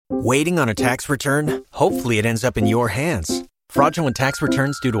Waiting on a tax return? Hopefully it ends up in your hands. Fraudulent tax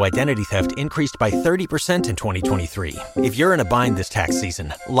returns due to identity theft increased by 30% in 2023. If you're in a bind this tax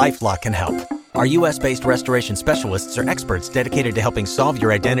season, LifeLock can help. Our U.S.-based restoration specialists are experts dedicated to helping solve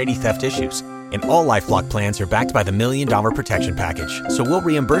your identity theft issues. And all LifeLock plans are backed by the $1 Million Protection Package. So we'll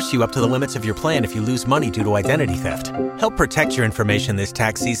reimburse you up to the limits of your plan if you lose money due to identity theft. Help protect your information this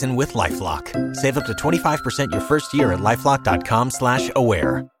tax season with LifeLock. Save up to 25% your first year at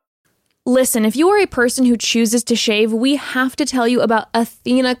LifeLock.com/aware. Listen, if you are a person who chooses to shave, we have to tell you about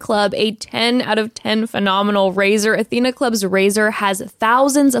Athena Club, a 10 out of 10 phenomenal razor. Athena Club's razor has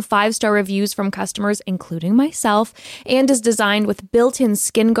thousands of 5-star reviews from customers, including myself, and is designed with built-in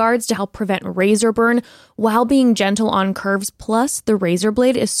skin guards to help prevent razor burn while being gentle on curves. Plus, the razor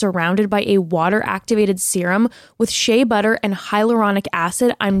blade is surrounded by a water-activated serum with shea butter and hyaluronic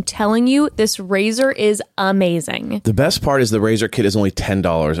acid. I'm telling you, this razor is amazing. The best part is the razor kit is only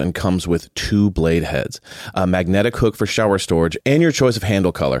 $10 and comes with 2 blade heads, a magnetic hook for shower storage, and your choice of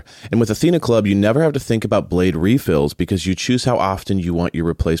handle color. And with Athena Club, you never have to think about blade refills because you choose how often you want your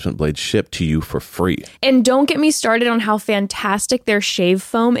replacement blade shipped to you for free. And don't get me started on how fantastic their shave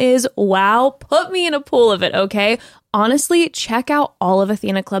foam is. Wow, put me in a pool of it, okay? Honestly, check out all of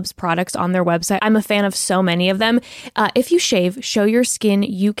Athena Club's products on their website. I'm a fan of so many of them. If you shave, show your skin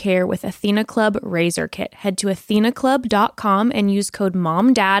you care with Athena Club Razor Kit. Head to athenaclub.com and use code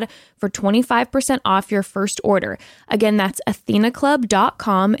MOMDAD for 25% off your first order. Again, that's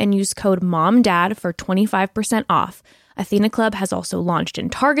athenaclub.com and use code MOMDAD for 25% off. Athena Club has also launched in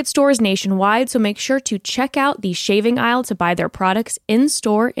Target stores nationwide, so make sure to check out the shaving aisle to buy their products in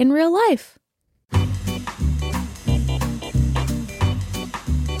store in real life.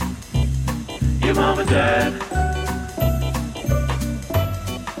 Your mom and dad.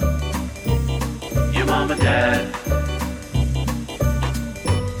 Your mom and dad.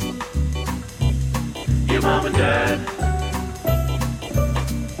 Your mom and dad.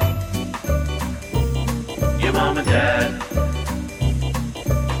 Your mom and dad.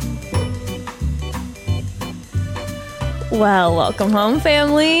 Well, welcome home,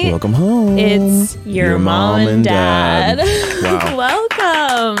 family. Welcome home. It's your mom and dad. Wow.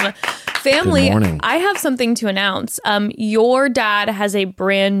 Welcome. Family, Good morning. I have something to announce. Your dad has a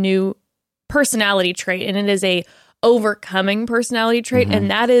brand new personality trait, and it is a overcoming personality trait,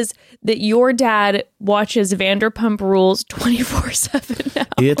 and that is that your dad watches Vanderpump Rules 24/7 now.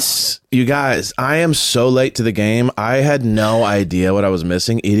 It's, you guys, I am so late to the game. I had no idea what I was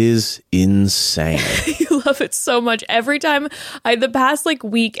missing. It is insane. You love it so much. Every time the past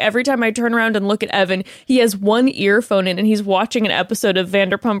week, every time I turn around and look at Evan, he has one earphone in and he's watching an episode of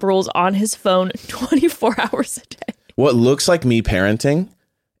Vanderpump Rules on his phone 24 hours a day. What looks like me parenting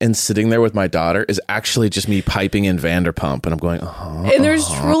and sitting there with my daughter is actually just me piping in Vanderpump, and I'm going, And there's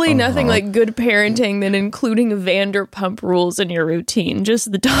truly nothing like good parenting than including Vanderpump Rules in your routine.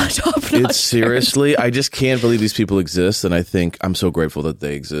 Just the top-notch. It's seriously, I just can't believe these people exist, and I think I'm so grateful that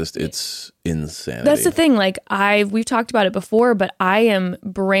they exist. It's insanity. That's the thing. We've talked about it before, but I am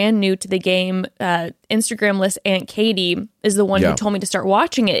brand new to the game. Instagram-less Aunt Katie is the one who told me to start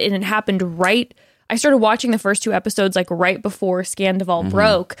watching it, and it happened I started watching the first 2 episodes right before Scandoval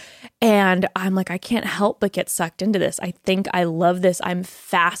broke, and I'm I can't help but get sucked into this. I think I love this. I'm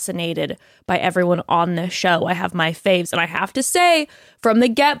fascinated by everyone on this show. I have my faves, and I have to say, from the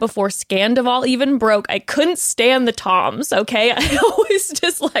get, before Scandoval even broke, I couldn't stand the Toms, okay? I always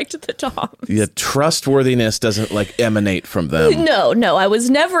disliked the Toms. Yeah, trustworthiness doesn't emanate from them. No, I was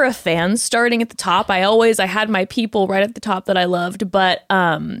never a fan starting at the top. I had my people right at the top that I loved, but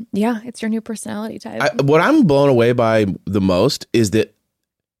it's your new personality type. What I'm blown away by the most is that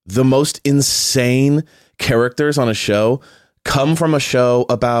the most insane characters on a show come from a show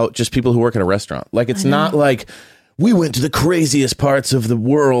about just people who work at a restaurant. It's not we went to the craziest parts of the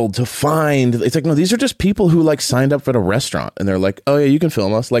world to find. It's no, these are just people who signed up for the restaurant, and they're oh yeah, you can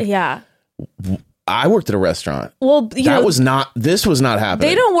film us. I worked at a restaurant. Well, this was not happening.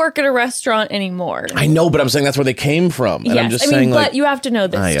 They don't work at a restaurant anymore. I know, but I'm saying that's where they came from. And yes, I'm just saying, but you have to know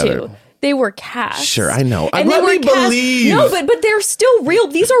this too. They were cast. Sure, I know. And let me believe. No, but they're still real.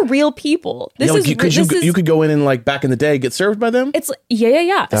 These are real people. You could go in and back in the day get served by them. It's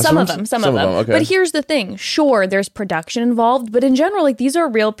yeah. Some of them. Okay. But here's the thing. Sure, there's production involved, but in general, these are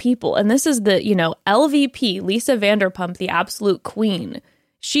real people. And this is the LVP, Lisa Vanderpump, the absolute queen.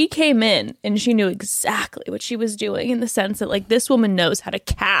 She came in and she knew exactly what she was doing in the sense that this woman knows how to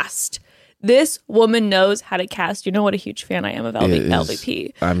cast. This woman knows how to cast. You know what a huge fan I am of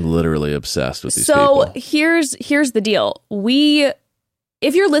LVP. I'm literally obsessed with these people. So here's the deal.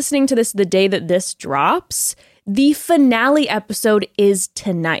 If you're listening to this the day that this drops, the finale episode is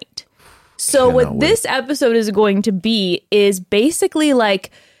tonight. So what this episode is going to be is basically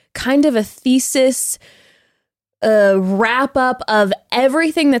like kind of a thesis, a wrap up of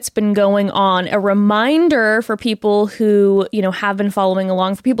everything that's been going on, a reminder for people who, you know, have been following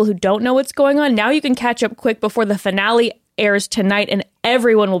along, for people who don't know what's going on. Now you can catch up quick before the finale airs tonight and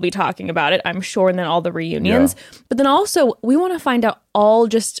everyone will be talking about it, I'm sure, and then all the reunions. Yeah. But then also we want to find out all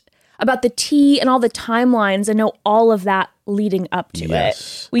just about the tea and all the timelines and know all of that leading up to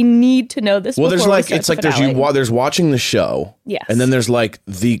it. We need to know this. Well, there's like, it's like there's watching the show. Yes. And then there's like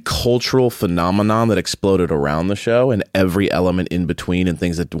the cultural phenomenon that exploded around the show and every element in between and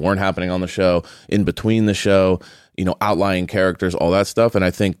things that weren't happening on the show, in between the show, you know, outlying characters, all that stuff. And I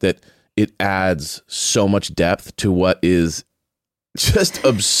think that it adds so much depth to what is just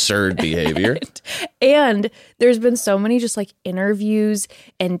absurd behavior. And there's been so many just like interviews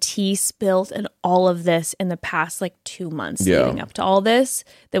and tea spilt and all of this in the past like 2 months leading up to all this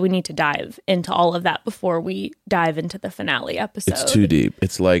that we need to dive into all of that before we dive into the finale episode. It's too deep.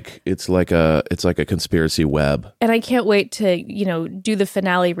 It's like a conspiracy web. And I can't wait to, you know, do the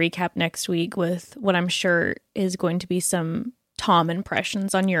finale recap next week with what I'm sure is going to be some Tom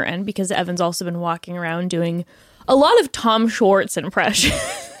impressions on your end, because Evan's also been walking around doing a lot of Tom Schwartz impressions.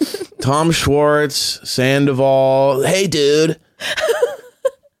 Tom Schwartz, Sandoval. Hey, dude.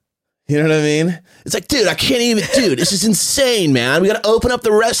 You know what I mean? It's like, dude, I can't even, dude, this is insane, man. We got to open up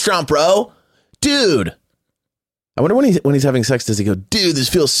the restaurant, bro. Dude. I wonder when he's having sex, does he go, dude, this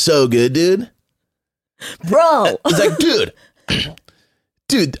feels so good, dude? Bro. He's like, dude,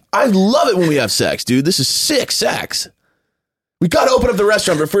 I love it when we have sex, dude. This is sick sex. We got to open up the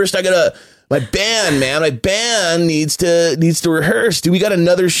restaurant, but first my band needs to rehearse. Dude, we got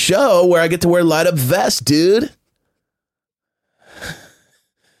another show where I get to wear light up vest, dude.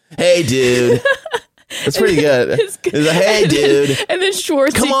 Hey, dude. That's pretty good. It's like, hey, dude. And then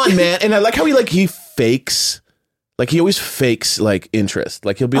Schwartz. Come on, man. And I like how he fakes. Like, he always fakes, like, interest.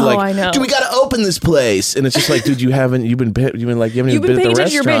 Like, he'll be I know. dude, we got to open this place. And it's just like, dude, you haven't even been at the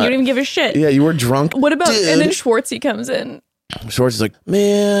restaurant. Your band. You didn't even give a shit. Yeah, you were drunk. What about, dude. And then Schwartzy comes in. Schwartz is like,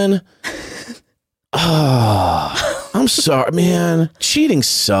 man, I'm sorry, man. Cheating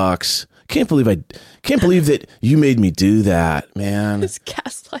sucks. Can't believe that you made me do that, man. It's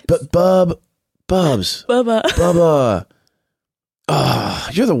gaslight. But Bubba.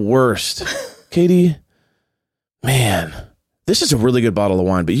 You're the worst. Katie, man, this is a really good bottle of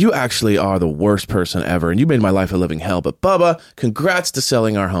wine, but you actually are the worst person ever, and you made my life a living hell. But Bubba, congrats to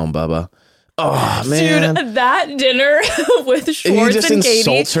selling our home, Bubba. Oh, man. Dude, that dinner with Schwartz and Katie. He just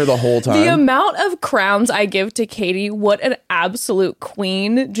insults her the whole time. The amount of crowns I give to Katie, what an absolute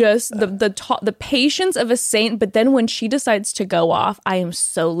queen. Just the patience of a saint. But then when she decides to go off, I am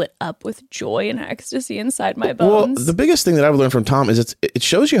so lit up with joy and ecstasy inside my bones. Well, the biggest thing that I've learned from Tom is it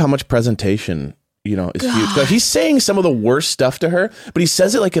shows you how much presentation, you know, is huge. Like, he's saying some of the worst stuff to her, but he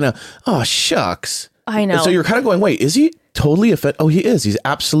says it like in a, oh, shucks. I know. And so you're kind of going, wait, is he totally offended? Oh, he is. He's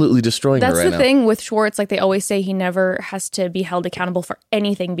absolutely destroying her right now. That's the thing with Schwartz. Like, they always say he never has to be held accountable for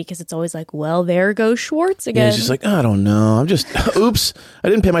anything because it's always like, well, there goes Schwartz again. Yeah, he's just like, I don't know. I'm just, oops, I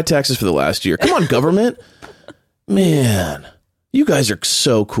didn't pay my taxes for the last year. Come on, government. Man, you guys are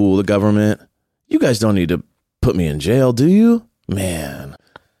so cool, the government. You guys don't need to put me in jail, do you? Man.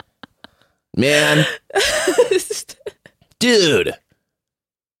 Dude.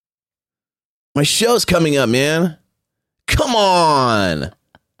 My show's coming up, man. Come on.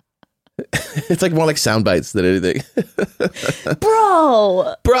 It's like more like sound bites than anything.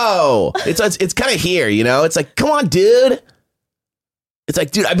 Bro. It's kind of here, you know? It's like, come on, dude. It's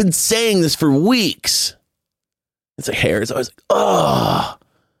like, dude, I've been saying this for weeks. It's like hair. It's always like, oh.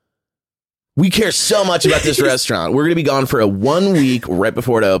 We care so much about this restaurant. We're going to be gone for 1 week right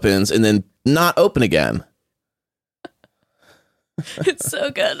before it opens and then not open again. It's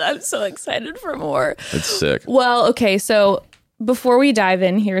so good. I'm so excited for more. It's sick. Well, okay, so before we dive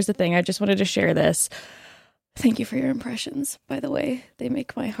in, here's the thing. I just wanted to share this. Thank you for your impressions, by the way. They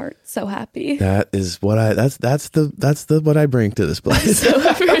make my heart so happy. That is what that's what I bring to this place. I so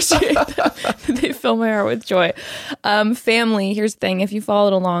appreciate that. They fill my heart with joy. Family, here's the thing. If you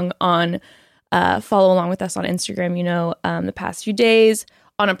follow along with us on Instagram, you know, the past few days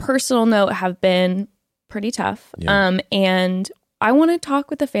on a personal note have been pretty tough. Yeah. And I want to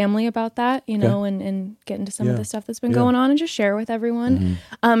talk with the family about that, you know, and get into some of the stuff that's been going on and just share with everyone.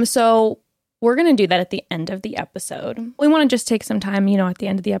 Mm-hmm. So we're going to do that at the end of the episode. We want to just take some time, you know, at the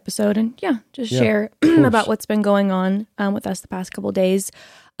end of the episode and share about what's been going on with us the past couple days.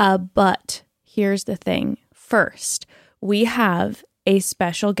 But here's the thing. First, we have a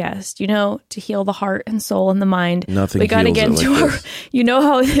special guest, to heal the heart and soul and the mind. Nothing we got to heals get it into like our, this.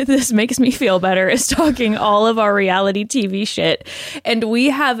 how this makes me feel better is talking all of our reality TV shit. And we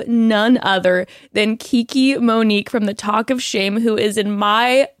have none other than Kiki Monique from the Talk of Shame, who is, in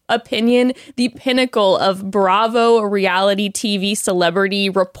my opinion, the pinnacle of Bravo reality TV celebrity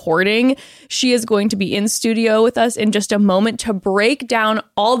reporting. She is going to be in studio with us in just a moment to break down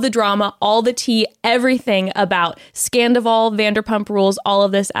all the drama, all the tea, everything about Scandoval, Vanderpump Rules, all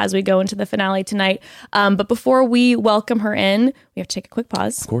of this as we go into the finale tonight. But before we welcome her in, we have to take a quick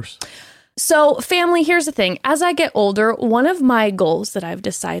pause. Of course. So, family, here's the thing. As I get older, one of my goals that I've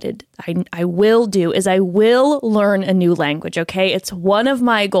decided I will do is I will learn a new language, okay? It's one of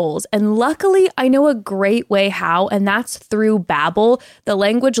my goals. And luckily, I know a great way how, and that's through Babbel, the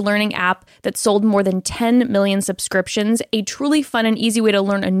language learning app that sold more than 10 million subscriptions. A truly fun and easy way to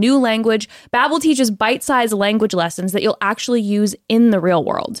learn a new language. Babbel teaches bite-sized language lessons that you'll actually use in the real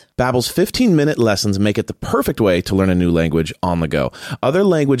world. Babbel's 15-minute lessons make it the perfect way to learn a new language on the go. Other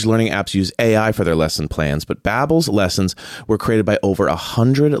language learning apps use AI for their lesson plans, but Babbel's lessons were created by over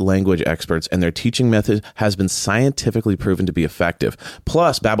 100 language experts, and their teaching method has been scientifically proven to be effective.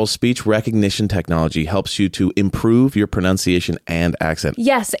 Plus, Babbel's speech recognition technology helps you to improve your pronunciation and accent.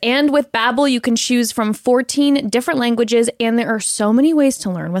 Yes, and with Babbel, you can choose from 14 different languages, and there are so many ways to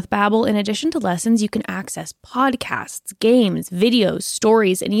learn with Babbel. In addition to lessons, you can access podcasts, games, videos,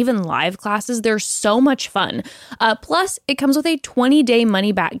 stories, and even live classes. They're so much fun. Plus, it comes with a 20-day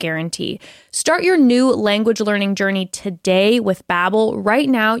money-back guarantee. Start your new language learning journey today with Babbel. Right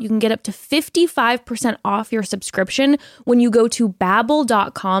now, you can get up to 55% off your subscription when you go to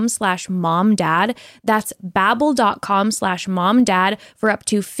babbel.com/momdad. That's babbel.com/momdad for up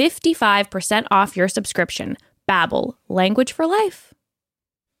to 55% off your subscription. Babbel, language for life.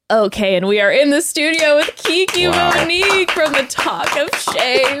 Okay, and we are in the studio with Kiki Monique from the Talk of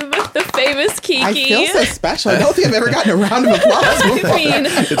Shame, the famous Kiki. I feel so special. I don't think I've ever gotten a round of applause before. I mean,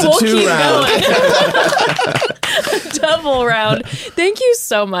 we'll keep going. Double round. Thank you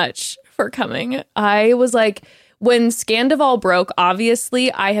so much for coming. I was like, when Scandoval broke,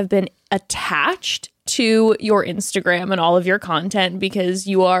 obviously I have been attached to your Instagram and all of your content because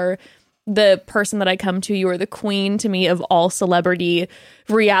you are the person that I come to. You are the queen to me of all celebrity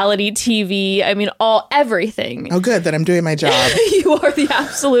reality TV. I mean, everything. Oh, good that I'm doing my job. You are the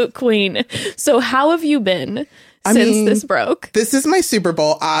absolute queen. So how have you been since this broke? This is my Super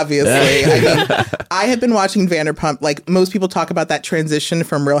Bowl, obviously. I have been watching Vanderpump. Like, most people talk about that transition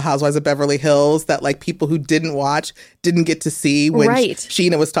from Real Housewives of Beverly Hills that, like, people who didn't watch didn't get to see when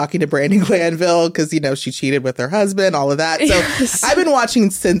Sheena was talking to Brandi Glanville because, she cheated with her husband, all of that. So yes. I've been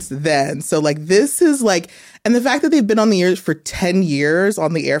watching since then. So, like, this is, like... And the fact that they've been on the air for 10 years, I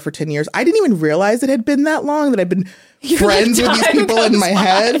didn't even realize it had been that long, that I've been friends with these people in my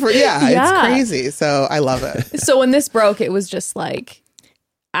head. It's crazy. So I love it. So when this broke, it was just like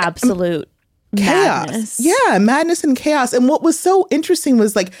absolute chaos. Madness. Yeah, madness and chaos. And what was so interesting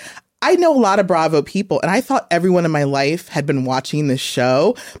was like, I know a lot of Bravo people, and I thought everyone in my life had been watching this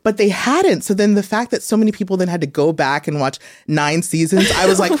show, but they hadn't. So then the fact that so many people then had to go back and watch 9 seasons, I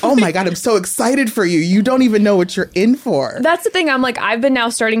was like, oh my God, I'm so excited for you. You don't even know what you're in for. That's the thing. I'm like, I've been now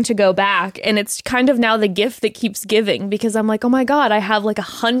starting to go back, and it's kind of now the gift that keeps giving, because I'm like, oh my God, I have like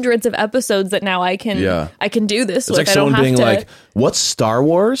hundreds of episodes that now I can do this it's with. Like I someone don't have being to... like, what's Star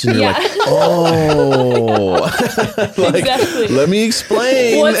Wars? And you're like, oh. Exactly. Let me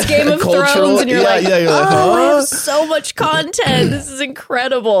explain. What's Game of Thrones? And you're like, you're like, I have so much content. This is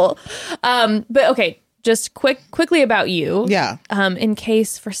incredible. But okay, just quickly about you. Yeah. In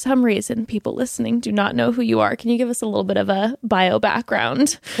case for some reason people listening do not know who you are, can you give us a little bit of a bio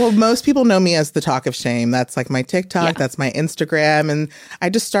background? Well, most people know me as the Talk of Shame. That's like my TikTok. That's my Instagram. And I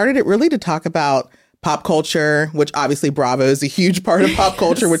just started it really to talk about pop culture, which obviously Bravo is a huge part of pop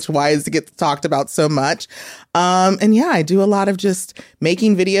culture, which why it gets talked about so much. And yeah, I do a lot of just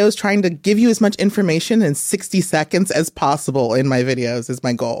making videos, trying to give you as much information in 60 seconds as possible in my videos is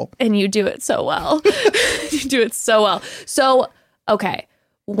my goal. And you do it so well. You do it so well. So, okay,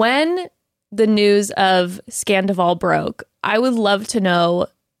 when the news of Scandoval broke, I would love to know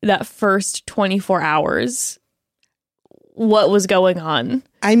that first 24 hours, what was going on.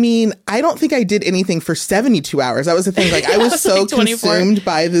 I mean, I don't think I did anything for 72 hours. That was the thing. Like, I was so like consumed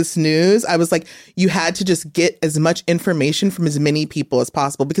by this news. I was like, you had to just get as much information from as many people as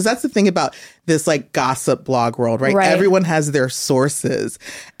possible, because that's the thing about this like gossip blog world, right? Everyone has their sources.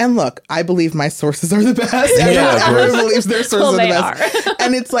 And look, I believe my sources are the best. Everyone believes their sources are the best.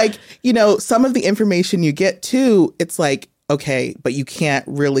 And it's like, some of the information you get too, it's like, okay, but you can't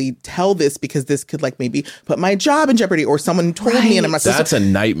really tell this because this could like maybe put my job in jeopardy, or someone told me and I'm not. That's a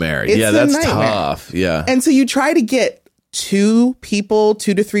nightmare. Yeah, that's tough. Yeah. And so you try to get 2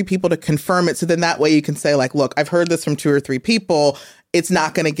 to 3 people to confirm it. So then that way you can say like, look, I've heard this from 2 or 3 people. It's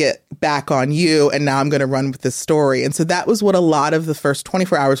not going to get back on you. And now I'm going to run with this story. And so that was what a lot of the first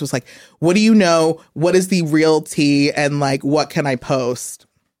 24 hours was like, what do you know? What is the real tea? And like, what can I post?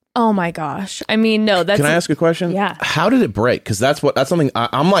 Oh my gosh. I mean, no, that's... Can I ask a question? Yeah. How did it break? Because that's something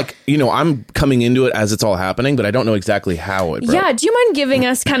I'm like, I'm coming into it as it's all happening, but I don't know exactly how it broke. Yeah. Do you mind giving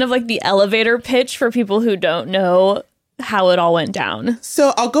us kind of like the elevator pitch for people who don't know how it all went down?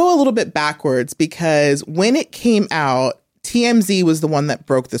 So I'll go a little bit backwards, because when it came out, TMZ was the one that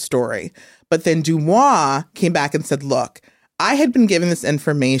broke the story. But then Dumois came back and said, look, I had been given this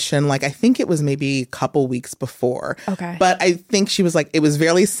information, like, I think it was maybe a couple weeks before. Okay. But I think she was like, it was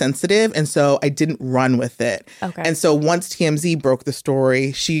very sensitive. And so I didn't run with it. Okay. And so once TMZ broke the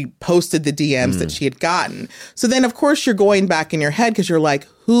story, she posted the DMs that she had gotten. So then, of course, you're going back in your head because you're like,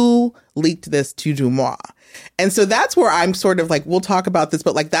 who leaked this to Dumois? And so that's where I'm sort of like, we'll talk about this,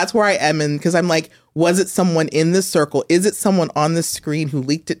 but like, that's where I am in, because I'm like, was it someone in the circle? Is it someone on the screen who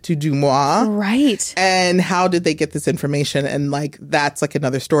leaked it to Dumois? Right. And how did they get this information? And like, that's like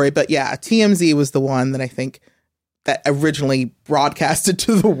another story. But yeah, TMZ was the one that I think that originally broadcasted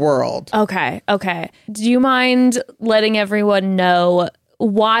to the world. Okay. Do you mind letting everyone know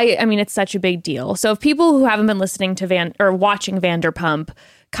why? I mean, it's such a big deal. So if people who haven't been listening to watching Vanderpump,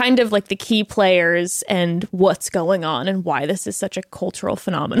 kind of like the key players and what's going on and why this is such a cultural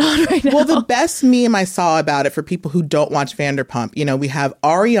phenomenon right now. Well, the best meme I saw about it for people who don't watch Vanderpump, we have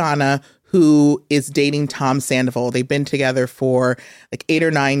Ariana, who is dating Tom Sandoval. They've been together for like 8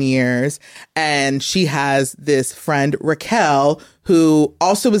 or 9 years. And she has this friend, Raquel, who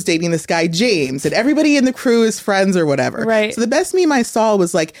also was dating this guy, James. And everybody in the crew is friends or whatever. Right. So the best meme I saw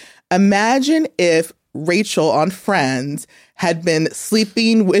was like, imagine if Rachel on Friends had been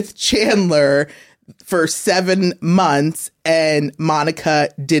sleeping with Chandler for 7 months and Monica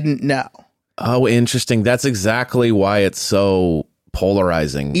didn't know. Oh, interesting. That's exactly why it's so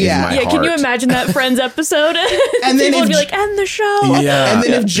polarizing in my heart. Can you imagine that Friends episode? And then people would be like, end the show. Yeah. And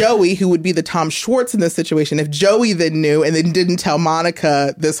then if Joey, who would be the Tom Schwartz in this situation, if Joey then knew and then didn't tell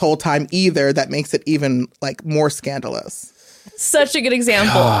Monica this whole time either, that makes it even like more scandalous. Such a good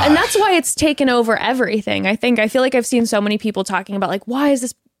example. Gosh. And that's why it's taken over everything. I feel like I've seen so many people talking about like, why has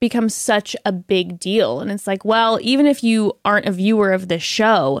this become such a big deal? And it's like, well, even if you aren't a viewer of this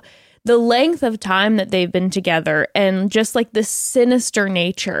show, the length of time that they've been together and just like the sinister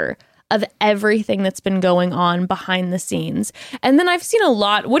nature of everything that's been going on behind the scenes. And then I've seen a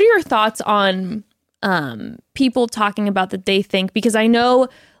lot. What are your thoughts on people talking about that they think, because I know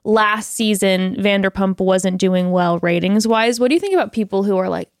last season Vanderpump wasn't doing well ratings wise. What do you think about people who are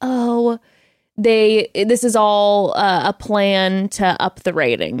like, oh, this is all a plan to up the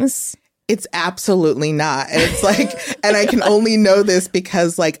ratings? It's absolutely not. And it's like, and I can only know this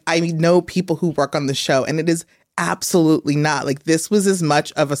because like I know people who work on the show, and it is absolutely not. Like, this was as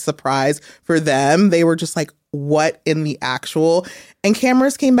much of a surprise for them. They were just like, what in the actual? And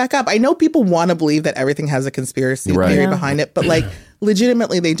cameras came back up. I know people want to believe that everything has a conspiracy theory behind it, but like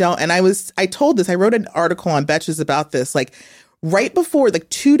legitimately they don't. And I wrote an article on Betches about this, like right before, like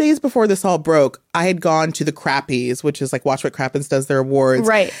 2 days before this all broke, I had gone to the Crappies, which is like Watch What Crappens does their awards.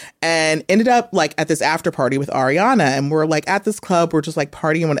 Right. And ended up like at this after party with Ariana. And we're like at this club, we're just like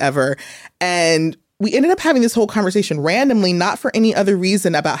partying, whatever. And we ended up having this whole conversation randomly, not for any other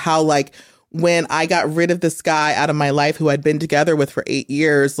reason, about how like when I got rid of this guy out of my life who I'd been together with for 8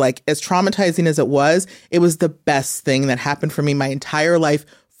 years, like as traumatizing as it was the best thing that happened for me. My entire life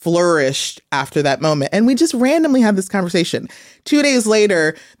flourished after that moment. And we just randomly had this conversation. 2 days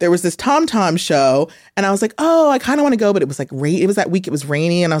later, there was this Tom Tom show. And I was like, oh, I kind of want to go. But it was like, it was that week, it was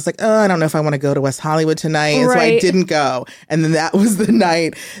rainy. And I was like, oh, I don't know if I want to go to West Hollywood tonight. And so I didn't go. And then that was the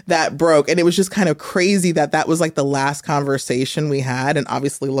night that broke. And it was just kind of crazy that was like the last conversation we had. And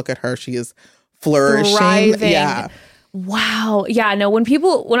obviously, look at her. She is flourishing. Thriving. Yeah. Wow. Yeah, no,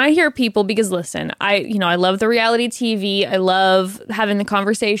 when I hear people, because listen, I love the reality TV. I love having the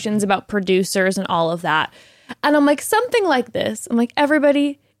conversations about producers and all of that. And I'm like, something like this. I'm like,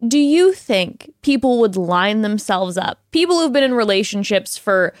 everybody, do you think people would line themselves up? People who've been in relationships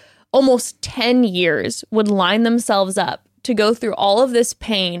for almost 10 years would line themselves up to go through all of this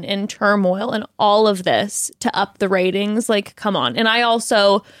pain and turmoil and all of this to up the ratings? Like, come on. And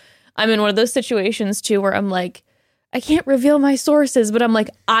I'm in one of those situations too, where I'm like, I can't reveal my sources, but I'm like,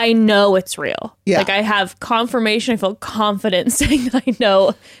 I know it's real. Yeah. Like, I have confirmation. I feel confident saying that I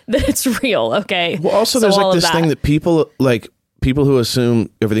know that it's real. Okay. Well, also, So there's all like of this thing that people who assume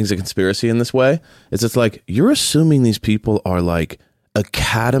everything's a conspiracy in this way, is it's like, you're assuming these people are like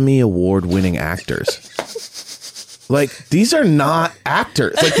Academy Award winning actors. Like, these are not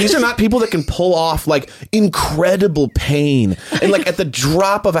actors. Like, these are not people that can pull off like incredible pain and like at the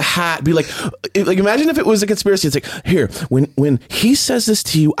drop of a hat be like imagine if it was a conspiracy. It's like, here, when he says this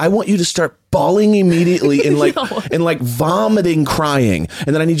to you, I want you to start bawling immediately and like and like vomiting, crying,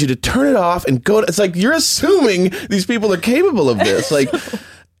 and then I need you to turn it off and go. It's like, you're assuming these people are capable of this. Like,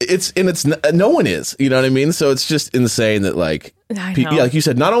 it's no one is, you know what I mean? So it's just insane that like, like you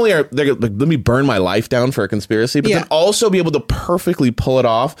said, not only are they like, let me burn my life down for a conspiracy, but then also be able to perfectly pull it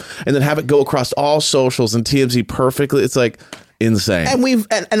off and then have it go across all socials and TMZ perfectly. It's like insane.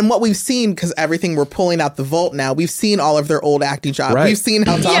 And what we've seen, because everything we're pulling out the vault now, we've seen all of their old acting jobs. Right. We've seen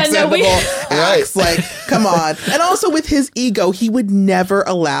how Tom Sandoval acts. Like, come on. And also with his ego, he would never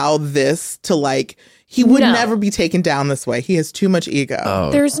allow this to like. He would never be taken down this way. He has too much ego.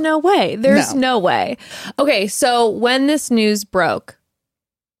 Oh. There's no way. There's no way. Okay, so when this news broke,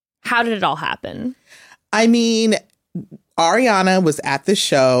 how did it all happen? I mean, Ariana was at the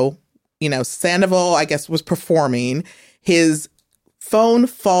show. You know, Scandoval, I guess, was performing. His phone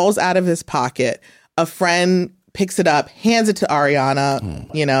falls out of his pocket. A friend picks it up, hands it to Ariana,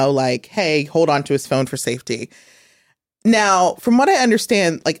 you know, like, hey, hold on to his phone for safety. Now, from what I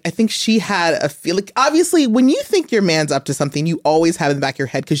understand, like, I think she had a feel like, obviously, when you think your man's up to something, you always have it in the back of your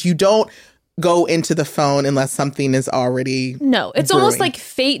head because you don't go into the phone unless something is already No, it's brewing. almost like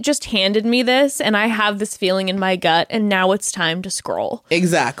fate just handed me this and I have this feeling in my gut and now it's time to scroll.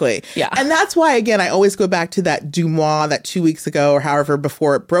 Exactly. Yeah. And that's why, again, I always go back to that Dumois, that 2 weeks ago or however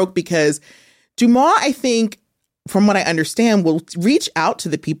before it broke, because Dumois, I think, from what I understand, will reach out to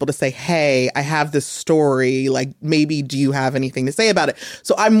the people to say, hey, I have this story. Like, maybe do you have anything to say about it?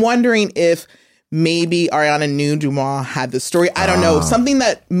 So I'm wondering if maybe Ariana knew Dumois had this story. I don't know. Something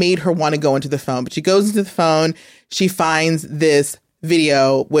that made her want to go into the phone. But she goes into the phone. She finds this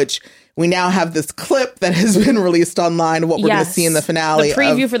video, which we now have this clip that has been released online of what we're going to see in the finale. The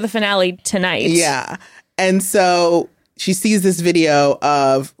preview for the finale tonight. Yeah. And so she sees this video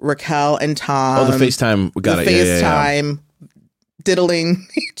of Raquel and Tom. Oh, the FaceTime. We got it. FaceTime. Diddling.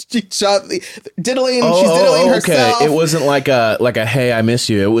 Diddling. Oh, she's diddling okay. herself. It wasn't like a hey, I miss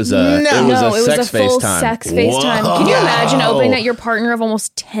you. It was a No. it was a sex full FaceTime. sex FaceTime. Whoa. Can you imagine opening at your partner of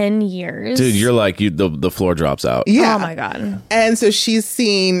almost 10 years? Dude, you're like the floor drops out. Yeah. Oh my God. And so she's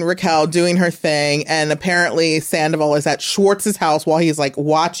seen Raquel doing her thing, and apparently Sandoval is at Schwartz's house while he's like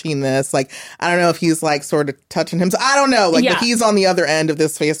watching this. Like, I don't know if he's like sort of touching him. So I don't know. Like, but he's on the other end of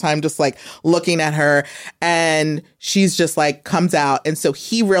this FaceTime, just like looking at her, and she's just like comes out. And so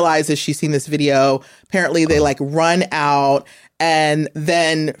he realizes she's seen this video. Apparently they like run out. And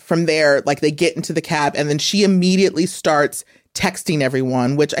then from there, like they get into the cab, and then she immediately starts texting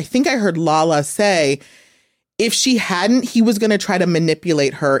everyone, which I think I heard Lala say, if she hadn't, he was going to try to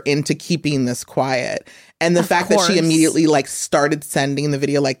manipulate her into keeping this quiet. And the fact that she immediately like started sending the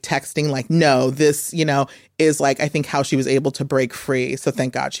video, like texting, like, no, this, you know, is like, I think how she was able to break free. So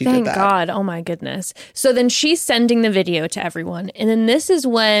thank God she did that. Thank God. Oh my goodness. So then she's sending the video to everyone. And then this is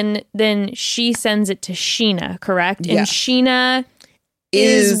when then she sends it to Sheena, correct? Yeah. And Sheena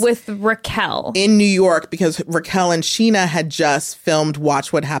is with Raquel in New York, because Raquel and Sheena had just filmed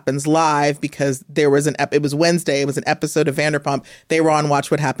Watch What Happens Live, because there was it was Wednesday. It was an episode of Vanderpump. They were on Watch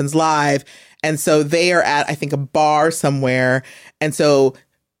What Happens Live. And so they are at, I think, a bar somewhere. And so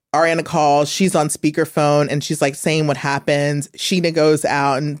Ariana calls, she's on speakerphone, and she's like saying what happens. Sheena goes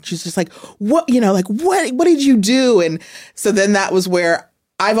out and she's just like, what, you know, like, what did you do? And so then that was where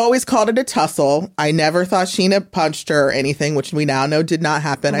I've always called it a tussle. I never thought Sheena punched her or anything, which we now know did not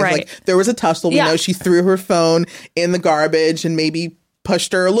happen. I was like, there was a tussle. We know she threw her phone in the garbage and maybe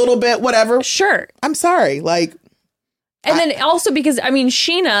pushed her a little bit, whatever. Sure. I'm sorry. Like, and then also because, I mean,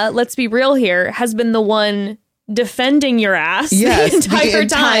 Sheena, let's be real here, has been the one defending your ass the entire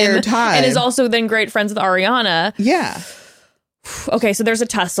time. And is also then great friends with Ariana. Yeah. Okay, so there's a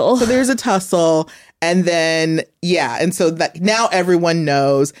tussle. And then, and so that now everyone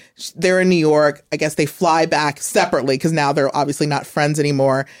knows they're in New York. I guess they fly back separately because now they're obviously not friends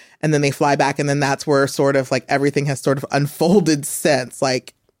anymore. And then they fly back, and then that's where sort of like everything has sort of unfolded since.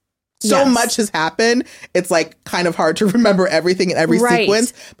 Like, so much has happened. It's like kind of hard to remember everything in every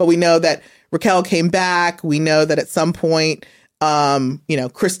sequence. But we know that Raquel came back. We know that at some point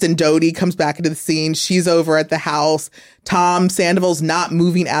Kristen Doty comes back into the scene. She's over at the house. Tom Sandoval's not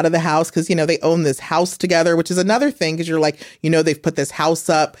moving out of the house because, they own this house together, which is another thing because you're like, they've put this house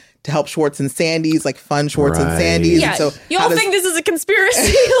up to help Schwartz and Sandy's, like fun Schwartz and Sandy's. Yeah, and so y'all think this is a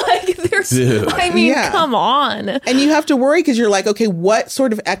conspiracy? Come on. And you have to worry because you're like, okay, what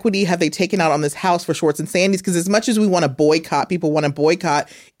sort of equity have they taken out on this house for Schwartz and Sandy's? Because as much as we want to boycott, people want to boycott,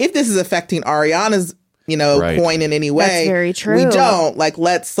 if this is affecting Ariana's coin in any way. That's very true. We don't.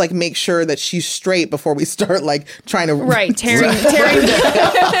 Let's make sure that she's straight before we start trying to tearing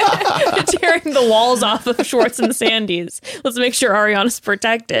the walls off of Schwartz and Sandy's. Let's make sure Ariana's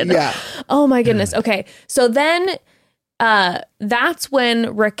protected. Yeah. Oh my goodness. Okay. So then that's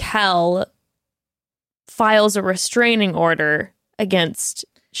when Raquel files a restraining order against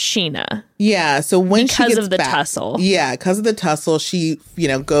Sheena. Yeah, so when she gets because of the back, tussle. Yeah, because of the tussle, she,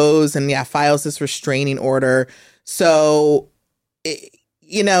 goes and files this restraining order. So,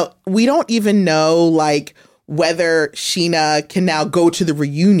 we don't even know whether Sheena can now go to the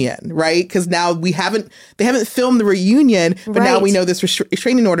reunion, right? Because now they haven't filmed the reunion, but now we know this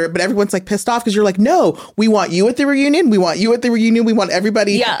restraining order. But everyone's pissed off because you're like, no, we want you at the reunion. We want you at the reunion. We want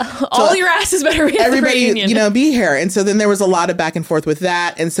everybody. Yeah, all your asses better be at the reunion. Be here. And so then there was a lot of back and forth with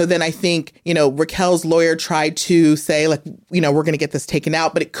that. And so then I think, Raquel's lawyer tried to say we're going to get this taken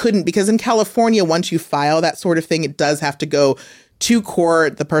out, but it couldn't because in California, once you file that sort of thing, it does have to go to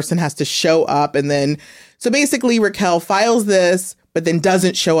court. The person has to show up and then. So basically, Raquel files this, but then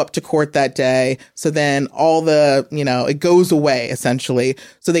doesn't show up to court that day. So then all the, it goes away, essentially.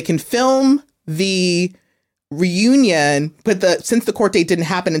 So they can film the reunion, but since the court date didn't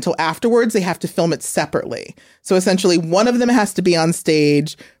happen until afterwards, they have to film it separately. So essentially, one of them has to be on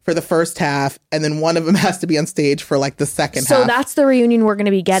stage for the first half, and then one of them has to be on stage for the second half. So that's the reunion we're going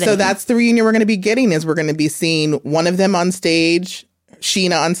to be getting. So that's the reunion we're going to be getting is we're going to be seeing one of them on stage,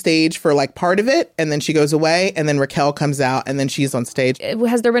 Sheena on stage for part of it, and then she goes away, and then Raquel comes out, and then she's on stage.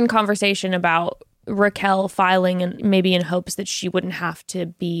 Has there been conversation about Raquel filing and maybe in hopes that she wouldn't have to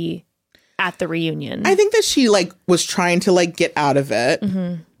be at the reunion? I think that she was trying to get out of it.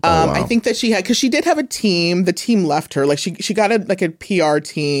 Mm-hmm. Wow. I think that she had, because she did have a team. The team left her. She got a PR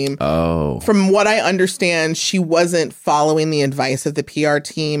team. Oh. From what I understand, she wasn't following the advice of the PR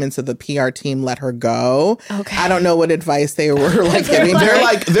team, and so the PR team let her go. Okay. I don't know what advice they were giving.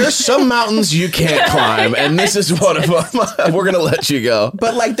 They're there's some mountains you can't climb, and this is one of them. We're gonna let you go.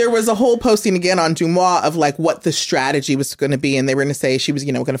 But there was a whole posting again on Dumois of what the strategy was going to be, and they were going to say she was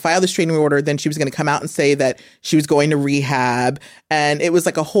going to file the restraining order, then she was going to come out and say that she was going to rehab, and it was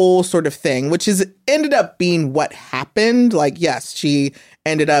a whole sort of thing, which ended up being what happened. Yes, she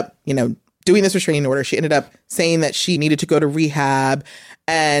ended up, doing this restraining order. She ended up saying that she needed to go to rehab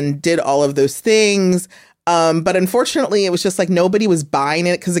and did all of those things. But unfortunately, it was just nobody was buying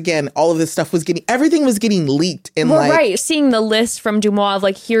it because, again, all of this stuff everything was getting leaked. Right. Seeing the list from Dumois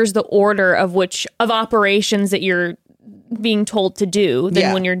of here's the order of operations that you're being told to do.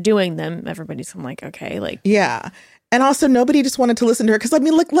 Then when you're doing them, everybody's okay. Yeah. And also, nobody just wanted to listen to her. Because,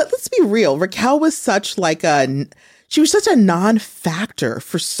 let's be real. Raquel was such she was such a non-factor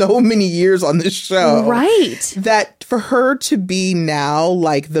for so many years on this show. Right. That for her to be now,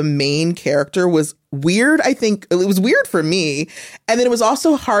 the main character was weird. I think it was weird for me. And then it was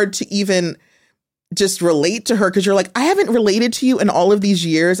also hard to even just relate to her because you're I haven't related to you in all of these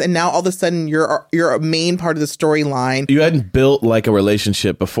years, and now all of a sudden you're a main part of the storyline. You hadn't built a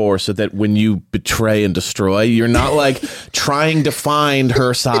relationship before, so that when you betray and destroy, you're not trying to find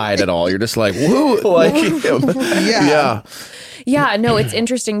her side at all. You're just woo, him. Yeah. No, it's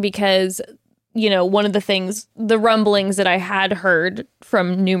interesting because one of the things, the rumblings that I had heard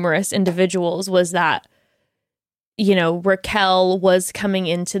from numerous individuals was that Raquel was coming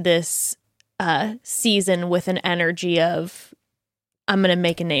into this season with an energy of, I'm going to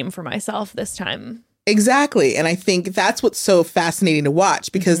make a name for myself this time. Exactly. And I think that's what's so fascinating to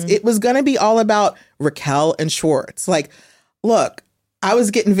watch because it was going to be all about Raquel and Schwartz. Look, I was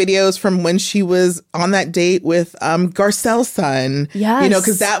getting videos from when she was on that date with Garcelle's son. Yes.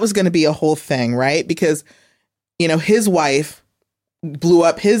 Because that was going to be a whole thing, right? Because, his wife blew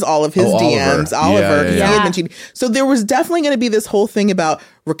up all of his DMs, Oliver. Yeah. He had been cheating. So there was definitely going to be this whole thing about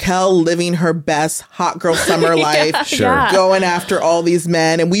Raquel living her best hot girl summer life, going after all these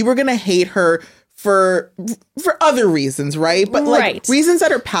men, and we were going to hate her for other reasons, right? But reasons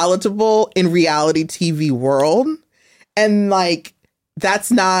that are palatable in reality TV world, and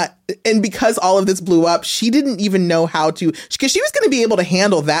that's not, and because all of this blew up, she didn't even know how to, because she was going to be able to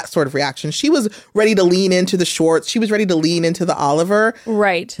handle that sort of reaction. She was ready to lean into the Schwartz. She was ready to lean into the Oliver.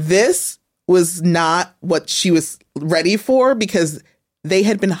 Right. This was not what she was ready for, because they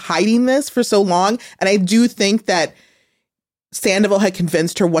had been hiding this for so long. And I do think that Sandoval had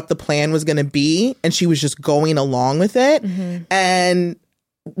convinced her what the plan was going to be, and she was just going along with it. Mm-hmm. And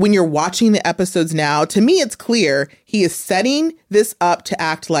when you're watching the episodes now, to me, it's clear he is setting this up to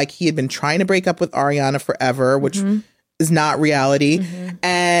act like he had been trying to break up with Ariana forever, which is not reality. Mm-hmm.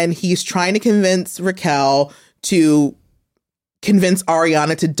 And he's trying to convince Raquel to convince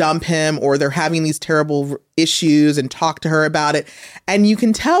Ariana to dump him, or they're having these terrible issues, and talk to her about it. And you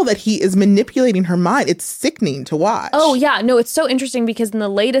can tell that he is manipulating her mind. It's sickening to watch. Oh, yeah. No, it's so interesting because in the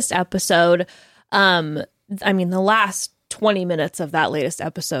latest episode, the last 20 minutes of that latest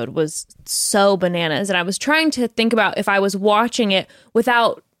episode was so bananas. And I was trying to think about if I was watching it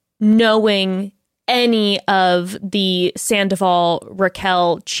without knowing any of the Sandoval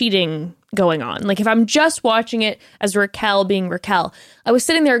Raquel cheating going on. Like if I'm just watching it as Raquel being Raquel, I was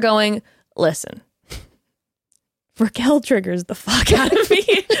sitting there going, listen, Raquel triggers the fuck out of me,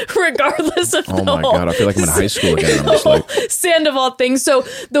 regardless of oh my God, I feel like I'm in high school again. I'm just like Sandoval thing. So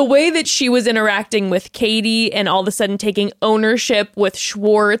the way that she was interacting with Katie and all of a sudden taking ownership with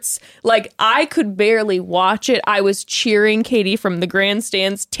Schwartz, like I could barely watch it. I was cheering Katie from the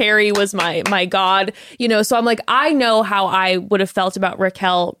grandstands. Terry was my god, so I'm like, I know how I would have felt about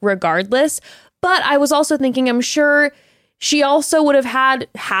Raquel regardless. But I was also thinking, I'm sure she also would have had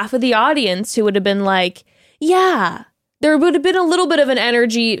half of the audience who would have been like, yeah, there would have been a little bit of an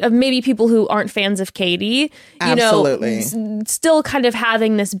energy of maybe people who aren't fans of Katie, Absolutely. Still kind of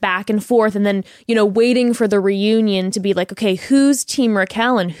having this back and forth, and then, waiting for the reunion to be like, okay, who's team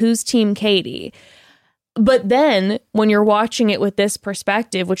Raquel and who's team Katie? But then when you're watching it with this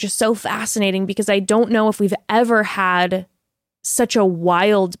perspective, which is so fascinating because I don't know if we've ever had such a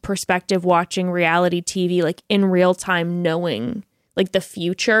wild perspective watching reality TV, like in real time, knowing like the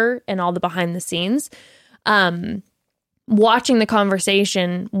future and all the behind the scenes. Watching the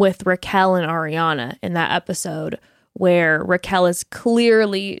conversation with Raquel and Ariana in that episode where Raquel is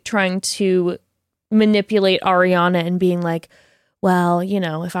clearly trying to manipulate Ariana and being like, well,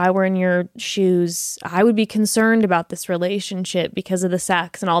 if I were in your shoes, I would be concerned about this relationship because of the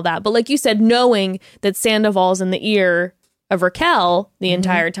sex and all that. But like you said, knowing that Sandoval's in the ear of Raquel the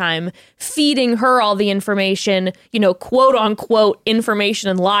entire time, feeding her all the information, quote unquote information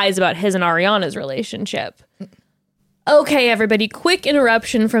and lies about his and Ariana's relationship. Okay, everybody, quick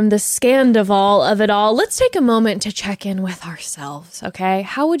interruption from the Scandoval of it all. Let's take a moment to check in with ourselves, okay?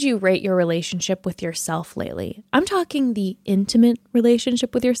 How would you rate your relationship with yourself lately? I'm talking the intimate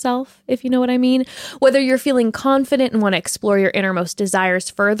relationship with yourself, if you know what I mean. Whether you're feeling confident and want to explore your innermost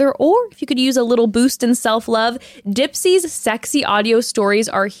desires further, or if you could use a little boost in self-love, Dipsy's sexy audio stories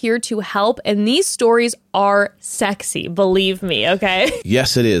are here to help, and these stories are sexy, believe me, okay?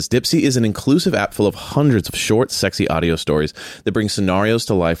 Yes, it is. Dipsy is an inclusive app full of hundreds of short, sexy audio stories that bring scenarios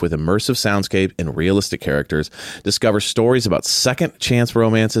to life with immersive soundscape and realistic characters. Discover stories about second chance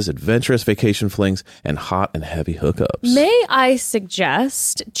romances, adventurous vacation flings, and hot and heavy hookups. May I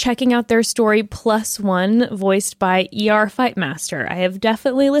suggest checking out their story Plus One, voiced by ER Fightmaster. I have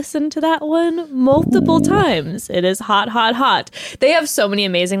definitely listened to that one multiple times. It is hot, hot, hot. They have so many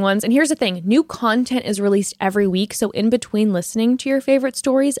amazing ones. And here's the thing, new content is released every week. So in between listening to your favorite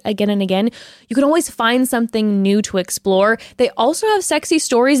stories again and again, you can always find something new to explore. They also have sexy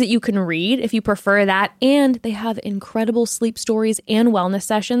stories that you can read if you prefer that. And they have incredible sleep stories and wellness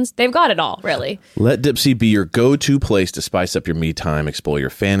sessions. They've got it all, really. Let Dipsy be your go-to place to spice up your me time, explore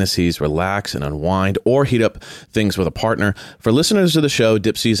your fantasies, relax and unwind, or heat up things with a partner. For listeners of the show,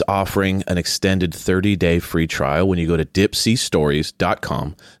 Dipsy's offering an extended 30-day free trial when you go to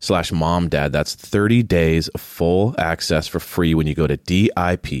dipsystories.com/momdad. That's 30 days of full access for free when you go to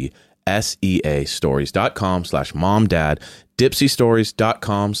dipseastories.com/momdad,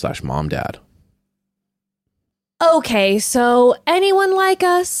 dipsystories.com/momdad. Okay, so anyone like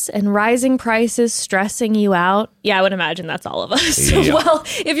us and rising prices stressing you out? Yeah, I would imagine that's all of us. Yeah. Well,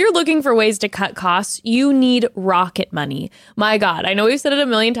 if you're looking for ways to cut costs, you need Rocket Money. My God, I know we've said it a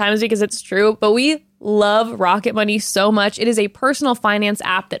million times because it's true, but we love Rocket Money so much. It is a personal finance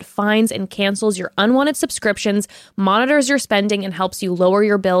app that finds and cancels your unwanted subscriptions, monitors your spending, and helps you lower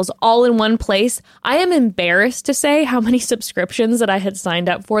your bills all in one place. I am embarrassed to say how many subscriptions that I had signed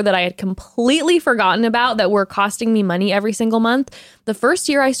up for that I had completely forgotten about that were costing me money every single month. The first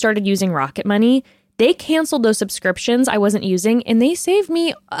year I started using Rocket Money, They canceled those subscriptions I wasn't using, and they saved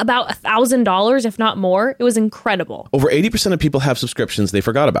me about $1,000, if not more. It was incredible. Over 80% of people have subscriptions they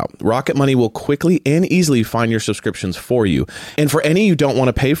forgot about. Rocket Money will quickly and easily find your subscriptions for you. And for any you don't want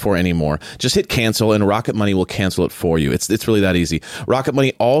to pay for anymore, just hit cancel and Rocket Money will cancel it for you. It's really that easy. Rocket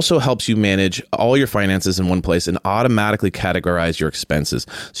Money also helps you manage all your finances in one place and automatically categorize your expenses.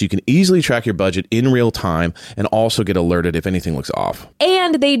 So you can easily track your budget in real time and also get alerted if anything looks off.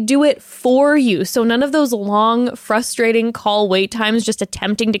 And they do it for you. So none of those long, frustrating call wait times just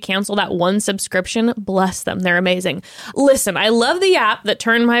attempting to cancel that one subscription. Bless them. They're amazing. Listen, I love the app that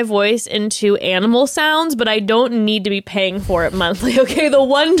turned my voice into animal sounds, but I don't need to be paying for it monthly. Okay, the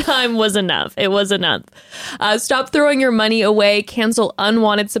one time was enough. It was enough. Stop throwing your money away, cancel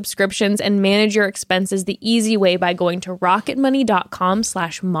unwanted subscriptions, and manage your expenses the easy way by going to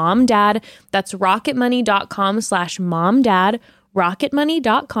rocketmoney.com/momdad. That's rocketmoney.com/momdad.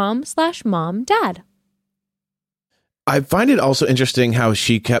 rocketmoney.com/momdad. I find it also interesting how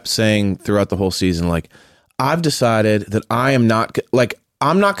she kept saying throughout the whole season, like, I've decided that I'm not going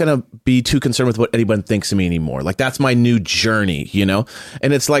to be too concerned with what anyone thinks of me anymore. Like, that's my new journey, you know?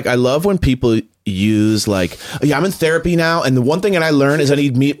 And it's like, I love when people use like, yeah, I'm in therapy now. And the one thing that I learned is I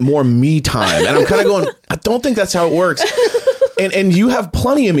need more me time. And I'm kind of going, I don't think that's how it works. And you have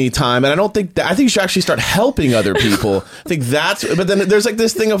plenty of me time, and I think you should actually start helping other people. I think but then there's like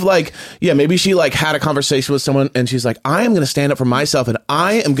this thing of like, yeah, maybe she like had a conversation with someone and she's like, I am going to stand up for myself and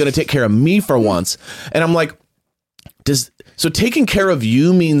I am going to take care of me for once. And I'm like, so taking care of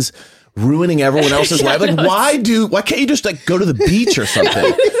you means ruining everyone else's life? Like, why can't you just like go to the beach or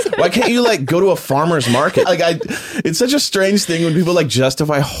something? Why can't you like go to a farmer's market? Like, it's such a strange thing when people like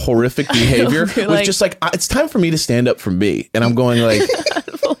justify horrific behavior with just like, it's time for me to stand up for me. And I'm going like,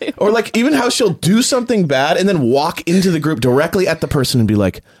 or like even how she'll do something bad and then walk into the group directly at the person and be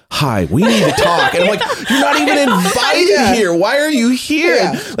like, hi, we need to talk. And I'm like, you're not even invited here. Why are you here?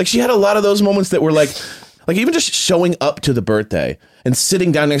 Yeah. Like, she had a lot of those moments that were like even just showing up to the birthday and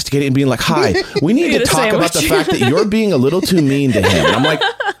sitting down next to Katie and being like, hi, we need to talk about the fact that you're being a little too mean to him. And I'm like,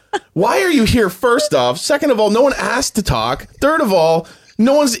 why are you here? First off. Second of all, no one asked to talk. Third of all,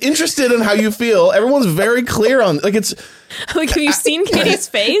 no one's interested in how you feel. Everyone's very clear on, like, it's like, have you seen Katie's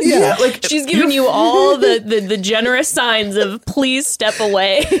face? Yeah, like she's giving you all the generous signs of please step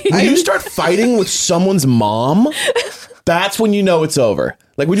away. When you start fighting with someone's mom, that's when you know it's over.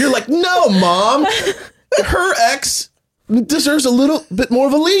 Like when you're like, no, mom, her ex deserves a little bit more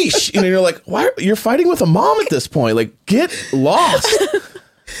of a leash. You know, you're like, why? You're fighting with a mom at this point. Like, get lost.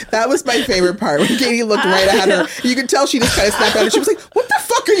 That was my favorite part. When Katie looked right at her, you could tell she just kind of snapped at her. She was like, what the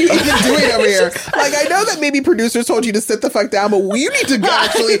fuck are you even doing over here? Like, I know that maybe producers told you to sit the fuck down, but you need to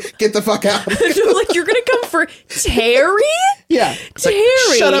actually get the fuck out. Like, you're going to come for Terry? Yeah. Terry.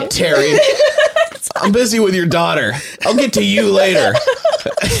 Like, shut up, Terry. I'm busy with your daughter. I'll get to you later.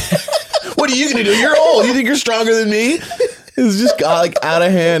 What are you going to do? You're old. You think you're stronger than me? It's just got like out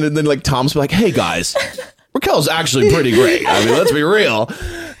of hand. And then like Tom's like, hey guys, Raquel's actually pretty great. I mean, let's be real.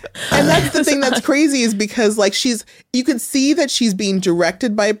 And that's the thing that's crazy is because like you can see that she's being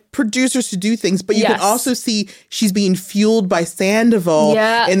directed by producers to do things, but you can also see she's being fueled by Scandoval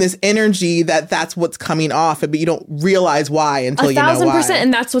and this energy that's what's coming off, but you don't realize why until you know why. 1,000%.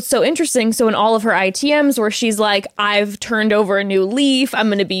 And that's what's so interesting. So in all of her ITMs where she's like, I've turned over a new leaf, I'm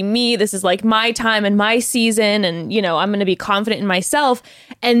going to be me. This is like my time and my season. And, you know, I'm going to be confident in myself.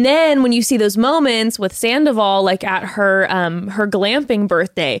 And then when you see those moments with Scandoval, like at her glamping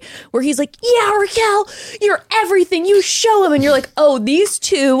birthday, where he's like, yeah, Raquel, you're everything. You show him. And you're like, oh, these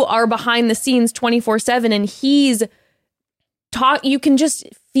two are behind the scenes 24/7. And you can just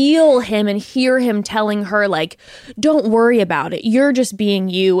feel him and hear him telling her, like, don't worry about it. You're just being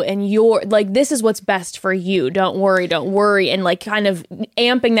you. And you're like, this is what's best for you. Don't worry. And like kind of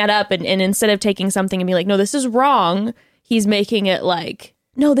amping that up. And instead of taking something and be like, no, this is wrong, he's making it like,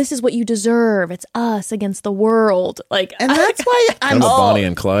 no, this is what you deserve. It's us against the world. Like, and that's why I'm kind of a Bonnie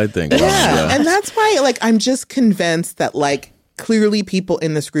and Clyde thing. Yeah. And that's why, like, I'm just convinced that, like, clearly people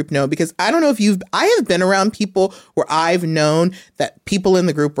in this group know, because I don't know if I have been around people where I've known that people in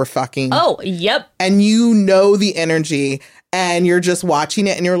the group were fucking. Oh, yep. And you know the energy and you're just watching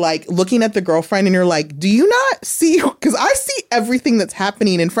it and you're like looking at the girlfriend and you're like, do you not see? Because I see everything that's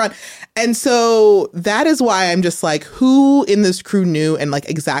happening in front. And so that is why I'm just like, who in this crew knew and like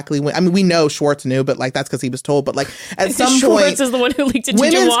exactly when? I mean, we know Schwartz knew, but like that's because he was told. But like at some Schwartz point, is the one who leaked it to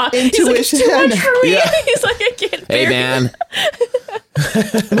women's Dubois. intuition. He's like, too much for me. Yeah. He's like, I can't Hey, bear man.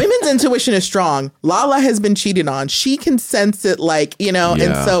 Women's intuition is strong. Lala has been cheated on. She can sense it, like, you know,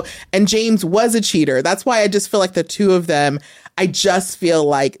 Yeah. and James was a cheater. That's why I just feel like the two of them, I just feel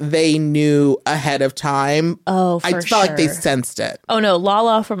like they knew ahead of time. Oh, for I felt like they sensed it. Oh, no.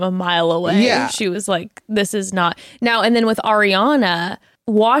 Lala from a mile away. Yeah. She was like, this is not. Now, and then with Ariana,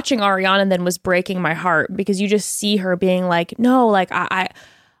 watching Ariana then was breaking my heart because you just see her being like, no, like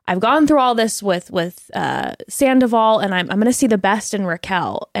I've gone through all this with Sandoval, and I'm going to see the best in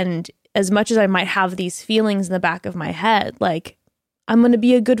Raquel. And as much as I might have these feelings in the back of my head, like I'm going to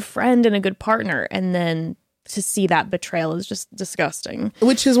be a good friend and a good partner. And then to see that betrayal is just disgusting.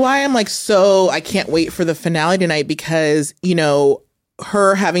 Which is why I'm like, I can't wait for the finale tonight because, you know,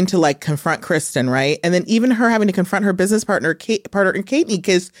 her having to like confront Kristen, right? And then even her having to confront her business partner, Katie,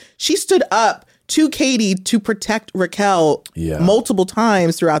 because she stood up to Katie to protect Raquel multiple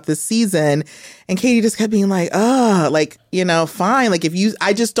times throughout this season. And Katie just kept being like, like, you know, fine. Like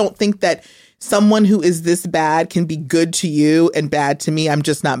I just don't think that someone who is this bad can be good to you and bad to me. I'm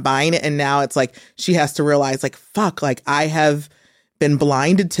just not buying it. And now it's like, she has to realize like, fuck, like I have been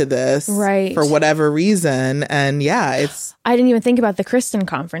blinded to this for whatever reason. And I didn't even think about the Kristen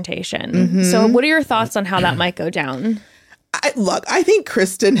confrontation. So what are your thoughts on how that might go down? I think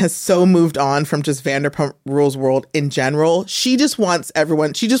Kristen has so moved on from just Vanderpump Rules world in general. She just wants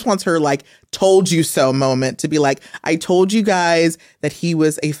her like told you so moment to be like, I told you guys that he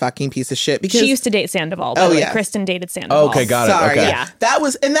was a fucking piece of shit. Because she used to date Sandoval. Kristen dated Sandoval. Oh, okay, got it. Sorry, okay. Yeah. That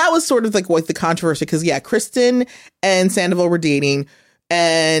was sort of like what the controversy, because Kristen and Sandoval were dating,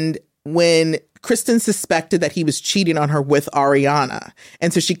 and when Kristen suspected that he was cheating on her with Ariana,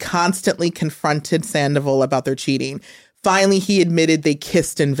 and so she constantly confronted Sandoval about their cheating. Finally, he admitted they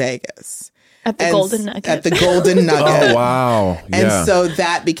kissed in Vegas. At the Golden Nugget. At the Golden Nugget. Oh, wow. Yeah. And so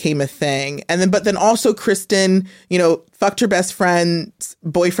that became a thing. And then also Kristen, you know, fucked her best friend's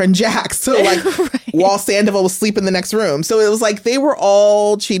boyfriend, Jack. So like while Sandoval was sleeping in the next room. So it was like they were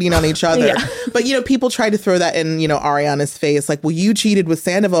all cheating on each other. But, you know, people tried to throw that in, you know, Ariana's face. Like, well, you cheated with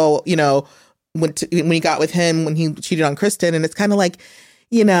Sandoval, you know, when you got with him, when he cheated on Kristen. And it's kind of like,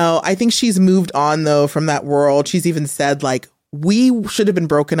 you know, I think she's moved on, though, from that world. She's even said, like, we should have been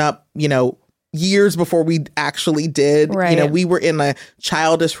broken up, you know, years before we actually did. Right. You know, we were in a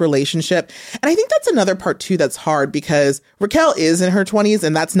childish relationship. And I think that's another part, too, that's hard because Raquel is in her 20s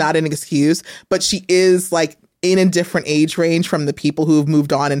and that's not an excuse. But she is like in a different age range from the people who have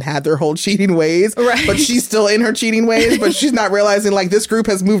moved on and had their whole cheating ways. Right. But she's still in her cheating ways, but she's not realizing like this group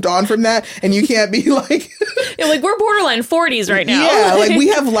has moved on from that. And you can't be like... like we're borderline 40s right now. Yeah, like we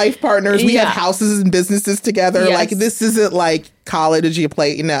have life partners. We have houses and businesses together. Yes. Like this isn't like college you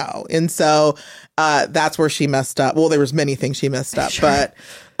play, no. And so that's where she messed up. Well, there was many things she messed up. Sure. But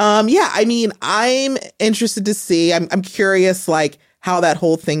I mean, I'm interested to see. I'm curious like how that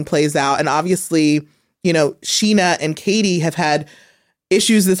whole thing plays out. And obviously... you know, Sheena and Katie have had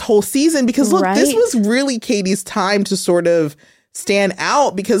issues this whole season because, look, this was really Katie's time to sort of stand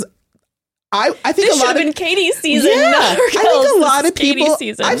out because I think this a lot of been Katie's season. Yeah, I think a lot of people.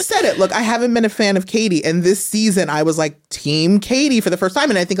 Season. I've said it. Look, I haven't been a fan of Katie, and this season I was like Team Katie for the first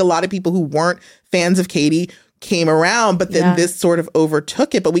time, and I think a lot of people who weren't fans of Katie came around, but then this sort of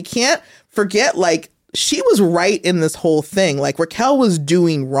overtook it. But we can't forget, like. She was right in this whole thing. Like Raquel was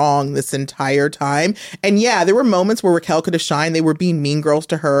doing wrong this entire time. And there were moments where Raquel could have shined. They were being mean girls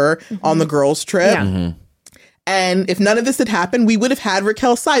to her on the girls' trip. Yeah. Mm-hmm. And if none of this had happened, we would have had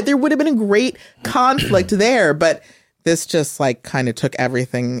Raquel's side. There would have been a great conflict there. But this just like kind of took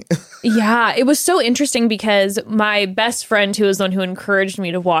everything. Yeah, it was so interesting because my best friend, who was the one who encouraged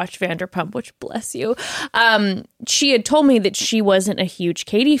me to watch Vanderpump, which bless you, she had told me that she wasn't a huge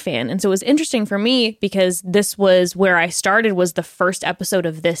Katie fan. And so it was interesting for me because this was where I started, was the first episode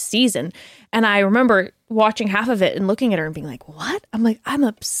of this season. And I remember watching half of it and looking at her and being like, what? I'm like,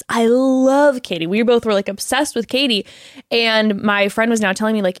 I love Katie. We both were like obsessed with Katie. And my friend was now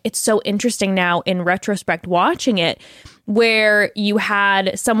telling me like, it's so interesting now in retrospect watching it, where you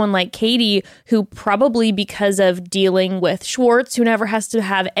had someone like Katie who probably because of dealing with Schwartz, who never has to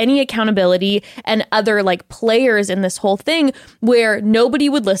have any accountability, and other like players in this whole thing where nobody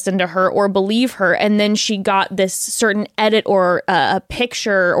would listen to her or believe her. And then she got this certain edit or a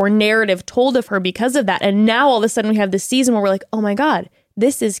picture or narrative told of her because of that. And now all of a sudden we have this season where we're like, oh my God,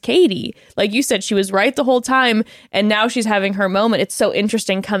 this is Katie. Like you said, she was right the whole time. And now she's having her moment. It's so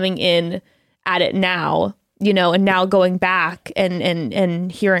interesting coming in at it now. You know, and now going back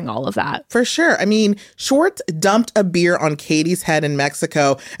and hearing all of that. For sure. I mean, Schwartz dumped a beer on Katie's head in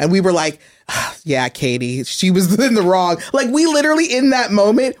Mexico. And we were like, yeah, Katie, she was in the wrong. Like, we literally in that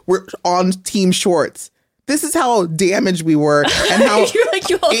moment were on Team Schwartz. This is how damaged we were and how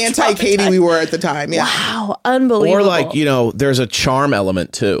anti-Katie we were at the time. Yeah. Wow. Unbelievable. Or like, you know, there's a charm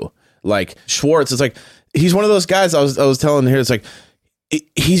element too. Like Schwartz is like, he's one of those guys. I was telling here, it's like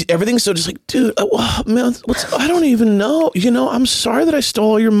he's everything's so just like, dude, man, I don't even know. I'm sorry that I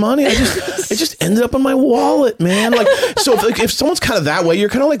stole all your money. It just ended up in my wallet, man. Like, so if someone's kind of that way, you're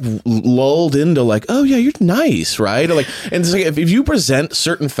kind of like lulled into like, oh yeah, you're nice, right? Or like, and it's like if you present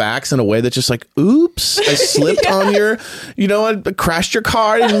certain facts in a way that's just like, oops, I slipped on your, I crashed your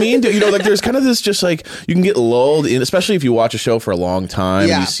car. I didn't mean to. Like there's kind of this just like you can get lulled in, especially if you watch a show for a long time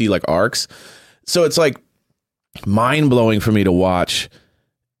and you see like arcs. So it's like mind blowing for me to watch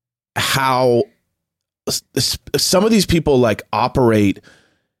how some of these people like operate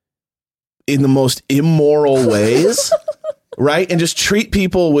in the most immoral ways, right? And just treat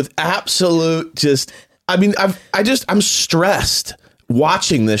people with absolute I'm stressed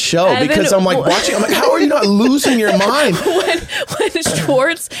watching this show, Evan, because I'm like, how are you not losing your mind? When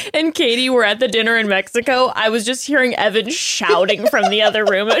Schwartz and Katie were at the dinner in Mexico, I was just hearing Evan shouting from the other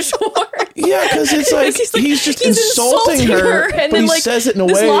room at Schwartz. Yeah, because it's like he's just insulting her, and then he says it in a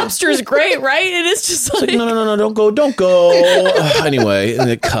way. This lobster's great, right? And it's just like, no, don't go. Anyway, and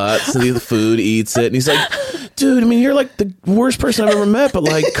it cuts, and the food eats it, and he's like, dude, you're like the worst person I've ever met, but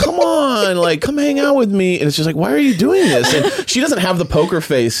like, come on, like, come hang out with me. And it's just like, why are you doing this? And she doesn't have the poker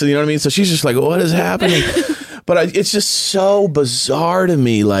face, you know what I mean? So she's just like, what is happening? But it's just so bizarre to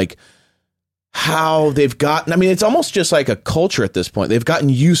me, like how they've gotten, it's almost just like a culture at this point. They've gotten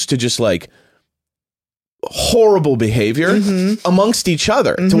used to just like horrible behavior amongst each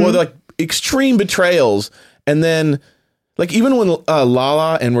other to where they're like extreme betrayals. And then like even when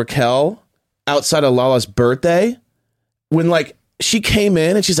Lala and Raquel outside of Lala's birthday, when like she came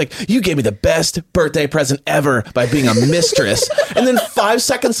in and she's like, you gave me the best birthday present ever by being a mistress. And then 5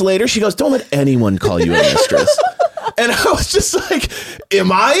 seconds later, she goes, don't let anyone call you a mistress. And I was just like,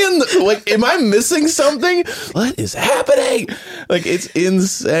 am I missing something? What is happening? Like, it's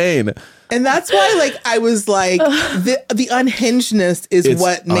insane. And that's why, like, I was like, the unhingedness is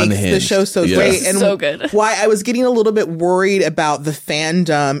what makes the show so great. And so good. Why I was getting a little bit worried about the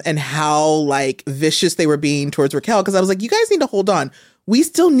fandom and how, like, vicious they were being towards Raquel. Because I was like, you guys need to hold on. We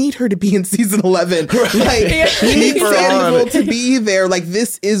still need her to be in season 11. Right. Like, we need Scandoval to be there. Like,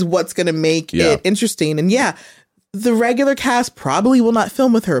 this is what's going to make it interesting. And the regular cast probably will not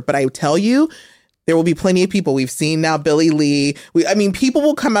film with her. But I tell you, there will be plenty of people. We've seen now Billy Lee. People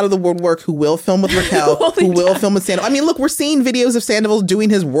will come out of the woodwork who will film with Raquel, who will film with Sandoval. Look, we're seeing videos of Sandoval doing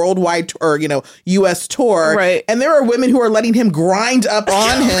his worldwide tour, U.S. tour. Right. And there are women who are letting him grind up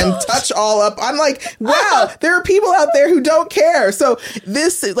on him, touch all up. I'm like, wow, there are people out there who don't care. So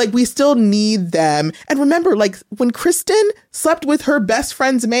this, like, we still need them. And remember, like, when Kristen slept with her best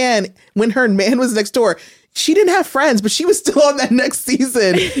friend's man, when her man was next door, she didn't have friends, but she was still on that next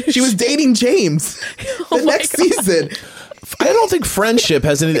season. She was dating James the next season. I don't think friendship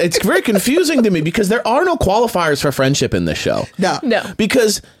has any. It's very confusing to me because there are no qualifiers for friendship in this show. No.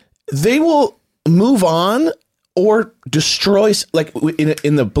 Because they will move on or destroy, like,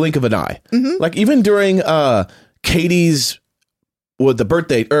 in the blink of an eye. Like, even during Katie's the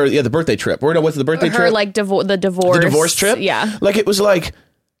birthday trip. Or what's the birthday trip? Her, like, the divorce trip? Yeah. Like, it was like,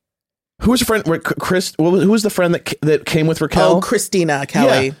 who was a friend? Who was the friend that came with Raquel? Oh, Christina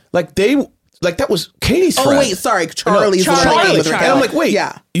Kelly. Yeah. That was Katie's friend. Oh wait, sorry, Charlie's the one that came with Raquel. And I'm like, wait,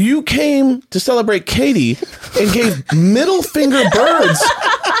 you came to celebrate Katie and gave middle finger birds,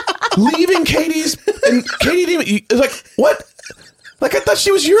 leaving Katie's, and Katie didn't even, it was like, what? Like, I thought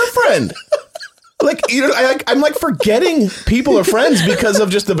she was your friend. Like, I'm like forgetting people are friends because of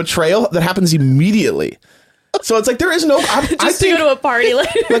just the betrayal that happens immediately. So it's like there is no. I think to go to a party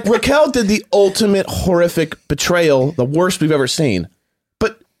later. Like, Raquel did the ultimate horrific betrayal, the worst we've ever seen.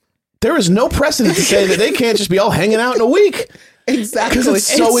 But there is no precedent to say that they can't just be all hanging out in a week. Exactly, because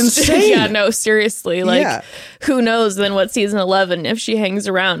it's so insane. Yeah, no, seriously. Like, who knows then what season 11, if she hangs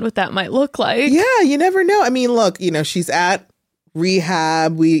around, what that might look like. Yeah, you never know. Look, she's at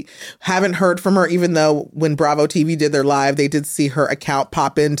rehab. We haven't heard from her, even though when Bravo TV did their live, they did see her account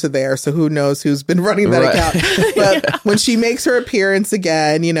pop into there. So who knows who's been running that account. But when she makes her appearance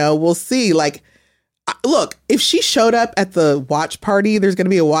again, we'll see. Like, look, if she showed up at the watch party, there's going to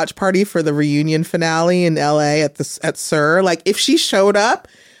be a watch party for the reunion finale in LA at SUR. Like, if she showed up,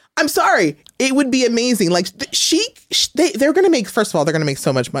 I'm sorry, it would be amazing. Like, they're going to make, first of all, they're going to make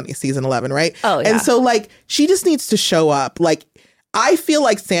so much money season 11, right? Oh, yeah. And so, like, she just needs to show up. Like, I feel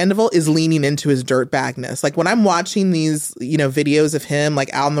like Sandoval is leaning into his dirtbagness. Like, when I'm watching these, videos of him,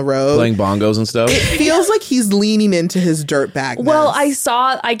 like, out on the road, playing bongos and stuff, it feels like he's leaning into his dirtbagness. Well,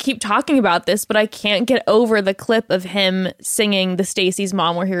 I keep talking about this, but I can't get over the clip of him singing the Stacey's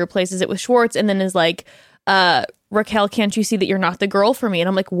Mom, where he replaces it with Schwartz, and then is like, Raquel, can't you see that you're not the girl for me? And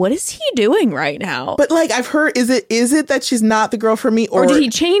I'm like, what is he doing right now? But like, I've heard, is it that she's not the girl for me? Or did he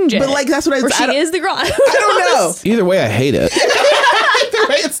change it? But like, that's what or she is the girl. I don't know. Either way, I hate it. Either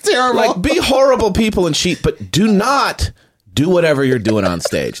way, it's terrible. Like, be horrible people and cheat, but do not do whatever you're doing on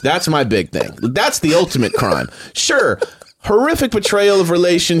stage. That's my big thing. That's the ultimate crime. Sure, horrific betrayal of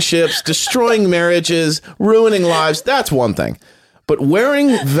relationships, destroying marriages, ruining lives, that's one thing. But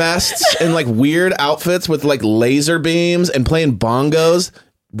wearing vests and like weird outfits with like laser beams and playing bongos,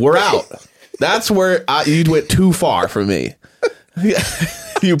 we're out. That's where you went too far for me.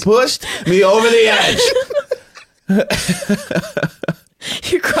 You pushed me over the edge.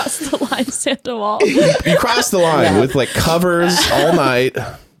 You crossed the line, Scandoval. You crossed the line with like covers all night.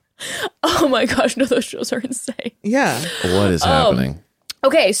 Oh my gosh, no, those shows are insane. Yeah. What is happening?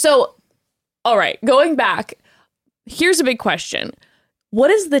 Okay, so, all right, going back, here's a big question. What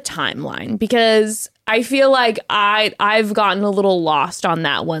is the timeline? Because I feel like I've gotten a little lost on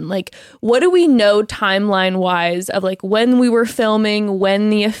that one. Like, what do we know timeline-wise of like when we were filming, when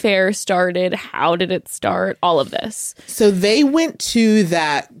the affair started, how did it start, all of this? So they went to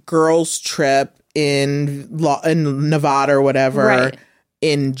that girls' trip in Nevada or whatever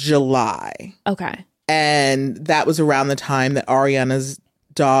in July. Okay. And that was around the time that Ariana's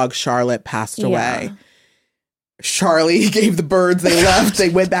dog, Charlotte, passed away. Charlie gave the birds, they left, they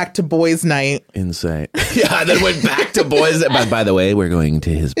went back to boys' night. Insane. Yeah, then went back to boys' night. By the way, we're going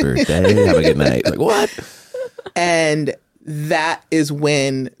to his birthday. Have a good night. Like, what? And that is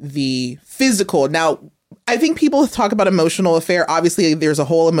when the physical, now, I think people talk about emotional affair. Obviously, there's a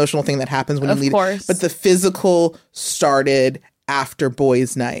whole emotional thing that happens when you leave. Of course. But the physical started after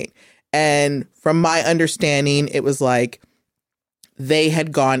boys' night. And from my understanding, it was like they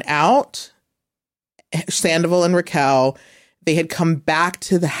had gone out, Scandoval and Raquel, they had come back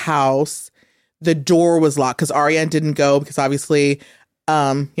to the house. The door was locked because Ariana didn't go because obviously,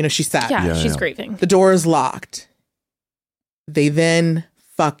 she's sad. Yeah, she's grieving. The door is locked. They then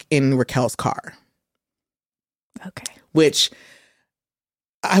fuck in Raquel's car. Okay. Which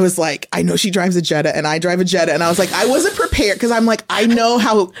I was like, I know she drives a Jetta and I drive a Jetta. And I was like, I wasn't prepared because I'm like, I know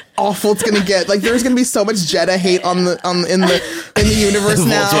how awful it's going to get. Like, there's going to be so much Jetta hate in the universe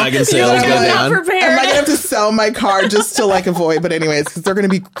now. Volkswagen sales go down. Am I going to have to sell my car just to like avoid? But anyways, because they're going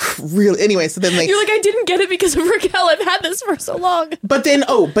to be real. Anyway, so then like. You're like, I didn't get it because of Raquel. I've had this for so long. But then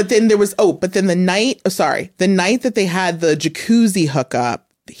the night that they had the jacuzzi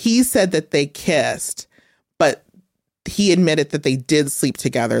hookup, he said that they kissed, but he admitted that they did sleep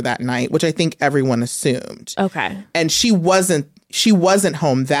together that night, which I think everyone assumed. Okay. And she wasn't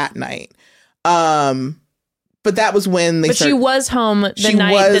home that night. But that was when she was home the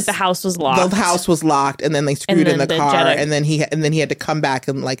night that the house was locked. The house was locked, and then they screwed in the car, and then he had to come back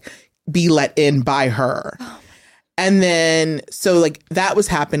and like be let in by her. Oh, and then so like that was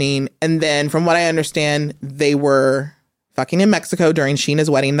happening, and then from what I understand, they were fucking in Mexico during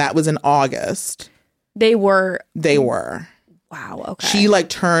Sheena's wedding. That was in August. They were. Wow. Okay. She like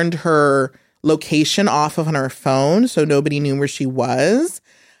turned her location off on her phone, so nobody knew where she was.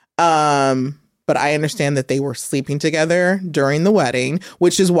 But I understand that they were sleeping together during the wedding,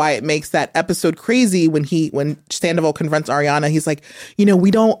 which is why it makes that episode crazy when Scandoval confronts Ariana. He's like,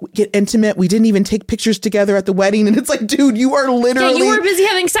 we don't get intimate. We didn't even take pictures together at the wedding. And it's like, dude, you are literally. Yeah, you were busy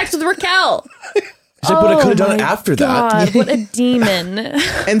having sex with Raquel. He's like, but I could have done it after that. What a demon.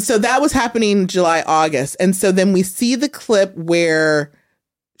 And so that was happening July, August. And so then we see the clip where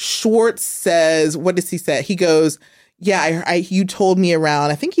Schwartz says, what does he say? He goes, yeah, you told me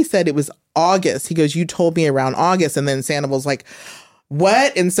around, I think he said it was August. He goes, you told me around August. And then Sandoval's like,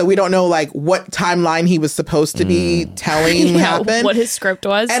 what? And so we don't know like what timeline he was supposed to be telling happened. What his script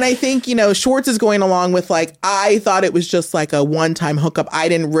was. And I think, Schwartz is going along with like, I thought it was just like a one-time hookup. I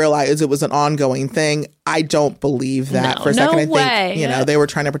didn't realize it was an ongoing thing. I don't believe that for a second. I think, they were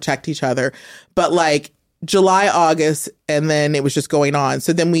trying to protect each other. But like July, August, and then it was just going on.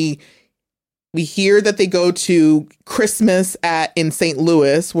 So then we hear that they go to Christmas in St.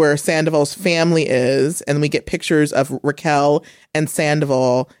 Louis, where Sandoval's family is, and we get pictures of Raquel and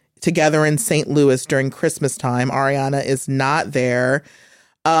Scandoval together in St. Louis during Christmas time. Ariana is not there.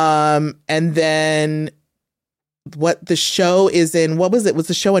 And then what the show is in, what was it? Was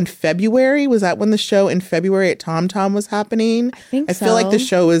the show in February? Was that when the show in February at Tom Tom was happening? I feel like the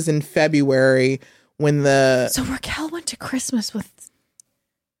show is in February when So Raquel went to Christmas with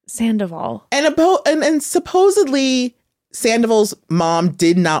Scandoval. And supposedly Sandoval's mom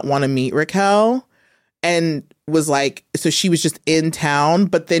did not want to meet Raquel and was like, so she was just in town,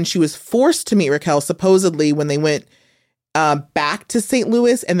 but then she was forced to meet Raquel supposedly when they went back to St.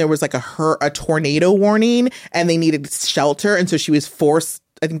 Louis, and there was like a tornado warning, and they needed shelter, and so she was forced.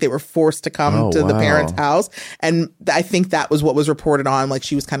 I think they were forced to come to the parents' house, and I think that was what was reported on. Like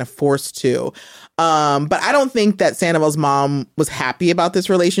she was kind of forced to. But I don't think that Sandoval's mom was happy about this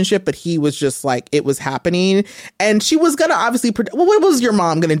relationship, but he was just like, it was happening. And she was going to obviously, well, what was your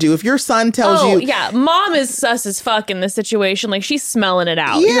mom going to do? If your son tells you. Yeah, mom is sus as fuck in this situation. Like she's smelling it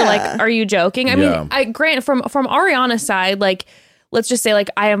out. Yeah. You're like, are you joking? I mean, I grant from Ariana's side, like, let's just say, like,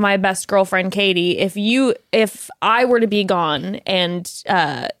 I have my best girlfriend, Katie. If I were to be gone and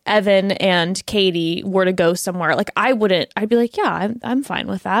Evan and Katie were to go somewhere, like, I'd be like, yeah, I'm fine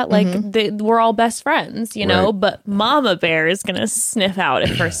with that. Like, we're all best friends, you know? But Mama Bear is going to sniff out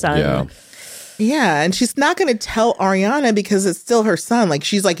if her son. Yeah, and she's not going to tell Ariana because it's still her son. Like,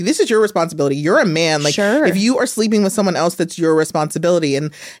 she's like, this is your responsibility. You're a man. Like, if you are sleeping with someone else, that's your responsibility.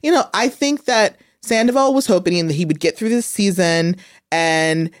 And, you know, I think that Sandoval was hoping that he would get through this season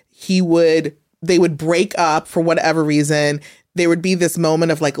and they would break up for whatever reason. There would be this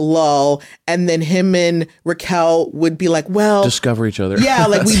moment of like lull, and then him and Raquel would be like, well, discover each other. Yeah,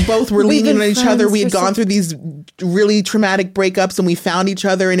 like we both were leaning on each other. We had gone through these really traumatic breakups and we found each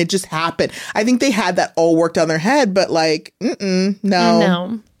other and it just happened. I think they had that all worked on their head, but like,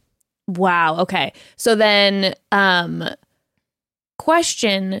 no. Wow. Okay. So then,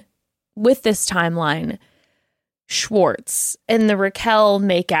 question with this timeline, Schwartz and the Raquel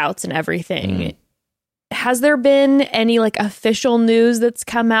makeouts and everything, has there been any like official news that's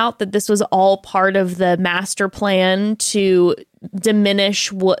come out that this was all part of the master plan to diminish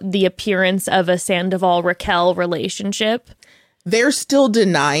the appearance of a Sandoval-Raquel relationship? They're still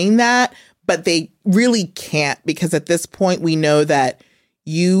denying that, but they really can't, because at this point we know that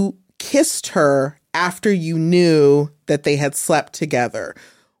you kissed her after you knew that they had slept together.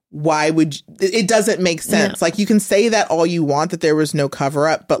 Why would it doesn't make sense. No. Like, you can say that all you want, that there was no cover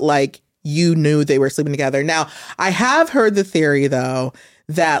up, but like, you knew they were sleeping together. Now, I have heard the theory though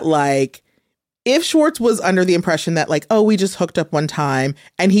that like, if Schwartz was under the impression that like, oh, we just hooked up one time,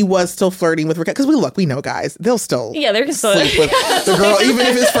 and he was still flirting with Raquel, because we know guys, they'll still they're sleep with the girl, even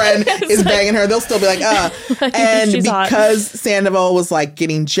if his friend is banging her, they'll still be like, and because Sandoval was like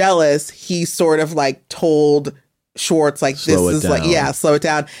getting jealous, he sort of like told Schwartz like, slow it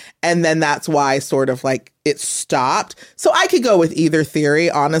down. And then that's why sort of like it stopped. So I could go with either theory,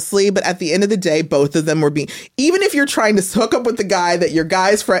 honestly. But at the end of the day, both of them were being, even if you're trying to hook up with the guy that your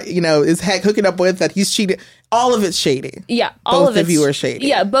guy's friend, you know, is hooking up with, that he's cheating, all of it's shady. Yeah. Both of you are shady.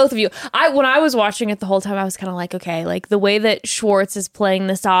 Yeah. Both of you. When I was watching it the whole time, I was kind of like, okay, like the way that Schwartz is playing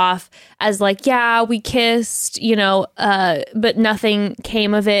this off as like, yeah, we kissed, you know, but nothing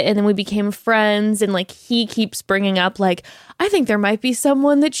came of it. And then we became friends. And like, he keeps bringing up like, I think there might be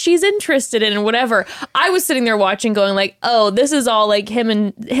someone that she's interested in, or whatever. I was sitting there watching going like, oh, this is all like him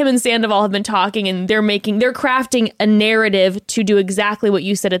and Sandoval have been talking, and they're crafting a narrative to do exactly what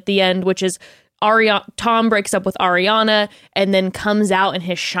you said at the end, which is Tom breaks up with Ariana and then comes out in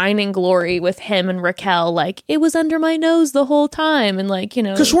his shining glory with him and Raquel. Like, it was under my nose the whole time. And like, you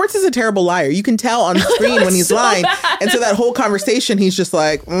know, because Schwartz is a terrible liar. You can tell on screen when he's so lying. Bad. And so that whole conversation, he's just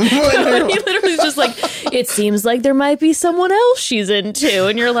like, he literally is just like, it seems like there might be someone else she's into.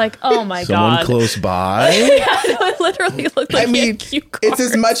 And you're like, oh my God. Someone close by? It literally looked like a cue card. It's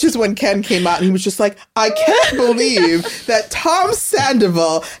as much as when Ken came out and he was just like, I can't believe that Tom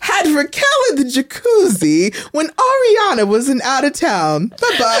Sandoval had Raquel in the jacuzzi when Ariana was out of town.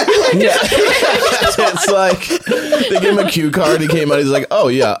 Bye-bye. It's like, they gave him a cue card. He came out. He's like, oh,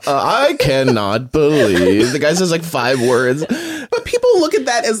 yeah, I cannot believe. The guy says like 5 words. But people look at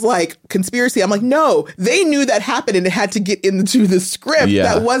that as like conspiracy. I'm like, no, they knew that happened and it had to get into the script. Yeah.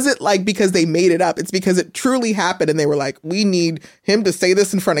 That wasn't like because they made it up. It's because it truly happened. And they were like, we need him to say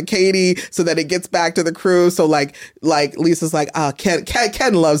this in front of Katie so that it gets back to the crew. So like Lisa's like,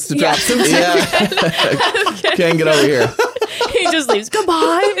 Ken loves to drop some tea. Yeah. Ken, get over here. He just leaves.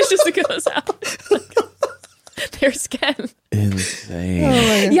 Goodbye. It just goes out. There's Ken.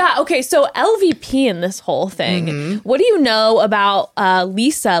 Insane. Yeah. Okay. So LVP in this whole thing. Mm-hmm. What do you know about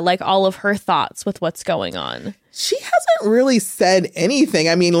Lisa? Like all of her thoughts with what's going on. She hasn't really said anything.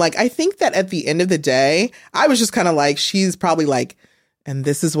 I mean, like, I think that at the end of the day, I was just kind of like, she's probably like, and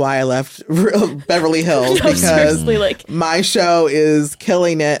this is why I left Beverly Hills, because like, my show is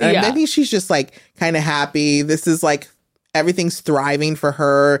killing it. And I think she's just like kind of happy. This is like, everything's thriving for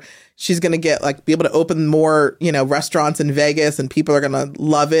her. She's going to get like be able to open more, you know, restaurants in Vegas, and people are going to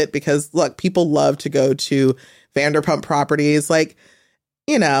love it because look, people love to go to Vanderpump Properties. Like,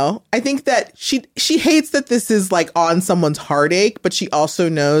 you know, I think that she hates that this is like on someone's heartache, but she also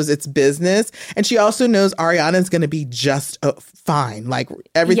knows it's business. And she also knows Ariana's going to be just fine. Like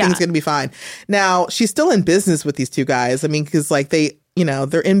everything's going to be fine. Now, she's still in business with these two guys. I mean, because like they're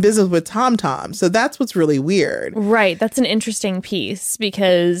in business with Tom Tom. So that's what's really weird. Right. That's an interesting piece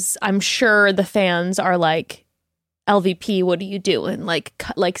because I'm sure the fans are like, LVP, what are you doing? Like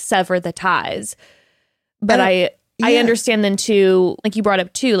sever the ties. But I understand then too, like you brought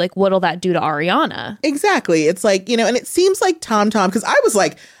up too, like what'll that do to Ariana? Exactly. It's like, you know, and it seems like Tom Tom, because I was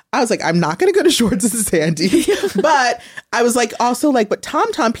like, I'm not going to go to Shorts and Sandy. But I was like, also like, but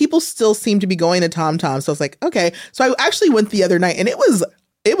Tom Tom, people still seem to be going to Tom Tom. So I was like, okay. So I actually went the other night and it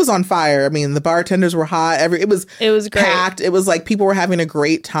was on fire. I mean, the bartenders were hot. It was great. Packed. It was like people were having a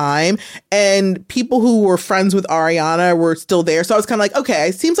great time, and people who were friends with Ariana were still there. So I was kind of like, okay,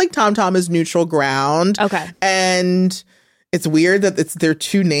 it seems like Tom Tom is neutral ground. Okay, and it's weird that there are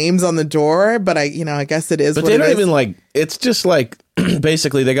two names on the door, but I guess it is. But they don't even like. It's just like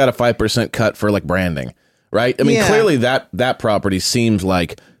basically they got a 5% cut for like branding, right? I mean, clearly that property seems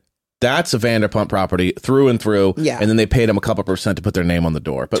like. That's a Vanderpump property through and through. Yeah. And then they paid them a couple % to put their name on the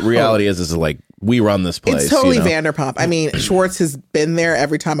door. But reality is like, we run this place. It's totally Vanderpump. I mean, Schwartz has been there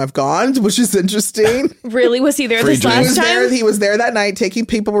every time I've gone, which is interesting. Really? Was he there this last time? He was there that night.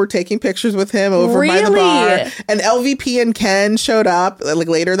 People were taking pictures with him over by the bar. And LVP and Ken showed up like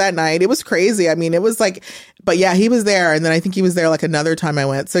later that night. It was crazy. I mean, it was like, but yeah, he was there. And then I think he was there like another time I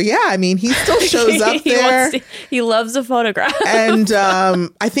went. So yeah, I mean, he still shows up there. He loves a photograph. And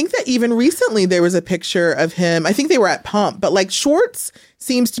I think that even recently there was a picture of him. I think they were at Pump, but like Schwartz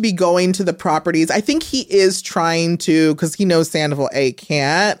seems to be going to the properties. I think he is trying to, because he knows Sandoval A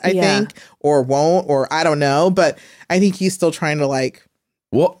can't, I think, or won't, or I don't know. But I think he's still trying to like.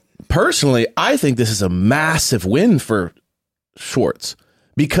 Well, personally, I think this is a massive win for Schwartz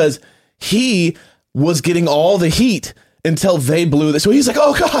because he was getting all the heat until they blew this. So he's like,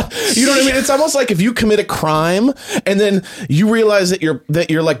 oh God, you know what I mean? It's almost like if you commit a crime and then you realize that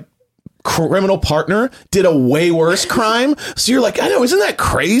you're like criminal partner did a way worse crime. So you're like, I know, isn't that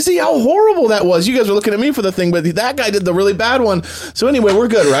crazy how horrible that was? You guys are looking at me for the thing, but that guy did the really bad one. So anyway, we're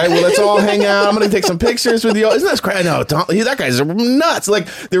good, right? Well, let's all hang out. I'm going to take some pictures with you. Isn't that crazy? No, that guy's nuts. Like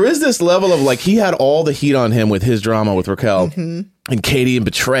there is this level of like, he had all the heat on him with his drama with Raquel. Mm-hmm. And Katie and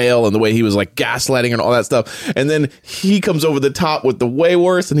betrayal and the way he was like gaslighting and all that stuff. And then he comes over the top with the way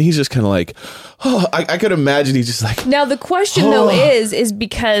worse. And he's just kind of like, oh, I could imagine he's just like. Now, the question, though, is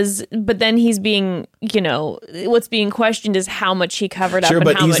because, but then he's being, what's being questioned is how much he covered up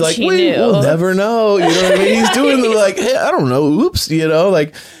and how much he knew. We'll never know. You know what I mean? He's doing the like, hey, I don't know. Oops.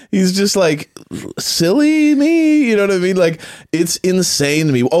 Like he's just like silly me. You know what I mean? Like it's insane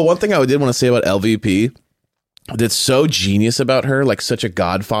to me. Oh, one thing I did want to say about LVP. That's so genius about her, like such a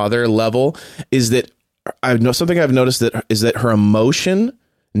Godfather level, is that I've noticed that her emotion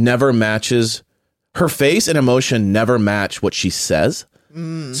never matches her face, and emotion never match what she says.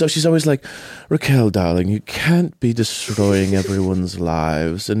 So she's always like, Raquel, darling, you can't be destroying everyone's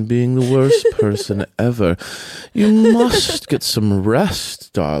lives and being the worst person ever. You must get some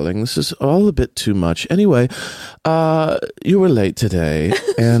rest, darling. This is all a bit too much. Anyway, you were late today,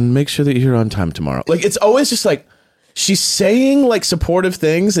 and make sure that you're here on time tomorrow. Like, it's always just like, she's saying like supportive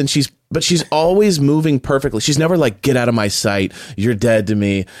things, and she's always moving perfectly. She's never like, get out of my sight, you're dead to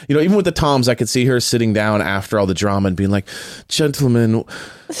me. Even with the Toms, I could see her sitting down after all the drama and being like, gentlemen,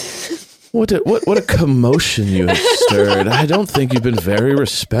 what a commotion you have stirred. I don't think you've been very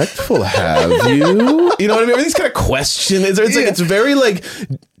respectful, have you? You know what I mean? These kind of questions. It's very like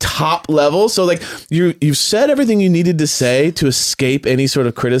top level. So like you've said everything you needed to say to escape any sort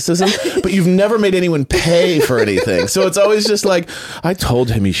of criticism, but you've never made anyone pay for anything. So it's always just like, I told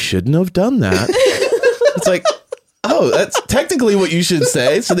him he shouldn't have done that. It's like, oh, that's technically what you should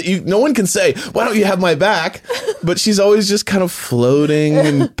say, so that no one can say, why don't you have my back? But she's always just kind of floating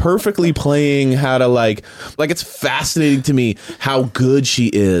and perfectly playing how to like it's fascinating to me how good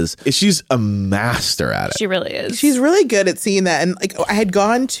she is. She's a master at it. She really is. She's really good at seeing that. And like I had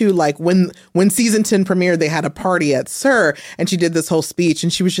gone to like when season 10 premiered, they had a party at SUR, and she did this whole speech,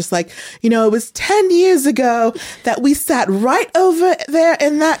 and she was just like, it was 10 years ago that we sat right over there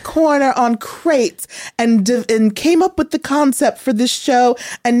in that corner on crates and came up with the concept for this show,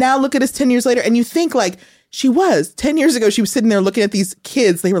 and now look at us 10 years later. And you think like, she was 10 years ago, she was sitting there looking at these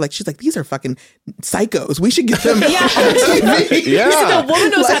kids. She's like, these are fucking psychos. We should get them on TV. The woman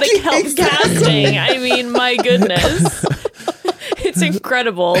knows how to help casting. I mean, my goodness. It's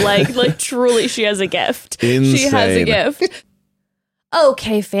incredible. Like truly, she has a gift. Insane. She has a gift.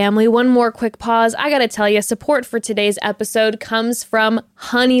 Okay, family, one more quick pause. I gotta tell you, support for today's episode comes from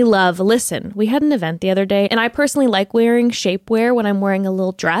Honey Love. Listen, we had an event the other day, and I personally like wearing shapewear when I'm wearing a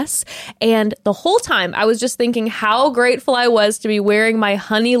little dress. And the whole time, I was just thinking how grateful I was to be wearing my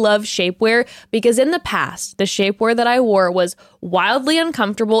Honey Love shapewear, because in the past, the shapewear that I wore was wildly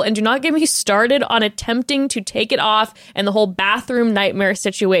uncomfortable, and do not get me started on attempting to take it off and the whole bathroom nightmare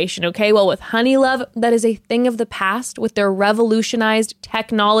situation, okay? Well, with Honey Love, that is a thing of the past with their revolutionized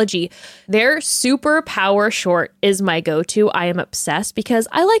technology. Their super power short is my go-to. I am obsessed because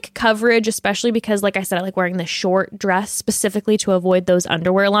I like coverage, especially because, like I said, I like wearing the short dress specifically to avoid those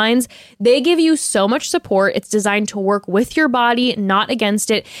underwear lines. They give you so much support. It's designed to work with your body, not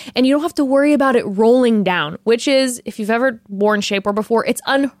against it, and you don't have to worry about it rolling down, which is, if you've ever worn shapewear before, it's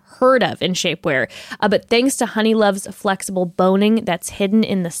unheard of in shapewear. But thanks to Honey Love's flexible boning that's hidden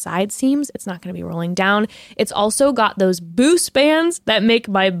in the side seams, it's not going to be rolling down. It's also got those boost bands that make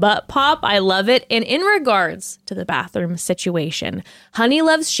my butt pop. I love it. And in regards to the bathroom situation, Honey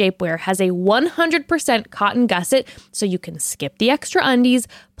Love's shapewear has a 100% cotton gusset, so you can skip the extra undies.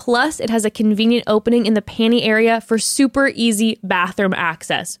 Plus, it has a convenient opening in the panty area for super easy bathroom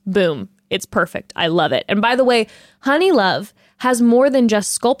access. Boom. It's perfect. I love it. And by the way, Honey Love has more than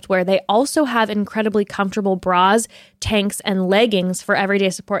just sculptwear. They also have incredibly comfortable bras, tanks, and leggings for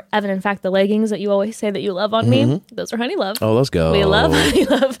everyday support. Evan, in fact, the leggings that you always say that you love on me, those are Honey Love. Oh, let's go. We love Honey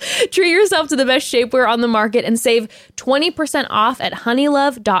Love. Treat yourself to the best shapewear on the market and save 20% off at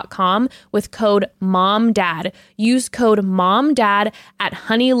honeylove.com with code MOMDAD. Use code MOMDAD at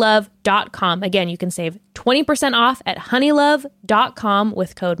honeylove.com. Again, you can save 20% off at honeylove.com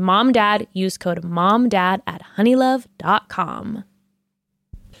with code MOMDAD. Use code MOMDAD at honeylove.com.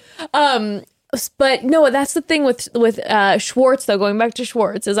 But no, that's the thing with Schwartz, though, going back to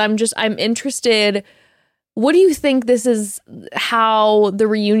Schwartz, is I'm interested. What do you think this is, how the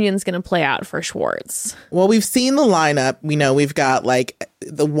reunion's going to play out for Schwartz? Well, we've seen the lineup. We know we've got like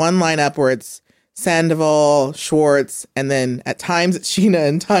the one lineup where it's Sandoval, Schwartz, and then at times it's Sheena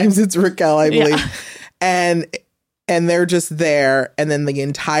and times it's Raquel, I believe. Yeah. And they're just there. And then the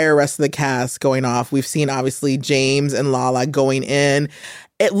entire rest of the cast going off. We've seen, obviously, James and Lala going in.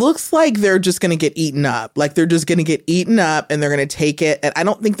 It looks like they're just going to get eaten up. Like, they're just going to get eaten up and they're going to take it. And I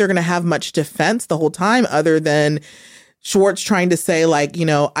don't think they're going to have much defense the whole time, other than Schwartz trying to say, like, you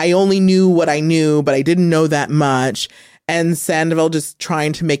know, I only knew what I knew, but I didn't know that much. And Sandoval just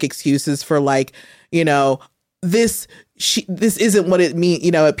trying to make excuses for, like, you know, this isn't what it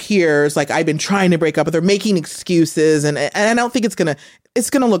appears. Like, I've been trying to break up with her, making excuses, and I don't think it's gonna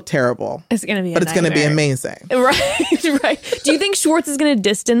look terrible. It's gonna be, but it's gonna be amazing, right? Do you think Schwartz is gonna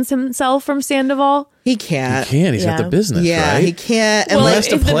distance himself from Sandoval? He can't. He can't. He's got the business. Yeah, right? he can't. Well,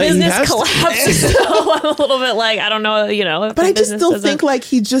 unless if the business collapses, so I'm a little bit like, I don't know, But I just still think, like,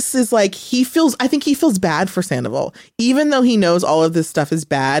 he just is like, I think he feels bad for Sandoval. Even though he knows all of this stuff is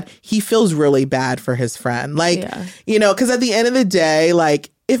bad, he feels really bad for his friend. Like, because at the end of the day, like,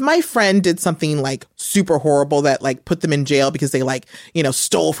 if my friend did something like super horrible that like put them in jail because they like,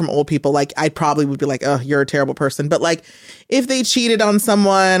 stole from old people, like I probably would be like, oh, you're a terrible person. But like if they cheated on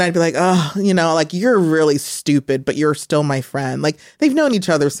someone, I'd be like, oh, like you're really stupid, but you're still my friend. Like they've known each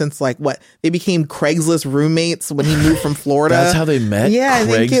other since like they became Craigslist roommates when he moved from Florida. That's how they met? Yeah, I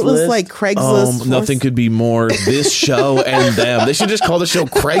think it was like Craigslist. Nothing could be more this show and them. They should just call the show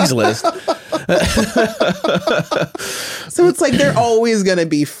Craigslist. So it's like they're always going to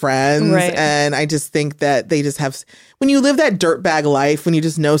be friends. Right. And I just think that they just have, when you live that dirtbag life, when you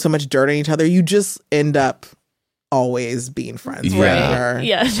just know so much dirt on each other, you just end up always being friends. Yeah. Right?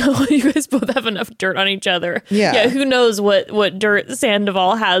 Yeah. No, you guys both have enough dirt on each other. Yeah. Who knows what dirt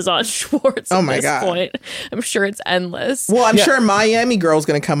Sandoval has on Schwartz at this point. I'm sure it's endless. Well, I'm sure Miami Girl's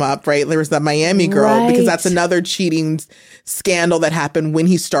going to come up, right? There's that Miami Girl, because that's another cheating scandal that happened when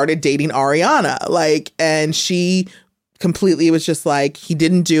he started dating Ariana. Like, and she completely was just like, he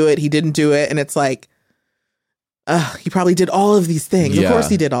didn't do it. And it's like, he probably did all of these things. Yeah. Of course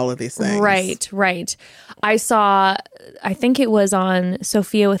he did all of these things. Right. I think it was on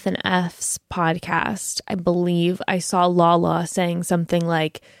Sophia with an F's podcast, I believe. I saw Lala saying something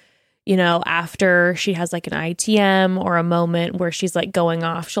like, after she has like an ITM or a moment where she's like going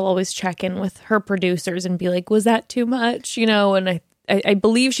off, she'll always check in with her producers and be like, was that too much? And I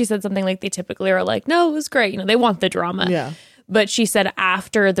believe she said something like they typically are like, no, it was great. They want the drama. Yeah. But she said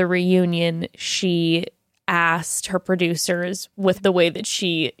after the reunion, she asked her producers, with the way that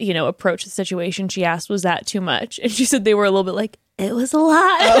she, approached the situation, she asked, was that too much? And she said they were a little bit like, it was a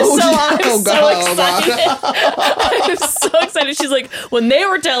lot. Oh, so I'm oh, so God, excited. I'm so excited. She's like, when they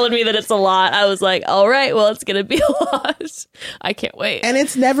were telling me that it's a lot, I was like, all right, well, it's going to be a lot. I can't wait. And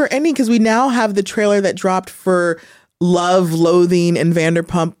it's never ending because we now have the trailer that dropped for Love, Loathing, and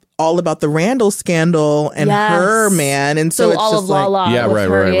Vanderpump, all about the Randall scandal and her, man. And so it's all just of like, Lala. Yeah, with right,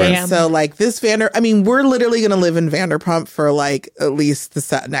 her, right, right. yeah. so like this we're literally going to live in Vanderpump for like at least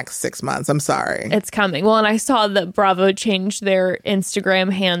the next 6 months. I'm sorry. It's coming. Well, and I saw that Bravo changed their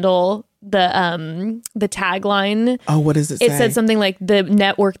Instagram handle, the tagline. Oh, what does it say? It said something like the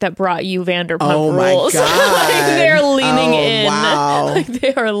network that brought you Vanderpump Oh my Rules. God. Like they're leaning in. Wow. Like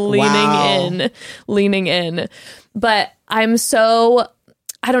they are leaning in. But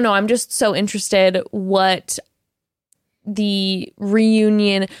I don't know. I'm just so interested what the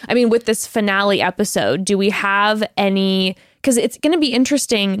reunion, I mean, with this finale episode, do we have any, because it's going to be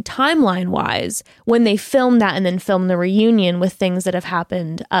interesting timeline wise when they film that and then film the reunion with things that have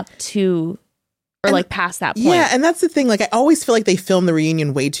happened up to or like past that point. Yeah, and that's the thing. Like, I always feel like they film the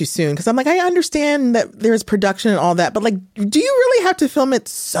reunion way too soon because I'm like, I understand that there's production and all that, but like, do you really have to film it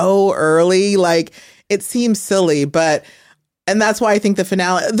so early? Like, it seems silly, and that's why I think the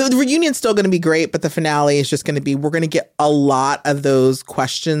finale, the reunion's still going to be great, but the finale is just going to be, we're going to get a lot of those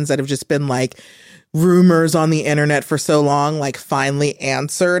questions that have just been like rumors on the internet for so long, like finally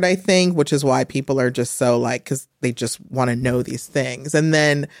answered, I think, which is why people are just so like, because they just want to know these things. And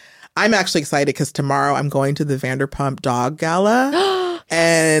then I'm actually excited because tomorrow I'm going to the Vanderpump Dog Gala.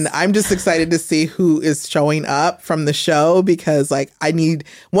 And I'm just excited to see who is showing up from the show because, like,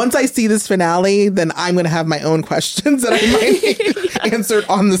 once I see this finale, then I'm going to have my own questions that I might need answered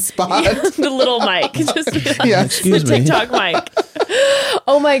on the spot. Yeah, the little mic. Just Excuse the me. TikTok mic.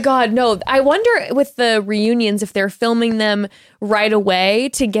 Oh my God, no. I wonder with the reunions if they're filming them right away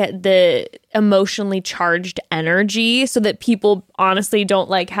to get the emotionally charged energy so that people honestly don't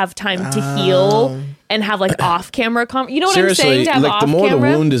like have time to heal and have like off-camera you know what Seriously, I'm saying? To have like the more the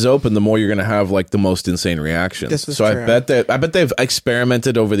off-camera? wound is open, the more you're going to have like the most insane reactions. This is so true. I bet they've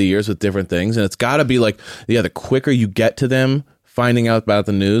experimented over the years with different things, and it's got to be like, yeah, the quicker you get to them finding out about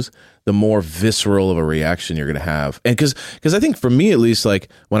the news, the more visceral of a reaction you're going to have. And because I think for me at least, like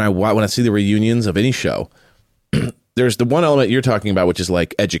when I see the reunions of any show, there's the one element you're talking about, which is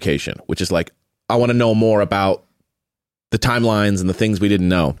like education, which is like, I want to know more about the timelines and the things we didn't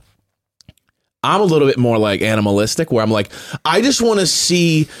know. I'm a little bit more like animalistic, where I'm like, I just want to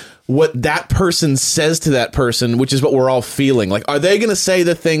see what that person says to that person, which is what we're all feeling. Like, are they going to say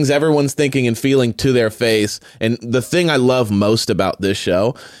the things everyone's thinking and feeling to their face? And the thing I love most about this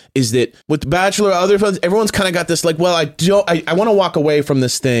show is that with Bachelor, other folks, everyone's kind of got this like, well, I want to walk away from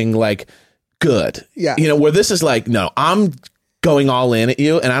this thing like good. Yeah. You know, where this is like, no, I'm going all in at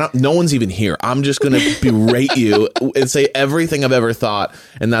you, and no one's even here. I'm just going to berate you and say everything I've ever thought,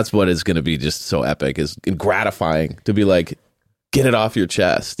 and that's what is going to be just so epic, is gratifying to be like, get it off your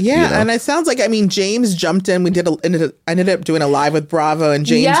chest. Yeah, you know? and it sounds like, I mean, James jumped in. I ended up doing a live with Bravo, and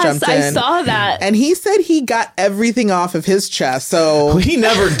James jumped in. Yes, I saw that. And he said he got everything off of his chest. So He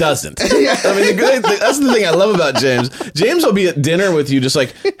never doesn't. I mean, that's the thing I love about James. James will be at dinner with you just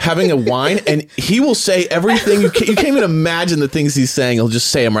like having a wine, and he will say everything. You can't even imagine the things he's saying. He'll just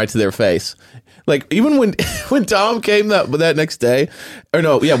say them right to their face. Like, even when Tom came that next day, or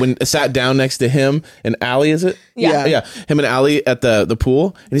no, yeah, when I sat down next to him and Allie, is it? Yeah. Yeah, him and Allie at the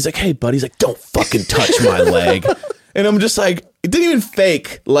pool, and he's like, hey, buddy, he's like, don't fucking touch my leg. And I'm just like, it didn't even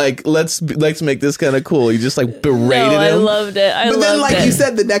fake. Like, let's make this kind of cool. He just like berated him. I loved it. But then, like you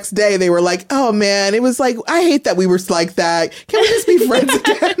said, the next day they were like, "Oh man, it was like I hate that we were like that. Can we just be friends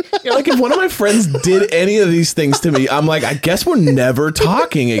again?" You're like, if one of my friends did any of these things to me, I'm like, I guess we're never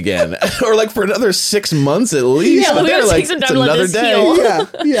talking again, or like for another 6 months at least. Yeah, but we they're gotta like, take some it's time to let another this day.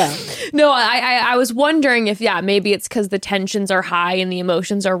 heal. Yeah. No, I was wondering if, maybe it's because the tensions are high and the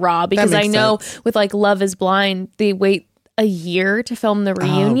emotions are raw. Because I makes know sense. with like Love is Blind, they wait a year to film the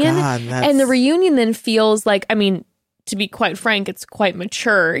reunion. God, and the reunion then feels like, I mean, to be quite frank, it's quite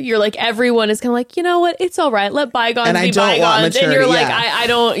mature. You're like, everyone is kind of like, you know what? It's all right. Let bygones And I be don't want bygones. And you're maturity, like, yeah. I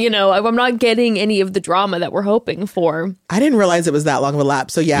don't, I'm not getting any of the drama that we're hoping for. I didn't realize it was that long of a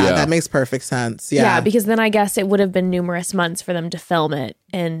lapse. So yeah, Yeah. that makes perfect sense. Yeah, Yeah. because then I guess it would have been numerous months for them to film it.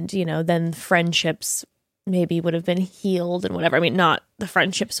 And, then friendships maybe would have been healed and whatever. I mean, not the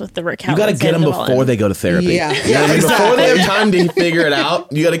friendships with the Raquel. You got to and get them Sandoval before and- they go to therapy. Yeah. You know what I mean? Before they have time to figure it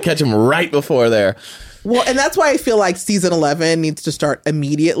out, you got to catch them right before there. Well, and that's why I feel like season 11 needs to start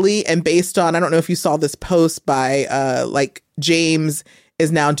immediately. And based on, I don't know if you saw this post by like James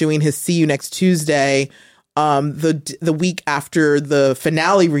is now doing his See You Next Tuesday the week after the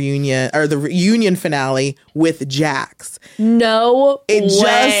finale reunion, or the reunion finale with Jax. No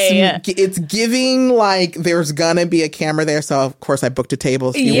way. It's giving like there's gonna be a camera there. So of course I booked a table.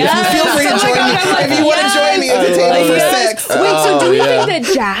 If you Yes. feel free to join me. If you want to join me at the table for 6. Wait, so do you think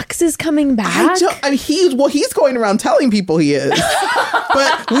that Jax is coming back? He's going around telling people he is.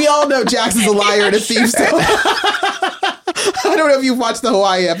 But we all know Jax is a liar and a thief. So I don't know if you've watched the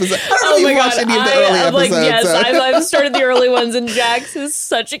Hawaii episode. I don't know if you've watched any of the early episodes. Yes, so. I've started the early ones, and Jax is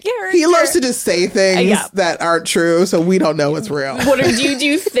such a character. He loves to just say things that aren't true, so we don't know what's real. What do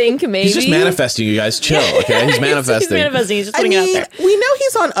you think? Maybe he's just manifesting. You guys, chill. Okay, he's manifesting. He's just putting it out there. We know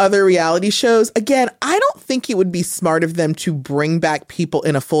he's on other reality shows. Again, I don't think it would be smart of them to bring back people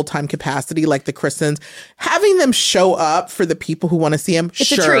in a full-time capacity like the Christians. Having them show up for the people who want to see him.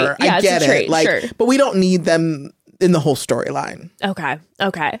 It's a treat. Yeah, I get it. Sure. But we don't need them in the whole storyline. Okay.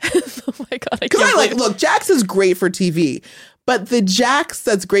 Oh my God. Because look, Jax is great for TV, but the Jax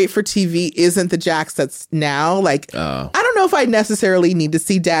that's great for TV isn't the Jax that's now. Like, I don't know if I necessarily need to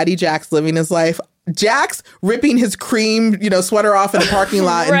see Daddy Jax living his life. Jax ripping his cream, sweater off in a parking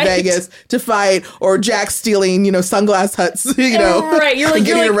lot in Vegas to fight, or Jax stealing, sunglass huts, right. You're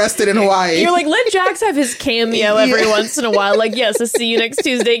getting arrested in Hawaii. You're like, let Jax have his cameo every once in a while. Like, yes, a See You Next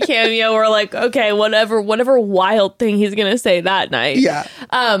Tuesday cameo, or like, okay, whatever wild thing he's gonna say that night. Yeah.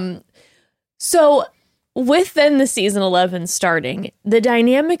 So with then the season 11 starting, the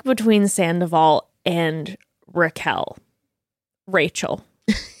dynamic between Sandoval and Rachel.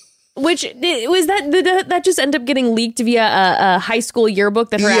 Which was that just end up getting leaked via a high school yearbook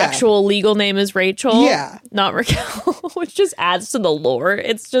that her actual legal name is Rachel, not Raquel, which just adds to the lore.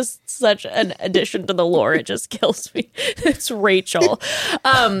 It's just such an addition to the lore. It just kills me. It's Rachel.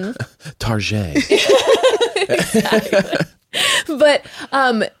 Tarjay. Exactly. But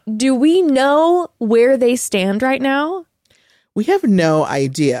do we know where they stand right now? We have no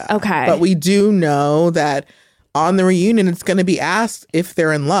idea. Okay. But we do know that on the reunion, it's going to be asked if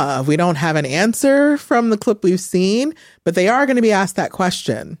they're in love. We don't have an answer from the clip we've seen, but they are going to be asked that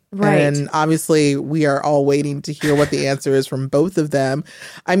question. Right. And obviously, we are all waiting to hear what the answer is from both of them.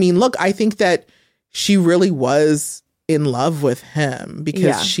 I mean, look, I think that she really was in love with him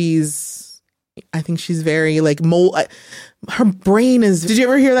because I think she's very like her brain is. Did you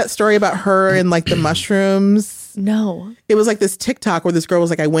ever hear that story about her and like the mushrooms? No. It was like this TikTok where this girl was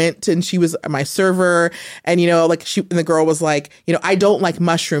like, I went and she was my server, and and the girl was like, I don't like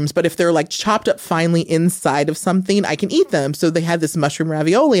mushrooms, but if they're like chopped up finely inside of something, I can eat them. So they had this mushroom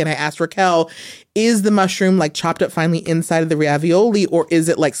ravioli, and I asked Raquel, is the mushroom like chopped up finely inside of the ravioli, or is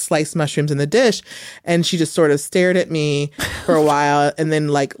it like sliced mushrooms in the dish? And she just sort of stared at me for a while and then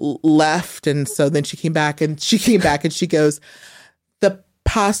like left. And so then she came back and she goes, the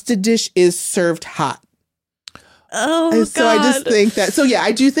pasta dish is served hot. Oh, and so God. I just think that. So yeah,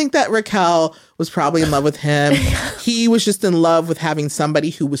 I do think that Raquel was probably in love with him. He was just in love with having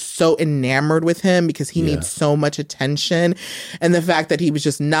somebody who was so enamored with him because he needs so much attention, and the fact that he was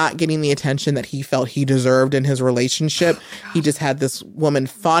just not getting the attention that he felt he deserved in his relationship. He just had this woman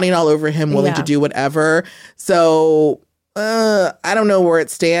fawning all over him, willing to do whatever. So. I don't know where it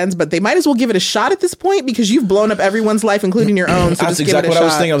stands, but they might as well give it a shot at this point because you've blown up everyone's life, including your own. So that's just exactly give it a what shot. I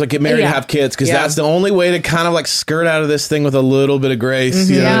was thinking. I was like, get married and have kids, because that's the only way to kind of like skirt out of this thing with a little bit of grace.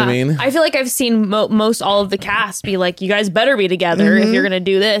 You know what I mean? I feel like I've seen most all of the cast be like, you guys better be together if you're going to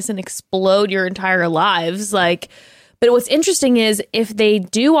do this and explode your entire lives. Like, but what's interesting is if they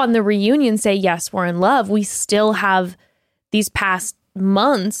do on the reunion say, yes, we're in love, we still have these past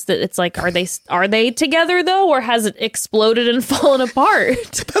months that it's like, are they together though, or has it exploded and fallen apart?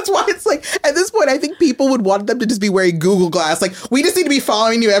 That's why it's like, at this point, I think people would want them to just be wearing Google Glass. Like, we just need to be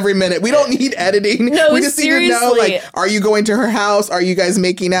following you every minute. We don't need editing. No, we just seriously. need to know, like, are you going to her house? Are you guys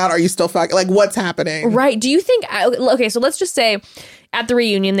making out? Are you still fucking? Like, what's happening? Right. Do you think, okay, so let's just say at the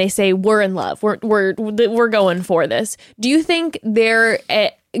reunion, they say, we're in love. We're going for this. Do you think they're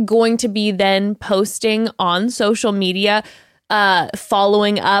going to be then posting on social media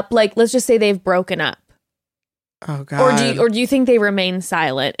following up, like, let's just say they've broken up? Oh God. Or do you think they remain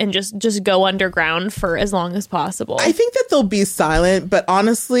silent and just go underground for as long as possible? I think that they'll be silent, but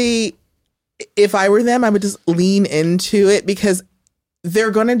honestly, if I were them, I would just lean into it because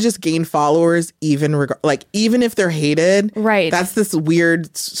they're gonna just gain followers even if they're hated. Right. That's this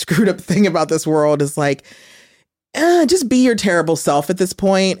weird screwed up thing about this world is like, just be your terrible self at this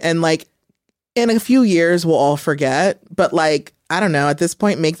point, and like, in a few years, we'll all forget. But like, I don't know, at this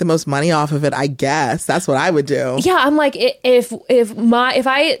point, make the most money off of it, I guess. That's what I would do. Yeah, I'm like, if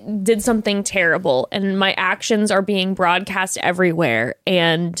I did something terrible and my actions are being broadcast everywhere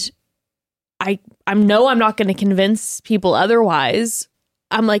and I'm not going to convince people otherwise.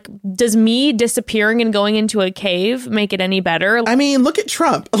 I'm like, does me disappearing and going into a cave make it any better? I mean, look at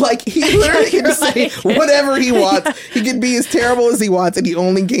Trump. Like, he literally can say whatever he wants. Yeah. He can be as terrible as he wants, and he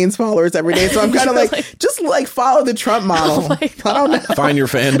only gains followers every day. So I'm kind of like, just like follow the Trump model. I don't know. Find your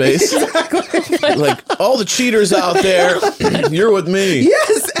fan base. Exactly. Like, all the cheaters out there, you're with me.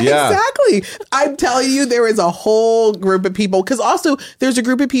 Yes, exactly. I'm telling you, there is a whole group of people, because also there's a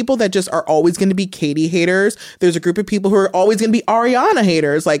group of people that just are always going to be Katie haters. There's a group of people who are always going to be Ariana haters.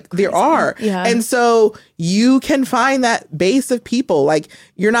 Like, there are. Yeah. And so you can find that base of people. Like,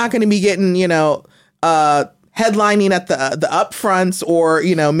 you're not going to be getting, headlining at the upfronts or,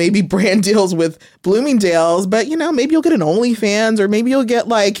 maybe brand deals with Bloomingdale's, but, maybe you'll get an OnlyFans, or maybe you'll get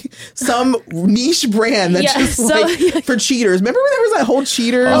like some niche brand that's for cheaters. Remember when there was that whole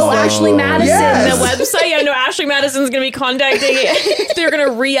cheaters? Oh, Ashley Madison, yes. the website. I know Ashley Madison's going to be contacting, they're going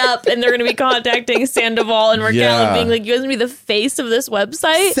to re-up and they're going to be contacting Sandoval and Raquel and being like, you guys going to be the face of this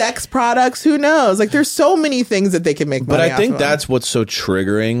website? Sex products, who knows? Like, there's so many things that they can make money But I think off that's what's so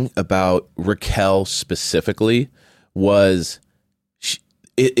triggering about Raquel specifically was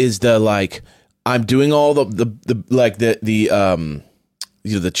I'm doing all the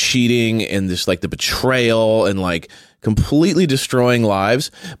cheating and this like the betrayal and like completely destroying lives,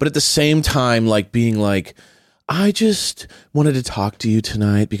 but at the same time like being like, I just wanted to talk to you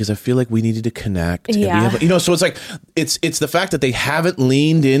tonight because I feel like we needed to connect. Yeah. So it's like it's the fact that they haven't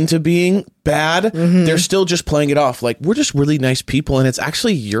leaned into being bad. Mm-hmm. They're still just playing it off like we're just really nice people, and it's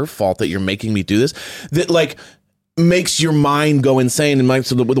actually your fault that you're making me do this. That like makes your mind go insane, and makes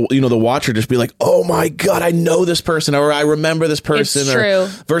the watcher just be like, oh my god, I know this person, or I remember this person. It's true.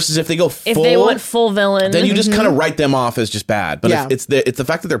 Versus if they go full, if they went full villain, then you just kind of write them off as just bad. But if it's the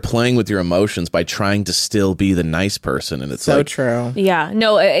fact that they're playing with your emotions by trying to still be the nice person, and it's so like, true. Yeah,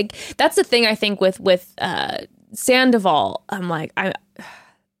 no, that's the thing I think with Sandoval. I'm like,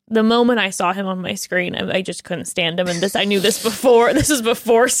 the moment I saw him on my screen, I just couldn't stand him. And I knew this before. This is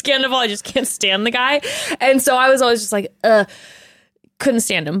before Scandoval. I just can't stand the guy. And so I was always just like, couldn't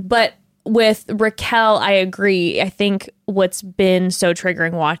stand him. But with Raquel, I agree. I think what's been so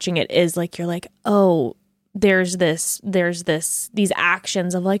triggering watching it is like, you're like, oh, there's these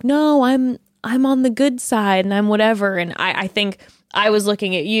actions of like, no, I'm on the good side and I'm whatever. And I think I was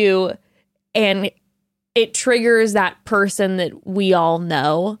looking at you, and it triggers that person that we all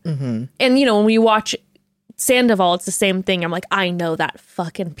know. Mm-hmm. And, when we watch Sandoval, it's the same thing. I'm like, I know that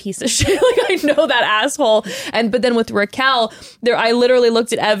fucking piece of shit. Like, I know that asshole. But then with Raquel, I literally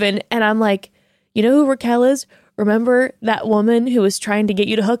looked at Evan and I'm like, you know who Raquel is? Remember that woman who was trying to get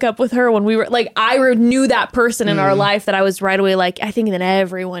you to hook up with her when we were like, I knew that person in our life that I was right away like, I think that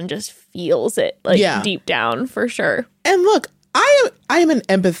everyone just feels it like deep down for sure. And look, I am an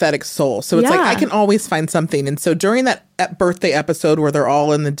empathetic soul. So it's like I can always find something. And so during that birthday episode where they're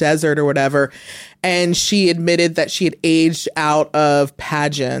all in the desert or whatever, and she admitted that she had aged out of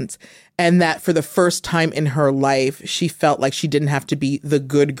pageants, and that for the first time in her life, she felt like she didn't have to be the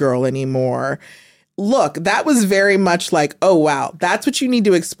good girl anymore. Look, that was very much like, oh, wow, that's what you need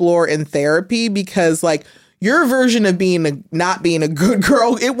to explore in therapy, because like, your version of not being a good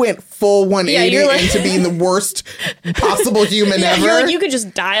girl, it went full 180 into being the worst possible human ever. You're like, you could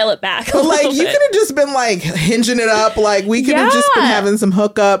just dial it back. But like, you could have just been like hinging it up. Like, we could have just been having some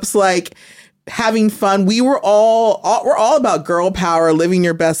hookups, like having fun. We're all about girl power, living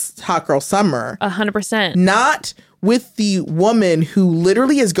your best hot girl summer. 100%. Not with the woman who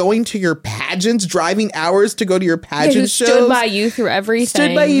literally is going to your pageants, driving hours to go to your pageant shows. Stood by you through everything.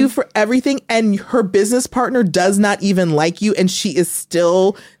 Stood by you for everything. And her business partner does not even like you, and she is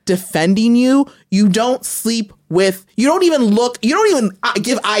still defending you. You don't sleep with, you don't even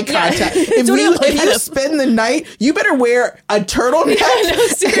give eye contact. Yeah. If you spend the night, you better wear a turtleneck. Yeah, no,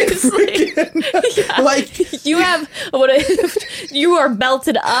 seriously. Like, you are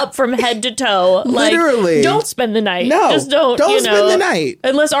belted up from head to toe. Literally. Like, don't spend the night. No, just don't spend the night.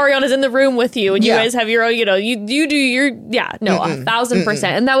 Unless Ariana's in the room with you and you guys have your own, you do your, 1,000%.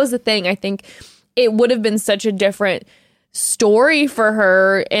 And that was the thing. I think it would have been such a different story for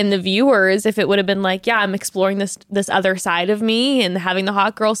her and the viewers if it would have been like, I'm exploring this other side of me and having the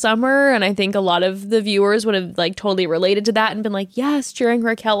hot girl summer. And I think a lot of the viewers would have like totally related to that and been like, yes, cheering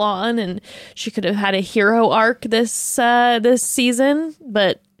Raquel on, and she could have had a hero arc this season.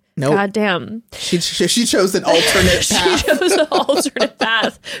 But nope. God damn, she chose an alternate path. She chose an alternate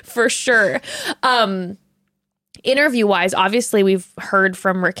path for sure. Interview wise, obviously we've heard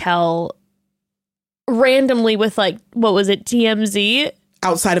from Raquel randomly with like, what was it, TMZ?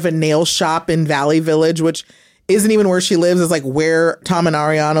 Outside of a nail shop in Valley Village, which isn't even where she lives. It's like where Tom and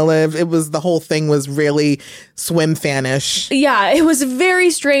Ariana live. It was, the whole thing was really swim fanish. Yeah, it was very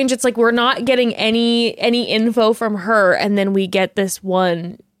strange. It's like we're not getting any info from her, and then we get this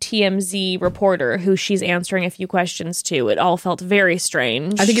one TMZ reporter who she's answering a few questions to. It all felt very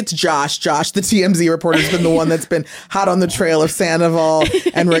strange. I think it's Josh. Josh, the TMZ reporter, has been the one that's been hot on the trail of Sandoval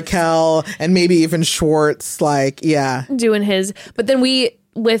and Raquel and maybe even Schwartz. Like, yeah. Doing his. But then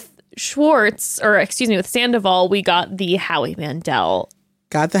with Sandoval, we got the Howie Mandel.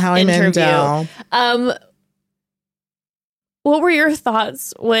 Got the Howie interview. Mandel. What were your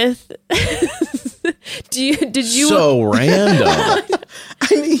thoughts with... Did you so random?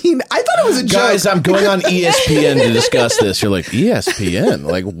 I mean, I thought it was a joke. Guys, I'm going on ESPN to discuss this. You're like, ESPN?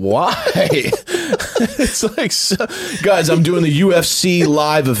 Like, why? It's like, guys, I'm doing the UFC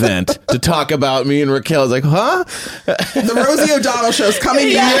live event to talk about me and Raquel. It's like, huh? The Rosie O'Donnell show's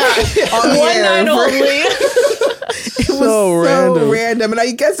coming back on the one air. night only. It was so random. And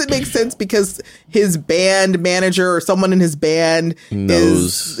I guess it makes sense because his band manager or someone in his band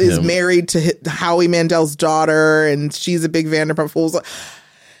is married to Howie Mandel's daughter, and she's a big Vanderpump Fools.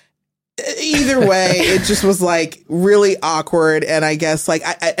 Either way, it just was like really awkward. And I guess like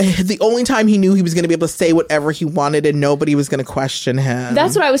the only time he knew he was going to be able to say whatever he wanted and nobody was going to question him.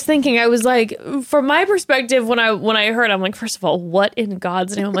 That's what I was thinking. I was like, from my perspective, when I heard, I'm like, first of all, what in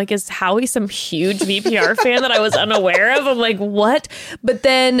God's name? I'm like, is Howie some huge VPR fan that I was unaware of? I'm like, what? But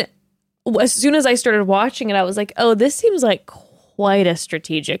then as soon as I started watching it, I was like, oh, this seems like quite a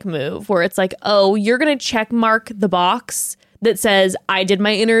strategic move where it's like, oh, you're going to check mark the box that says I did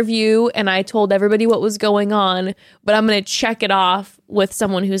my interview and I told everybody what was going on, but I'm going to check it off with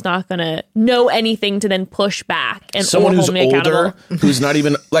someone who's not going to know anything to then push back and someone who's me older, who's not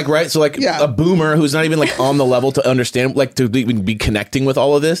even like, right. So like a boomer who's not even like on the level to understand, like to even be connecting with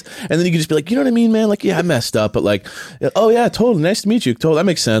all of this. And then you can just be like, you know what I mean, man? Like, yeah, I messed up, but like, oh yeah, totally. Nice to meet you. Totally. That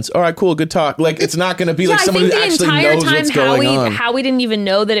makes sense. All right, cool. Good talk. Like, it's not going to be like someone who actually knows what's going on. Howie didn't even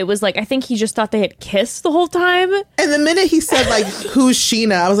know that it was like, I think he just thought they had kissed the whole time. And the minute he said like, who's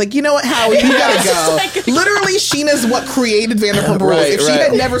Sheena? I was like, you know what, Howie, you gotta go. Literally, Sheena's what created Vanderpump Rules. If she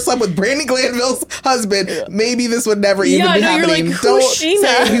had never slept with Brandi Glanville's husband, maybe this would never even be happening. Like, Don't Sheena?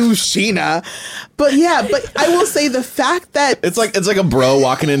 say who's Sheena. But yeah, but I will say the fact that it's like a bro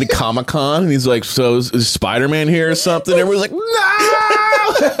walking into Comic-Con and he's like, so is Spider-Man here or something? Everyone's like, no.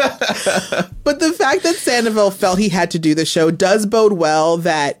 But the fact that Sandoval felt he had to do the show does bode well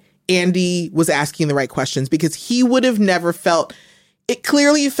that Andy was asking the right questions, because he would have never felt. It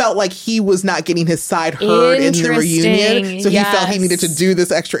clearly felt like he was not getting his side heard in the reunion. So he felt he needed to do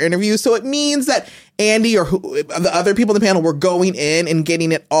this extra interview. So it means that Andy or the other people in the panel were going in and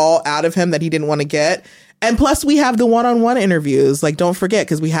getting it all out of him that he didn't want to get. And plus we have the one-on-one interviews. Like, don't forget,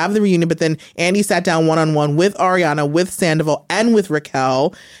 because we have the reunion, but then Andy sat down one-on-one with Ariana, with Sandoval, and with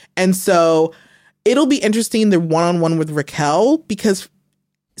Raquel. And so it'll be interesting, the one-on-one with Raquel, because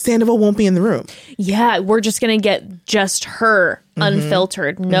Sandoval won't be in the room. Yeah, we're just going to get just her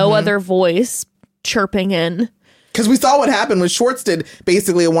unfiltered. No other voice chirping in. Because we saw what happened when Schwartz did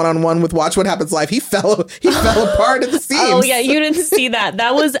basically a one-on-one with Watch What Happens Live. He fell apart at the seams. Oh, yeah, you didn't see that.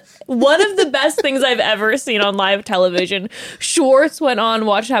 That was one of the best things I've ever seen on live television. Schwartz went on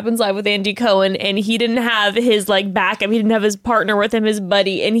Watch What Happens Live with Andy Cohen, and he didn't have his, like, backup. He didn't have his partner with him, his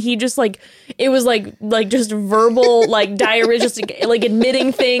buddy. And he just, like, it was, like just verbal, like, diarrhea, just, like,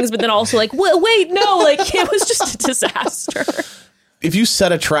 admitting things, but then also, like, wait, no. Like, it was just a disaster. If you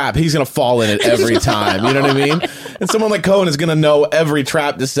set a trap, he's going to fall in it every time. You know what I mean? And someone like Cohen is going to know every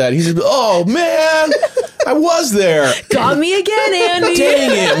trap to set. He's just, oh, man, I was there. Got me again, Andy. Dang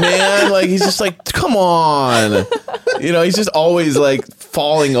it, man. Like, he's just like, come on. You know, he's just always like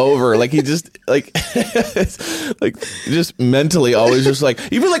falling over. Like, he just like, like just mentally always just like,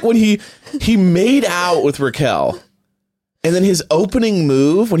 even like when he made out with Raquel. And then his opening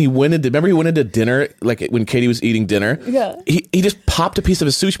move when he went into, remember he went into dinner, like when Katie was eating dinner? Yeah. He just popped a piece of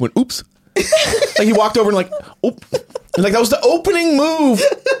his sushi and went, oops. Like he walked over and like, oop. And like that was the opening move.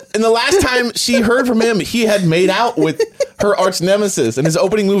 And the last time she heard from him, he had made out with her arch nemesis. And his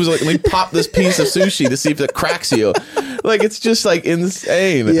opening move was like, let me pop this piece of sushi to see if it cracks you. Like, it's just like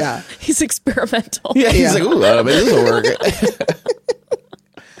insane. Yeah. He's experimental. Yeah, he's like, ooh, maybe this will work.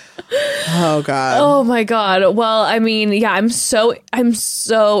 Oh God. Oh my God. Well, I mean, yeah, I'm so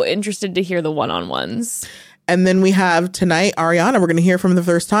interested to hear the one-on-ones. And then we have tonight Ariana. We're going to hear from the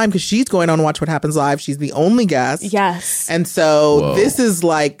first time because she's going on Watch What Happens Live. She's the only guest. Yes. And so This is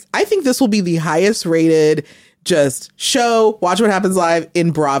like, I think this will be the highest rated just show, Watch What Happens Live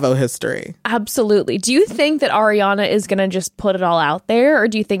in Bravo history. Absolutely. Do you think that Ariana is going to just put it all out there, or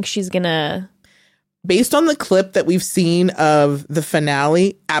do you think she's going to... based on the clip that we've seen of the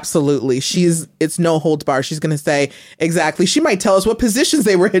finale, absolutely. It's no holds bar. She's going to say exactly. She might tell us what positions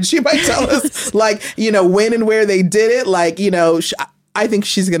they were in. She might tell us like, when and where they did it. Like, I think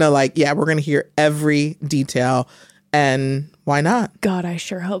she's going to we're going to hear every detail. And why not? God, I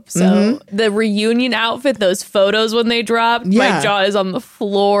sure hope so. The reunion outfit, those photos when they dropped, my jaw is on the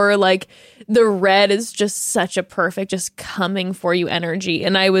floor. Like, the red is just such a perfect, just coming for you energy.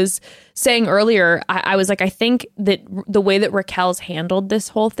 And I was saying earlier, I was like, I think that the way that Raquel's handled this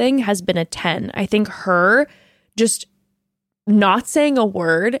whole thing has been a 10. I think her just not saying a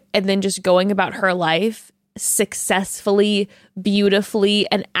word and then just going about her life successfully, beautifully,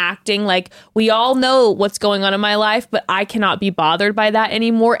 and acting like we all know what's going on in my life, but I cannot be bothered by that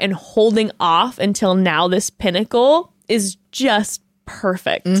anymore, and holding off until now this pinnacle is just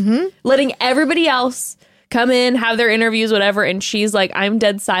perfect. Letting everybody else come in, have their interviews, whatever, and she's like, I'm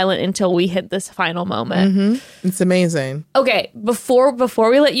dead silent until we hit this final moment. It's amazing. Okay, before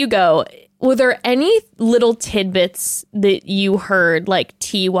we let you go, were there any little tidbits that you heard, like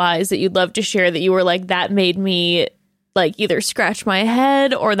tea-wise, that you'd love to share that you were like, that made me like either scratch my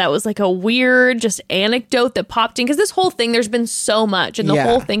head, or that was like a weird just anecdote that popped in? Because this whole thing, there's been so much, and the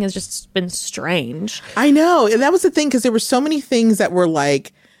whole thing has just been strange. I know. And that was the thing, because there were so many things that were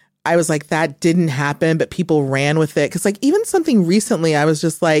like, I was like, that didn't happen, but people ran with it. Because like even something recently, I was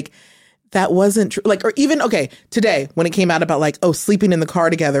just like, that wasn't true. Like, or even, okay, today when it came out about like, sleeping in the car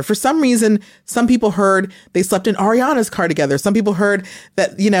together. For some reason, some people heard they slept in Ariana's car together. Some people heard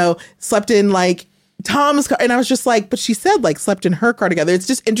that, slept in like Tom's car. And I was just like, but she said like slept in her car together. It's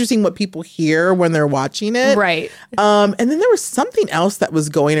just interesting what people hear when they're watching it. Right. And then there was something else that was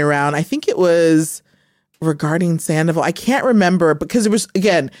going around. I think it was regarding Sandoval. I can't remember, because it was,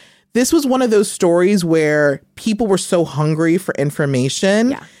 again, this was one of those stories where people were so hungry for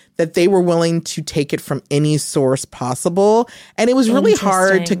information that they were willing to take it from any source possible. And it was really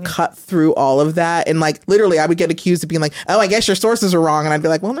hard to cut through all of that. And like, literally, I would get accused of being like, I guess your sources are wrong. And I'd be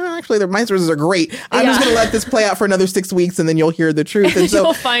like, well, no, actually, my sources are great. I'm just going to let this play out for another 6 weeks, and then you'll hear the truth. And so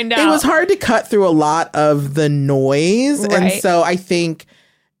you'll find out. It was hard to cut through a lot of the noise. Right. And so I think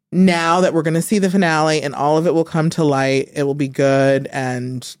now that we're going to see the finale and all of it will come to light, it will be good.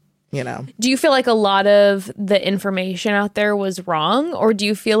 And do you feel like a lot of the information out there was wrong, or do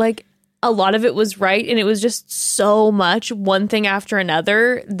you feel like a lot of it was right and it was just so much one thing after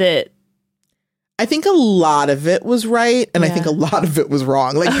another that... I think a lot of it was right, and I think a lot of it was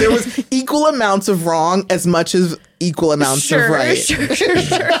wrong. Like, there was equal amounts of wrong as much as equal amounts of right. Sure.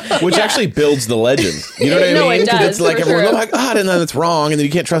 Which actually builds the legend. You know what I mean? It does, it's like everyone, oh my God, and then it's wrong, and then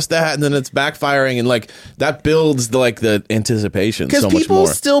you can't trust that, and then it's backfiring, and like that builds the anticipation so much more. Because people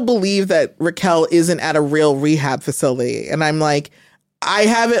still believe that Raquel isn't at a real rehab facility, and I'm like, I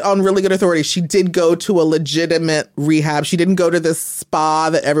have it on really good authority. She did go to a legitimate rehab. She didn't go to this spa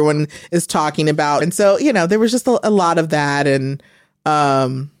that everyone is talking about. And so, there was just a lot of that. And,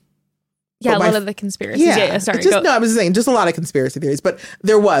 a lot of the conspiracies. Yeah, sorry. I was saying just a lot of conspiracy theories, but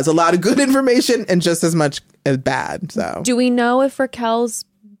there was a lot of good information and just as much as bad. So, do we know if Raquel's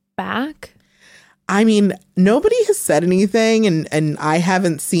back? I mean, nobody has said anything, and I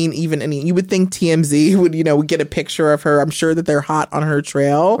haven't seen even any. You would think TMZ would get a picture of her. I'm sure that they're hot on her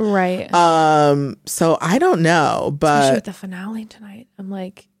trail. Right. So I don't know, but especially with the finale tonight, I'm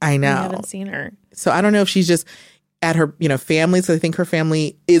like, I know. I haven't seen her. So I don't know if she's just at her, family. So I think her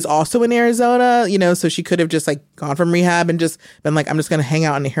family is also in Arizona, so she could have just like gone from rehab and just been like, I'm just going to hang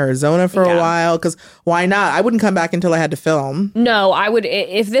out in Arizona for a while. Because why not? I wouldn't come back until I had to film. No, I would.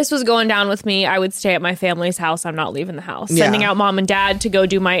 If this was going down with me, I would stay at my family's house. I'm not leaving the house. Yeah. Sending out mom and dad to go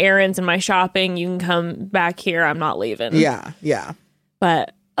do my errands and my shopping. You can come back here. I'm not leaving. Yeah.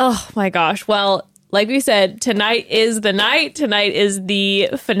 But, oh my gosh. Well, like we said, tonight is the night. Tonight is the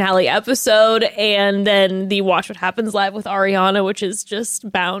finale episode, and then the Watch What Happens Live with Ariana, which is just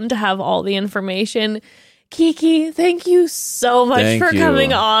bound to have all the information. Kiki, thank you so much for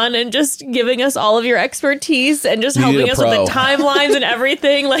coming on and just giving us all of your expertise and just helping us with the timelines and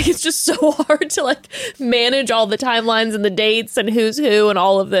everything. Like, it's just so hard to like manage all the timelines and the dates and who's who and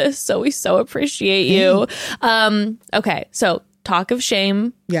all of this. So we so appreciate you. Okay, so Talk of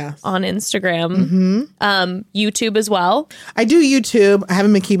Shame on Instagram. YouTube as well. I do YouTube. I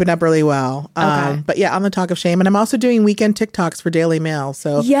haven't been keeping up really well. But yeah, on the Talk of Shame. And I'm also doing weekend TikToks for Daily Mail.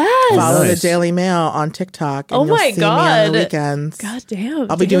 So follow the Daily Mail on TikTok. And oh my God. Me on the weekends. God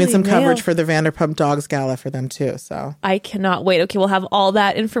damn. I'll be doing some coverage for the Vanderpump Dogs Gala for them too. So I cannot wait. Okay, we'll have all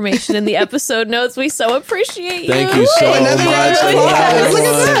that information in the episode notes. We so appreciate you. Thank you so much. Look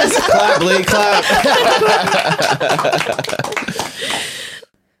at this. Clap, Lee, clap.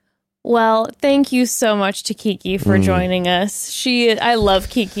 Well, thank you so much to Kiki for joining us. I love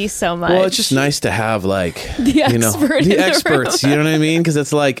Kiki so much. Well, it's just nice to have like the experts. You know what I mean? Because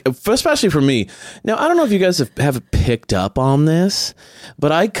it's like, especially for me. Now, I don't know if you guys have picked up on this,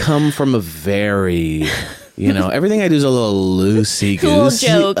 but I come from a very, everything I do is a little loosey goosey,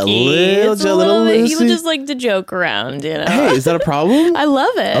 a little jokey, a little loosey. You just like to joke around, Hey, is that a problem? I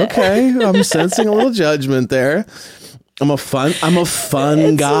love it. Okay, I'm sensing a little judgment there. I'm a fun it's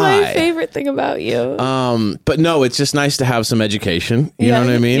guy. It's my favorite thing about you. But no, it's just nice to have some education. You know what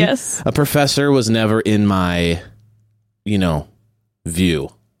I mean? Yes. A professor was never in my, view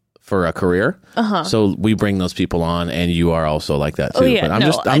for a career. So we bring those people on, and you are also like that too. Oh, yeah,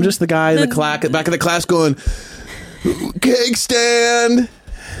 But I'm just the guy in the back of the class going, cake stand.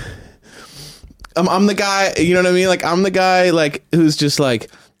 I'm the guy, you know what I mean? Like I'm the guy like who's just like,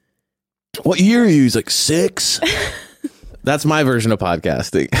 what year are you? He's like 6. That's my version of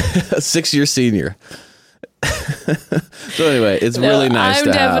podcasting. A 6-year senior. So anyway, it's really nice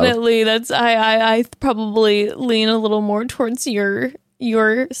to have. I probably lean a little more towards your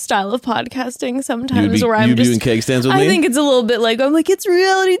style of podcasting sometimes, where I'm just doing cake stands with me. I think it's a little bit like I'm like, it's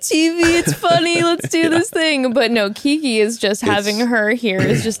reality TV, it's funny, let's do this thing. But no, Kiki is just having her here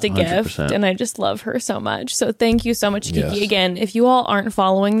is just a 100%. Gift, and I just love her so much. So thank you so much, Kiki. Yes. Again, if you all aren't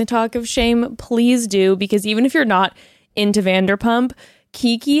following the Talk of Shame, please do, because even if you're not into Vanderpump,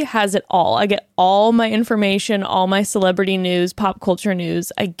 Kiki has it all. I get all my information, all my celebrity news, pop culture news.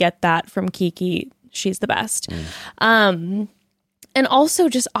 I get that from Kiki. She's the best. And also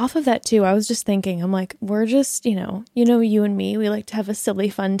just off of that too, I was just thinking, I'm like, we're just, you and me, we like to have a silly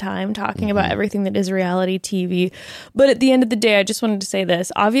fun time talking about everything that is reality TV. But at the end of the day, I just wanted to say this.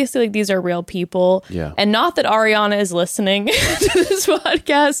 Obviously, like, these are real people. Yeah. And not that Ariana is listening to this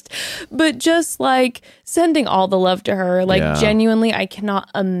podcast, but just like sending all the love to her. Like, genuinely, I cannot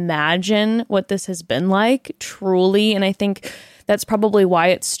imagine what this has been like, truly. And I think that's probably why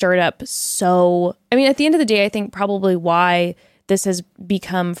it stirred up so, I mean, at the end of the day, I think probably why this has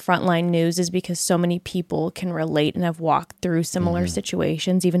become frontline news is because so many people can relate and have walked through similar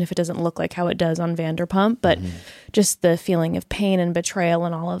situations, even if it doesn't look like how it does on Vanderpump, but just the feeling of pain and betrayal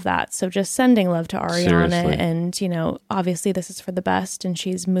and all of that. So just sending love to Ariana. Seriously. And, obviously this is for the best, and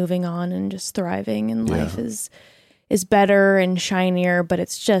she's moving on and just thriving, and life is better and shinier, but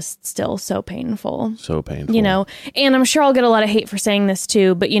it's just still so painful. So painful. And I'm sure I'll get a lot of hate for saying this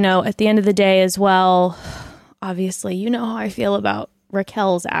too, but, at the end of the day as well, obviously, you know how I feel about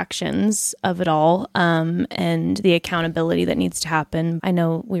Raquel's actions of it all, and the accountability that needs to happen. I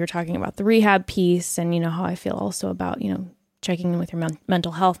know we were talking about the rehab piece, and how I feel also about, checking in with your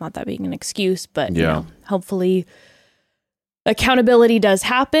mental health, not that being an excuse, but, hopefully accountability does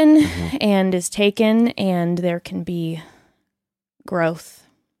happen and is taken, and there can be growth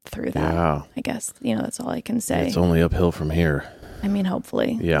through that. Yeah. I guess, that's all I can say. It's only uphill from here. I mean,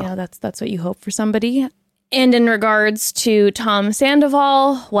 hopefully. Yeah. That's what you hope for somebody. And in regards to Tom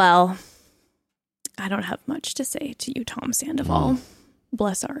Sandoval, well, I don't have much to say to you, Tom Sandoval.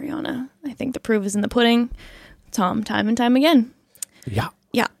 Bless Ariana. I think the proof is in the pudding. Tom, time and time again. Yeah.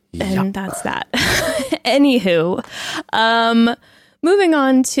 And that's that. Anywho, moving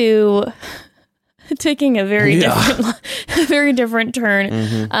on to taking a very different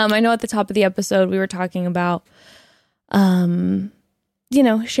turn. I know at the top of the episode we were talking about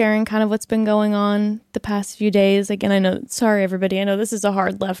sharing kind of what's been going on the past few days. Again, sorry everybody, I know this is a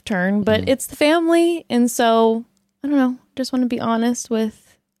hard left turn, but it's the family. And so, I don't know, just want to be honest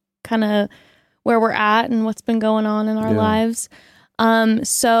with kind of where we're at and what's been going on in our lives.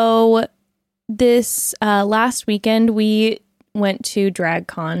 So this last weekend, we went to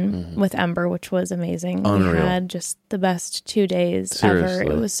DragCon with Ember, which was amazing. Unreal. We had just the best 2 days Seriously.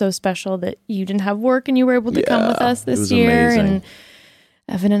 Ever. It was so special that you didn't have work and you were able to come with us this year. Amazing. And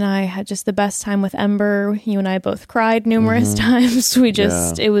Evan and I had just the best time with Ember. You and I both cried numerous times.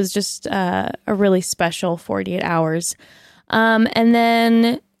 It was just a really special 48 hours. And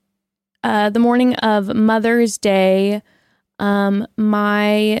then the morning of Mother's Day,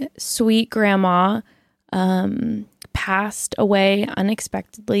 my sweet grandma passed away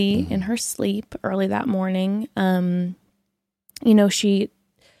unexpectedly in her sleep early that morning. My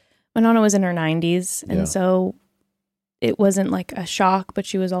Nana was in her 90s, and so it wasn't like a shock, but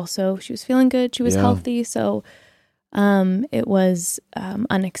she was feeling good. She was healthy. So, it was,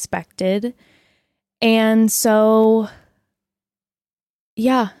 unexpected. And so,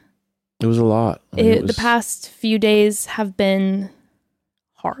 it was a lot. The past few days have been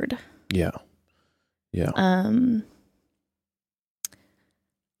hard. Yeah.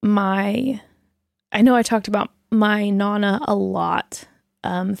 I know I talked about my Nana a lot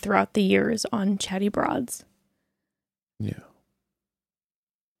throughout the years on Chatty Broads. Yeah.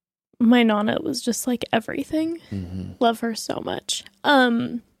 My Nana was just like everything. Mm-hmm. Love her so much.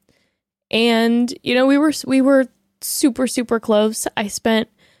 And we were super, super close. I spent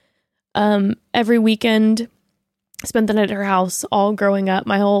every weekend, spent the night at her house all growing up,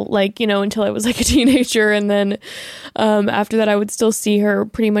 my whole, until I was like a teenager. And then after that, I would still see her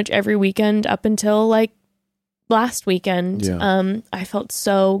pretty much every weekend up until like last weekend. Yeah. I felt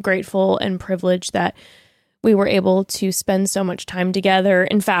so grateful and privileged that we were able to spend so much time together.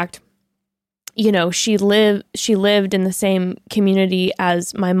 In fact, she lived in the same community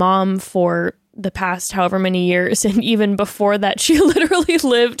as my mom for the past however many years. And even before that, she literally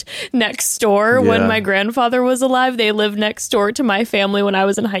lived next door when my grandfather was alive. They lived next door to my family when I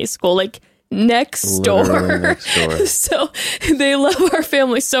was in high school, like next door. So they love our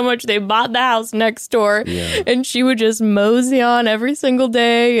family so much. They bought the house next door and she would just mosey on every single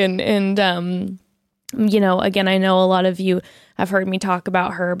day. And again, I know a lot of you have heard me talk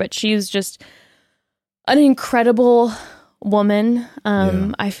about her, but she's just an incredible woman.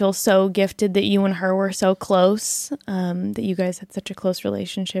 I feel so gifted that you and her were so close, that you guys had such a close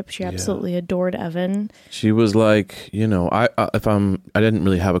relationship. She absolutely adored Evan. She was like, I didn't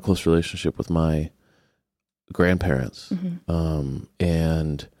really have a close relationship with my grandparents. Mm-hmm.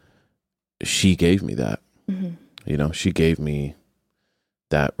 And she gave me that. Mm-hmm. She gave me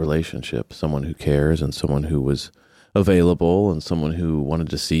that relationship, someone who cares and someone who was available and someone who wanted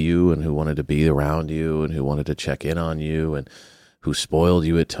to see you and who wanted to be around you and who wanted to check in on you and who spoiled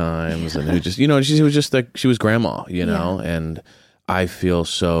you at times and who just, she was just like, she was grandma, and I feel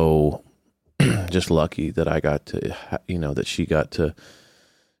so just lucky that I got to, that she got to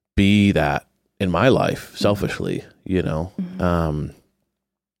be that in my life selfishly, mm-hmm.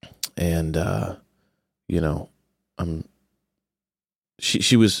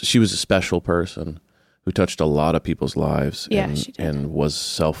 She was a special person who touched a lot of people's lives and was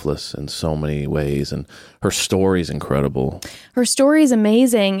selfless in so many ways. And her story is incredible. Her story is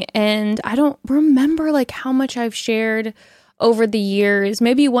amazing. And I don't remember like how much I've shared over the years.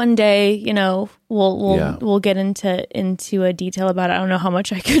 Maybe one day, we'll get into a detail about it. I don't know how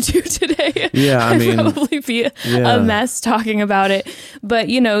much I could do today. Yeah, I'd probably be a mess talking about it. But,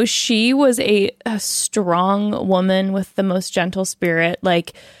 she was a strong woman with the most gentle spirit.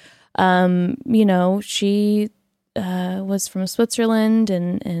 Like, she was from Switzerland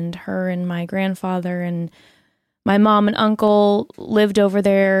and her and my grandfather and my mom and uncle lived over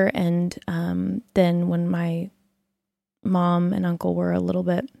there. And then when my mom and uncle were a little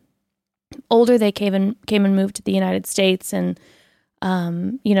bit older, they came and moved to the United States and,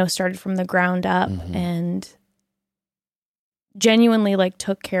 started from the ground up mm-hmm. and genuinely like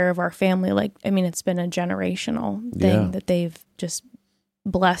took care of our family. Like, it's been a generational thing that they've just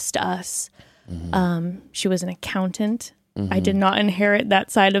blessed us. Mm-hmm. She was an accountant. Mm-hmm. I did not inherit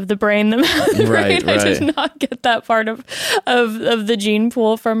that side of the brain. Right. I did not get that part of the gene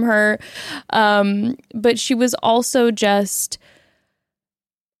pool from her. But she was also just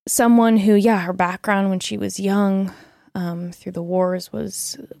someone who, her background when she was young, through the wars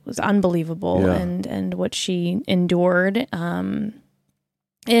was unbelievable, and what she endured. And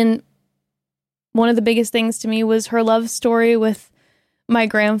one of the biggest things to me was her love story with my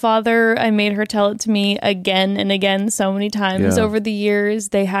grandfather. I made her tell it to me again and again so many times over the years.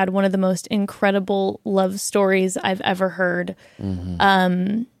 They had one of the most incredible love stories I've ever heard.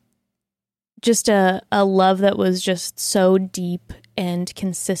 Mm-hmm. Just a love that was just so deep and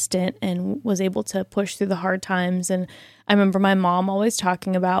consistent and was able to push through the hard times. And I remember my mom always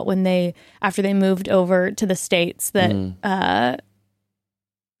talking about after they moved over to the States, that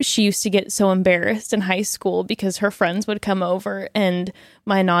she used to get so embarrassed in high school because her friends would come over and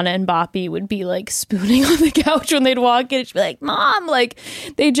my Nana and Boppy would be like spooning on the couch when they'd walk in. She'd be like, Mom, like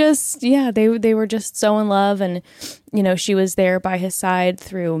they just, they were just so in love. And, she was there by his side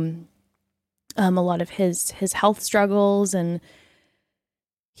through a lot of his health struggles. And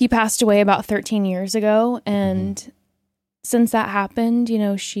he passed away about 13 years ago. And since that happened,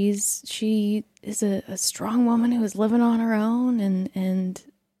 she is a strong woman who is living on her own and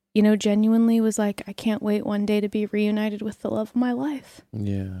genuinely was like, I can't wait one day to be reunited with the love of my life.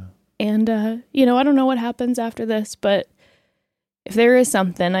 Yeah. And, I don't know what happens after this, but if there is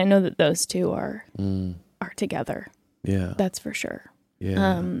something, I know that those two are together. Yeah. That's for sure.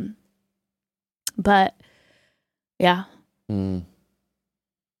 Yeah. But yeah,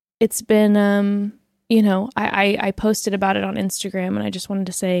 it's been, I posted about it on Instagram and I just wanted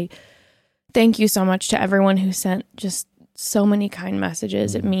to say thank you so much to everyone who sent just so many kind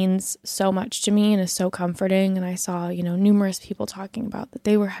messages. It means so much to me and is so comforting. And I saw, numerous people talking about that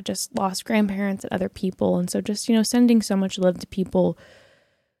they had just lost grandparents and other people. And so just, sending so much love to people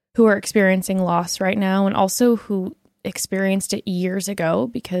who are experiencing loss right now, and also who experienced it years ago,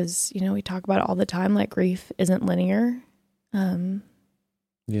 because, we talk about it all the time, like grief isn't linear.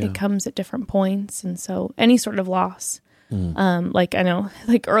 It comes at different points. And so any sort of loss, like I know,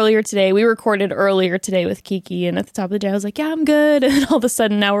 like earlier today, we recorded earlier today with Kiki, and at the top of the day, I was like, yeah, I'm good. And all of a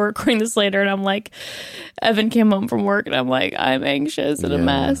sudden now we're recording this later, and I'm like, Evan came home from work and I'm like, I'm anxious and a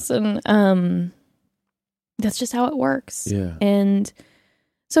mess. And that's just how it works. Yeah. And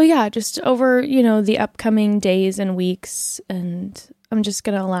so, just over, the upcoming days and weeks, and I'm just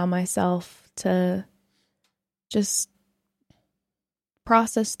going to allow myself to just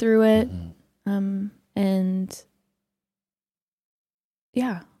process through it. And I'm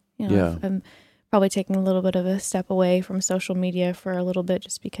probably taking a little bit of a step away from social media for a little bit,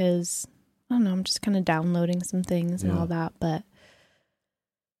 just because, I don't know, I'm just kind of downloading some things and all that. But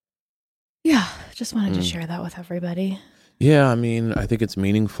just wanted to share that with everybody. Yeah, I mean, I think it's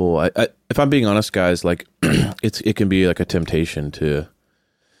meaningful. I if I'm being honest, guys, like it can be like a temptation to,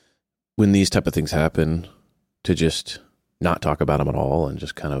 when these type of things happen, to just not talk about them at all, and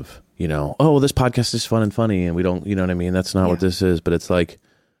just kind of, oh, this podcast is fun and funny, and we don't, you know what I mean? That's not what this is. But it's like,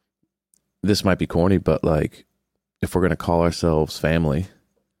 this might be corny, but like, if we're going to call ourselves family,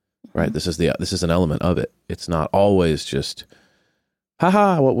 right? This is an element of it. It's not always just,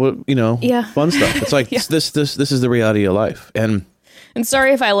 haha, what fun stuff. It's like, this is the reality of life. And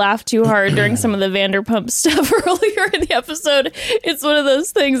sorry if I laughed too hard during some of the Vanderpump stuff earlier in the episode. It's one of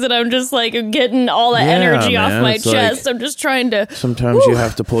those things that I'm just like getting all the energy off my chest. Like, I'm just trying to. Sometimes you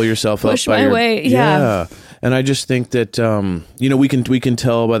have to pull yourself push up by my way. Yeah. And I just think that we can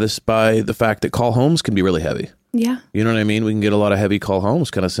tell by the fact that call homes can be really heavy. Yeah. You know what I mean? We can get a lot of heavy call homes,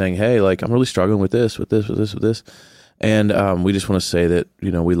 kind of saying, hey, like, I'm really struggling with this. And we just want to say that,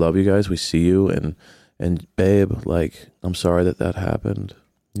 we love you guys. We see you. And babe, like, I'm sorry that happened.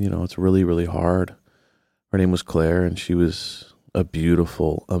 It's really, really hard. Her name was Claire, and she was a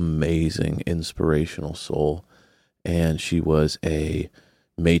beautiful, amazing, inspirational soul. And she was a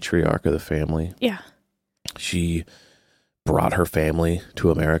matriarch of the family. Yeah. She brought her family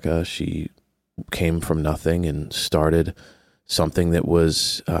to America. She came from nothing and started something that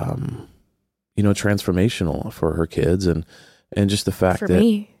was, transformational for her kids. And just the fact that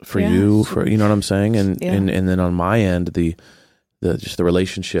you, you know what I'm saying? And then on my end, the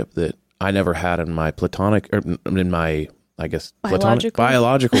relationship that I never had in my biological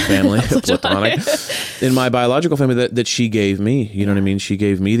family, platonic, in my biological family that she gave me, you know what I mean? She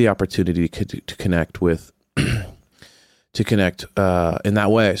gave me the opportunity to connect with, in that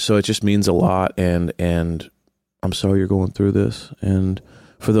way. So it just means a lot. And I'm sorry you're going through this. And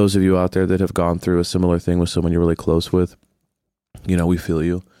for those of you out there that have gone through a similar thing with someone you're really close with, we feel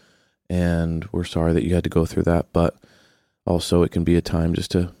you, and we're sorry that you had to go through that, but also it can be a time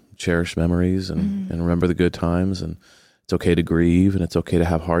just to cherish memories and remember the good times, and it's okay to grieve, and it's okay to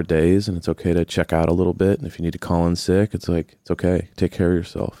have hard days, and it's okay to check out a little bit, and if you need to call in sick, it's okay. Take care of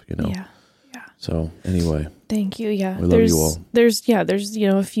yourself, Yeah. So anyway. Thank you. Yeah. We love you all. There's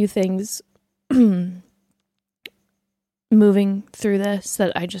a few things moving through this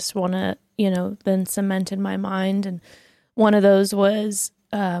that I just want to, then cement in my mind. And one of those was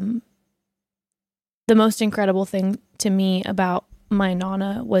the most incredible thing to me about my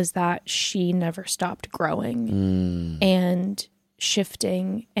Nana was that she never stopped growing and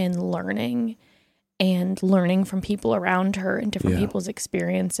shifting and learning from people around her and different people's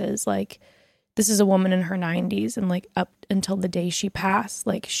experiences. Like, this is a woman in her 90s, and like up until the day she passed,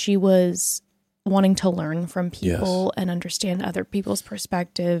 like, she was wanting to learn from people and understand other people's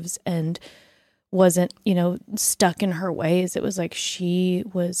perspectives, and wasn't, stuck in her ways. It was like she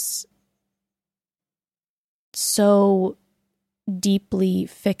was so deeply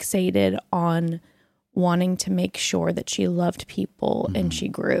fixated on wanting to make sure that she loved people and she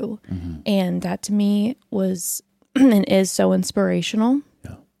grew. And that to me was and is so inspirational.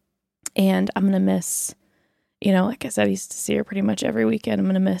 Yeah. And I'm going to miss, like I said, I used to see her pretty much every weekend. I'm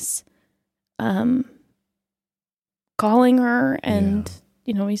going to miss calling her, and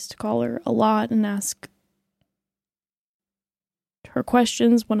I used to call her a lot and ask her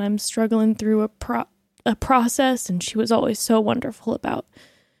questions when I'm struggling through a process, and she was always so wonderful about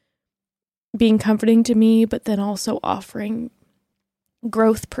being comforting to me, but then also offering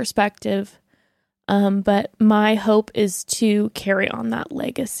growth perspective. But my hope is to carry on that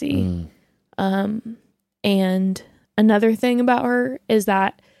legacy. And another thing about her is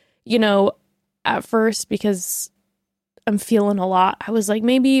that, at first, because I'm feeling a lot. I was like,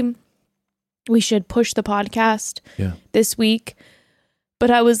 maybe we should push the podcast this week. But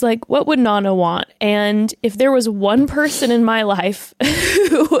I was like, what would Nana want? And if there was one person in my life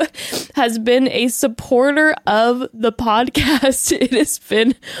who has been a supporter of the podcast, it has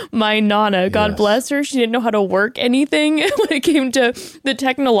been my Nana. God bless her. She didn't know how to work anything when it came to the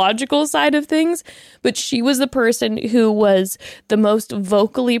technological side of things. But she was the person who was the most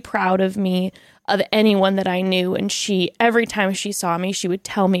vocally proud of me of anyone that I knew. And she, every time she saw me, she would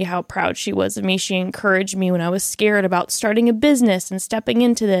tell me how proud she was of me. She encouraged me when I was scared about starting a business and stepping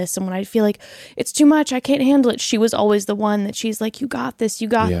into this. And when I feel like it's too much, I can't handle it, she was always the one that she's like, you got this, you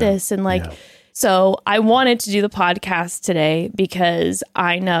got this. And like, so I wanted to do the podcast today because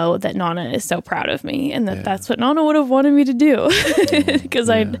I know that Nana is so proud of me and that that's what Nana would have wanted me to do because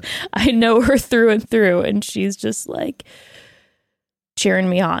I know her through and through, and she's just like cheering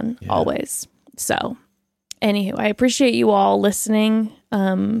me on always. So, anywho, I appreciate you all listening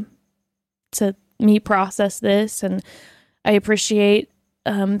to me process this, and I appreciate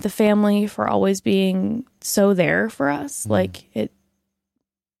the family for always being so there for us. Like, it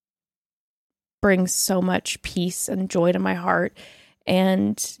brings so much peace and joy to my heart.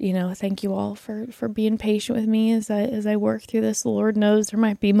 And, you know, thank you all for being patient with me as I work through this. The Lord knows there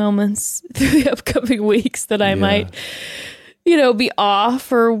might be moments through the upcoming weeks that I might, you know, be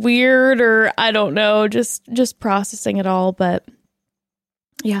off or weird or I don't know, just processing it all. But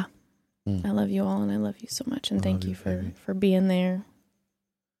yeah, I love you all and I love you so much. And thank you for being there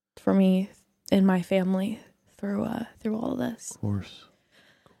for me and my family through all of this. Of course,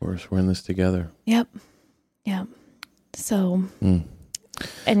 we're in this together. Yep. So,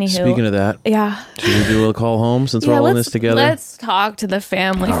 anywho. Speaking of that, should we do a call home since we're all in this together? Let's talk to the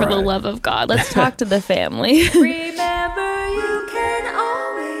family for the love of God. Let's talk to the family. Remember, you can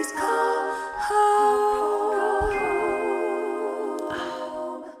always call home.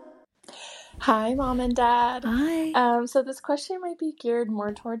 Hi, Mom and Dad. Hi. So this question might be geared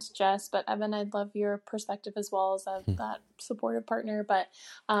more towards Jess, but Evan, I'd love your perspective as well as that supportive partner. But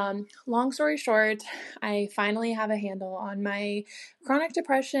long story short, I finally have a handle on my chronic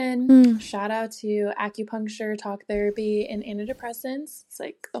depression. Shout out to acupuncture, talk therapy, and antidepressants. It's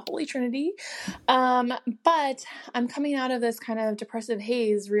like the Holy Trinity. But I'm coming out of this kind of depressive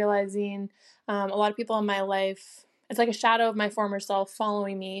haze, realizing a lot of people in my life, it's like a shadow of my former self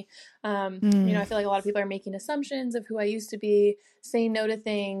following me. You know, I feel like a lot of people are making assumptions of who I used to be, saying no to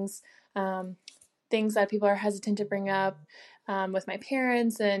things, things that people are hesitant to bring up with my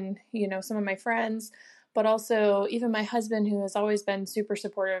parents and, you know, some of my friends, but also even my husband, who has always been super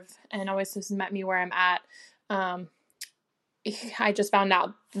supportive and always has met me where I'm at. I just found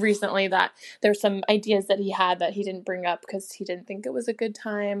out recently that there's some ideas that he had that he didn't bring up because he didn't think it was a good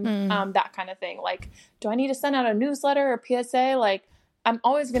time, that kind of thing. Like, do I need to send out a newsletter or PSA? Like, I'm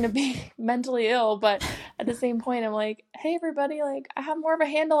always going to be mentally ill, but at the same point, I'm like, hey, everybody, like, I have more of a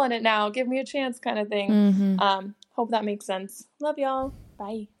handle on it now. Give me a chance kind of thing. Hope that makes sense. Love y'all.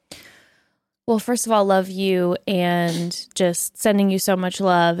 Bye. Well, first of all, love you and just sending you so much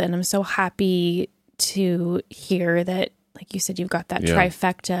love. And I'm so happy to hear that, like you said, you've got that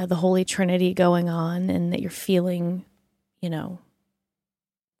trifecta, the Holy Trinity going on, and that you're feeling, you know,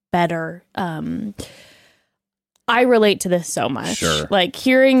 better. I relate to this so much. Sure. Like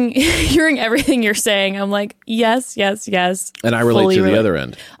hearing everything you're saying, I'm like, yes. And I relate to the other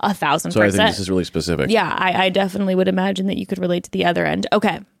end. 1,000%. So I think this is really specific. Yeah, I definitely would imagine that you could relate to the other end.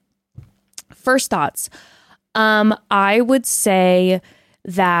 Okay. First thoughts. I would say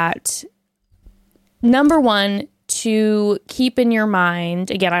that number one, to keep in your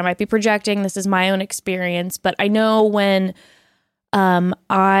mind, again, I might be projecting, this is my own experience, but I know when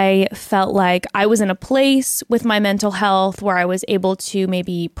I felt like I was in a place with my mental health where I was able to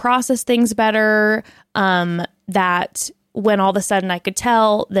maybe process things better, that when all of a sudden I could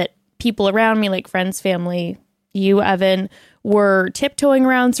tell that people around me, like friends, family, you, Evan, were tiptoeing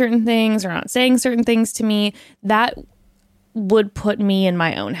around certain things or not saying certain things to me, that would put me in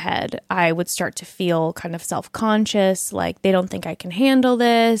my own head. I would start to feel kind of self-conscious, like they don't think I can handle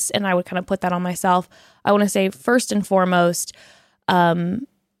this, and I would kind of put that on myself. I want to say first and foremost, I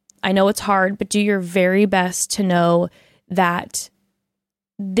know it's hard, but do your very best to know that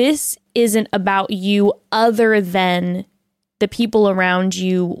this isn't about you other than the people around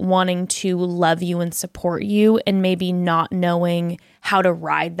you wanting to love you and support you and maybe not knowing how to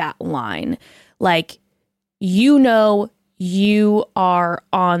ride that line. Like, you know, you are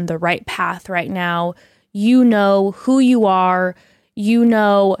on the right path right now. You know who you are. You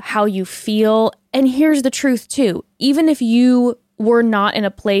know how you feel. And here's the truth too. Even if you were not in a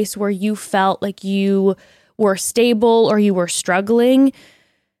place where you felt like you were stable or you were struggling,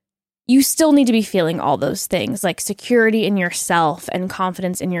 you still need to be feeling all those things, like security in yourself and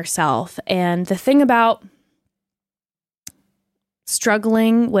confidence in yourself. And the thing about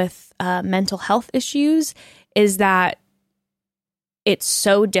struggling with mental health issues is that it's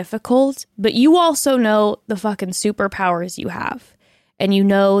so difficult, but you also know the fucking superpowers you have. And you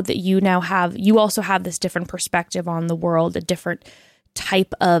know that you also have this different perspective on the world, a different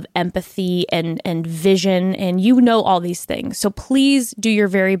type of empathy and vision, and you know all these things. So please do your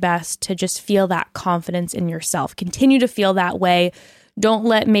very best to just feel that confidence in yourself. Continue to feel that way. Don't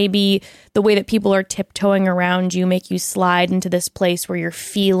let maybe the way that people are tiptoeing around you make you slide into this place where you're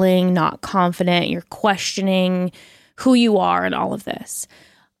feeling not confident, you're questioning who you are and all of this.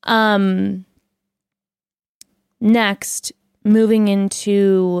 Next, moving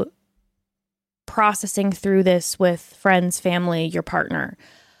into processing through this with friends, family, your partner.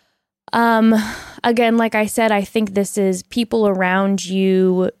 Again, like I said, I think this is people around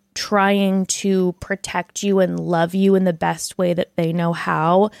you trying to protect you and love you in the best way that they know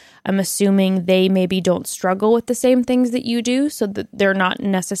how. I'm assuming they maybe don't struggle with the same things that you do, so that they're not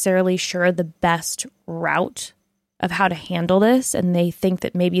necessarily sure the best route of how to handle this, and they think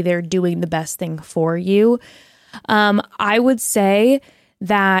that maybe they're doing the best thing for you. I would say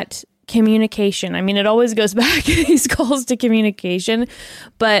that communication, I mean, it always goes back in these calls to communication,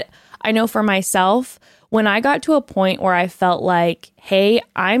 but I know for myself, when I got to a point where I felt like, hey,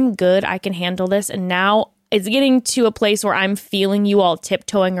 I'm good, I can handle this, and now it's getting to a place where I'm feeling you all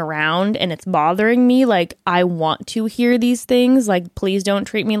tiptoeing around and it's bothering me, like I want to hear these things, like please don't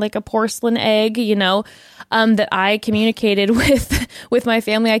treat me like a porcelain egg, that I communicated with my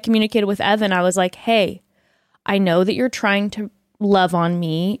family, I communicated with Evan. I was like, hey, I know that you're trying to love on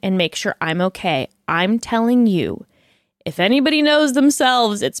me and make sure I'm okay. I'm telling you, if anybody knows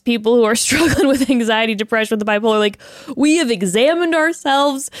themselves, it's people who are struggling with anxiety, depression, with the bipolar. Like, we have examined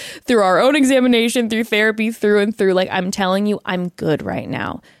ourselves through our own examination, through therapy, through and through. Like, I'm telling you, I'm good right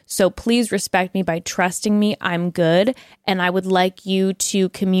now. So please respect me by trusting me. I'm good. And I would like you to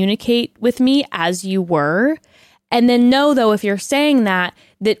communicate with me as you were. And then know, though, if you're saying that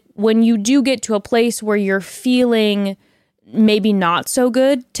when you do get to a place where you're feeling maybe not so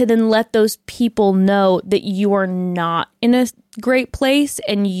good, to then let those people know that you are not in a great place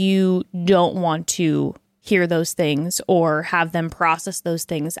and you don't want to hear those things or have them process those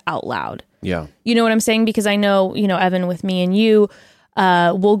things out loud. Yeah. You know what I'm saying? Because I know, Evan, with me and you,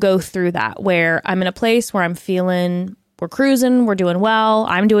 we'll go through that where I'm in a place where I'm feeling we're cruising, we're doing well,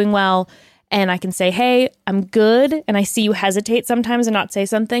 I'm doing well. And I can say, hey, I'm good. And I see you hesitate sometimes and not say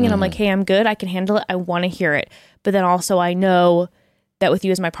something. And I'm like, hey, I'm good. I can handle it. I want to hear it. But then also I know that with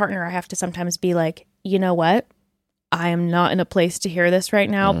you as my partner, I have to sometimes be like, you know what? I am not in a place to hear this right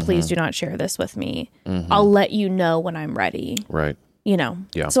now. Please do not share this with me. I'll let you know when I'm ready. Right. Yeah.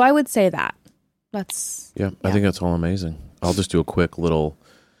 So I would say that. That's. Yeah, I think that's all amazing. I'll just do a quick little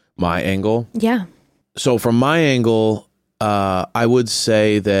my angle. Yeah. So from my angle, I would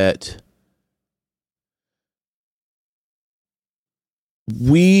say that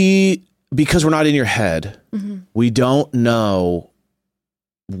because we're not in your head, we don't know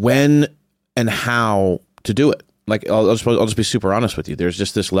when and how to do it. Like, I'll just be super honest with you. There's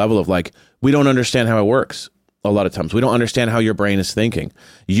just this level of like, we don't understand how it works. A lot of times we don't understand how your brain is thinking.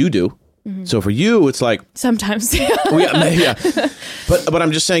 You do. So for you, it's like sometimes, yeah. But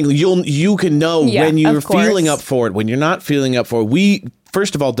I'm just saying, you can know when you're feeling up for it, when you're not feeling up for it. We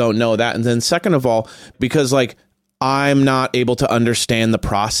first of all don't know that, and then second of all, because like I'm not able to understand the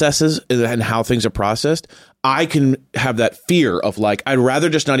processes and how things are processed, I can have that fear of like, I'd rather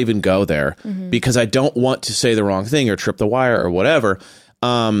just not even go there because I don't want to say the wrong thing or trip the wire or whatever.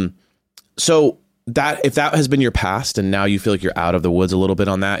 So that if that has been your past and now you feel like you're out of the woods a little bit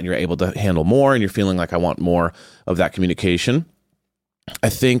on that and you're able to handle more and you're feeling like I want more of that communication, I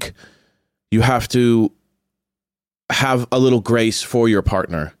think you have to have a little grace for your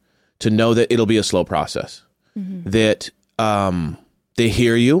partner to know that it'll be a slow process. That they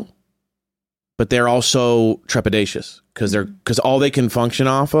hear you, but they're also trepidatious because all they can function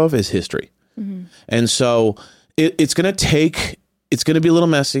off of is history. And so it's going to be a little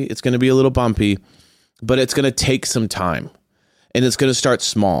messy. It's going to be a little bumpy, but it's going to take some time and it's going to start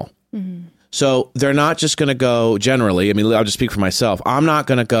small. So they're not just going to go generally. I mean, I'll just speak for myself. I'm not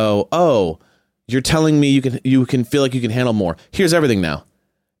going to go, oh, you're telling me you can feel like you can handle more. Here's everything now.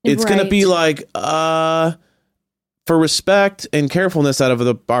 It's going to be like, for respect and carefulness out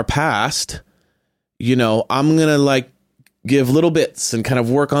of our past, I'm going to like give little bits and kind of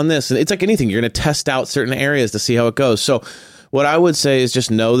work on this. And it's like anything, you're going to test out certain areas to see how it goes. So what I would say is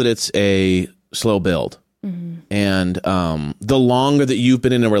just know that it's a slow build. And the longer that you've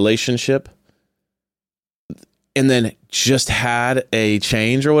been in a relationship and then just had a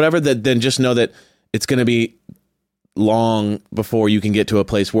change or whatever, then just know that it's going to be long before you can get to a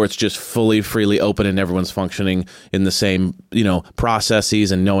place where it's just fully, freely open and everyone's functioning in the same,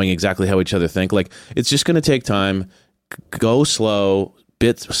 processes and knowing exactly how each other think. Like, it's just going to take time. Go slow,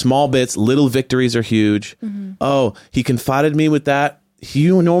 small bits, little victories are huge. Oh, he confided me with that. He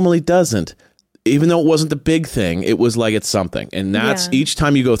normally doesn't. Even though it wasn't the big thing, it was like it's something. And that's each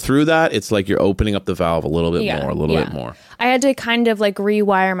time you go through that, it's like you're opening up the valve a little bit more, a little bit more. I had to kind of like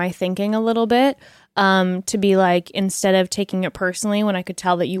rewire my thinking a little bit to be like, instead of taking it personally when I could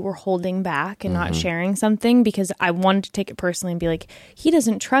tell that you were holding back and not sharing something, because I wanted to take it personally and be like, he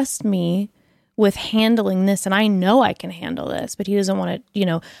doesn't trust me with handling this, and I know I can handle this, but he doesn't want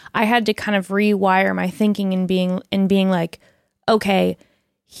to, I had to kind of rewire my thinking and being like, okay,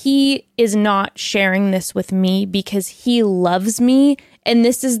 he is not sharing this with me because he loves me, and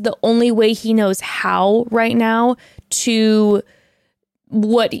this is the only way he knows how right now to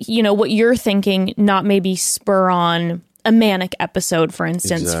what you're thinking, not maybe spur on a manic episode, for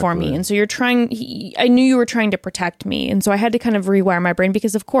instance, for me. And so I knew you were trying to protect me. And so I had to kind of rewire my brain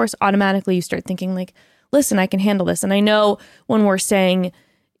because, of course, automatically you start thinking like, listen, I can handle this. And I know when we're saying,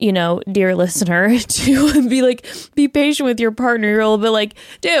 dear listener, to be like, be patient with your partner, you're a little bit like,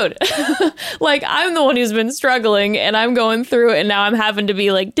 dude, like, I'm the one who's been struggling and I'm going through it. And now I'm having to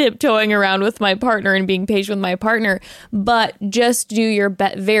be like tiptoeing around with my partner and being patient with my partner. But just do your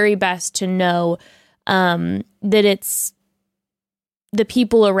very best to know that it's the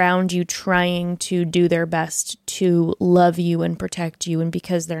people around you trying to do their best to love you and protect you, and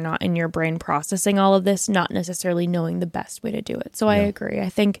because they're not in your brain processing all of this, not necessarily knowing the best way to do it. So I agree. I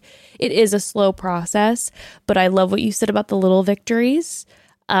think it is a slow process, but I love what you said about the little victories.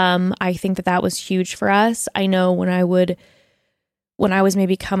 I think that was huge for us. I know when I was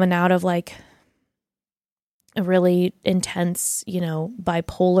maybe coming out of like a really intense,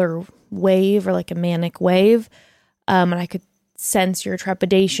 bipolar wave or like a manic wave, and I could sense your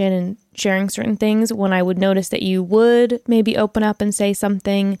trepidation and sharing certain things. When I would notice that you would maybe open up and say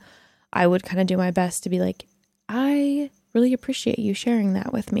something, I would kind of do my best to be like, I really appreciate you sharing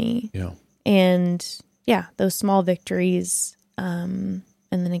that with me. Yeah. And those small victories. And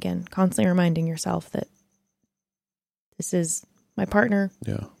then again, constantly reminding yourself that this is my partner,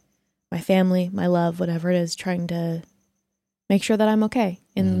 my family, my love, whatever it is, trying to make sure that I'm okay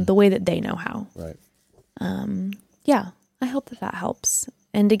in the way that they know how. Right. I hope that helps.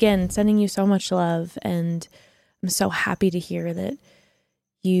 And again, sending you so much love. And I'm so happy to hear that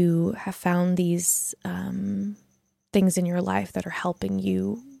you have found these things in your life that are helping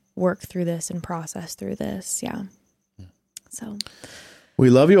you work through this and process through this. Yeah. So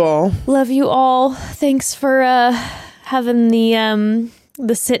we love you all. Love you all. Thanks for having the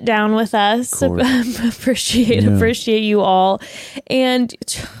sit down with us. Appreciate you all. And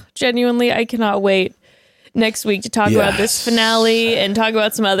genuinely, I cannot wait next week to talk about this finale and talk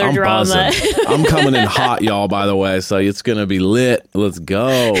about some other drama. I'm coming in hot, y'all, by the way, so it's going to be lit. Let's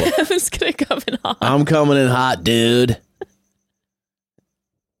go. It's going to come in hot. I'm coming in hot, dude.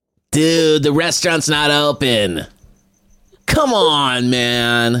 Dude, the restaurant's not open. Come on,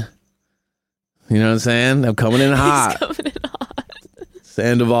 man. You know what I'm saying? I'm coming in hot. He's coming in hot.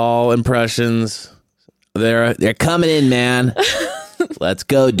 Sandoval impressions. They're coming in, man. Let's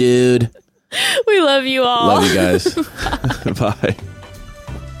go, dude. We love you all. Love you guys. Bye.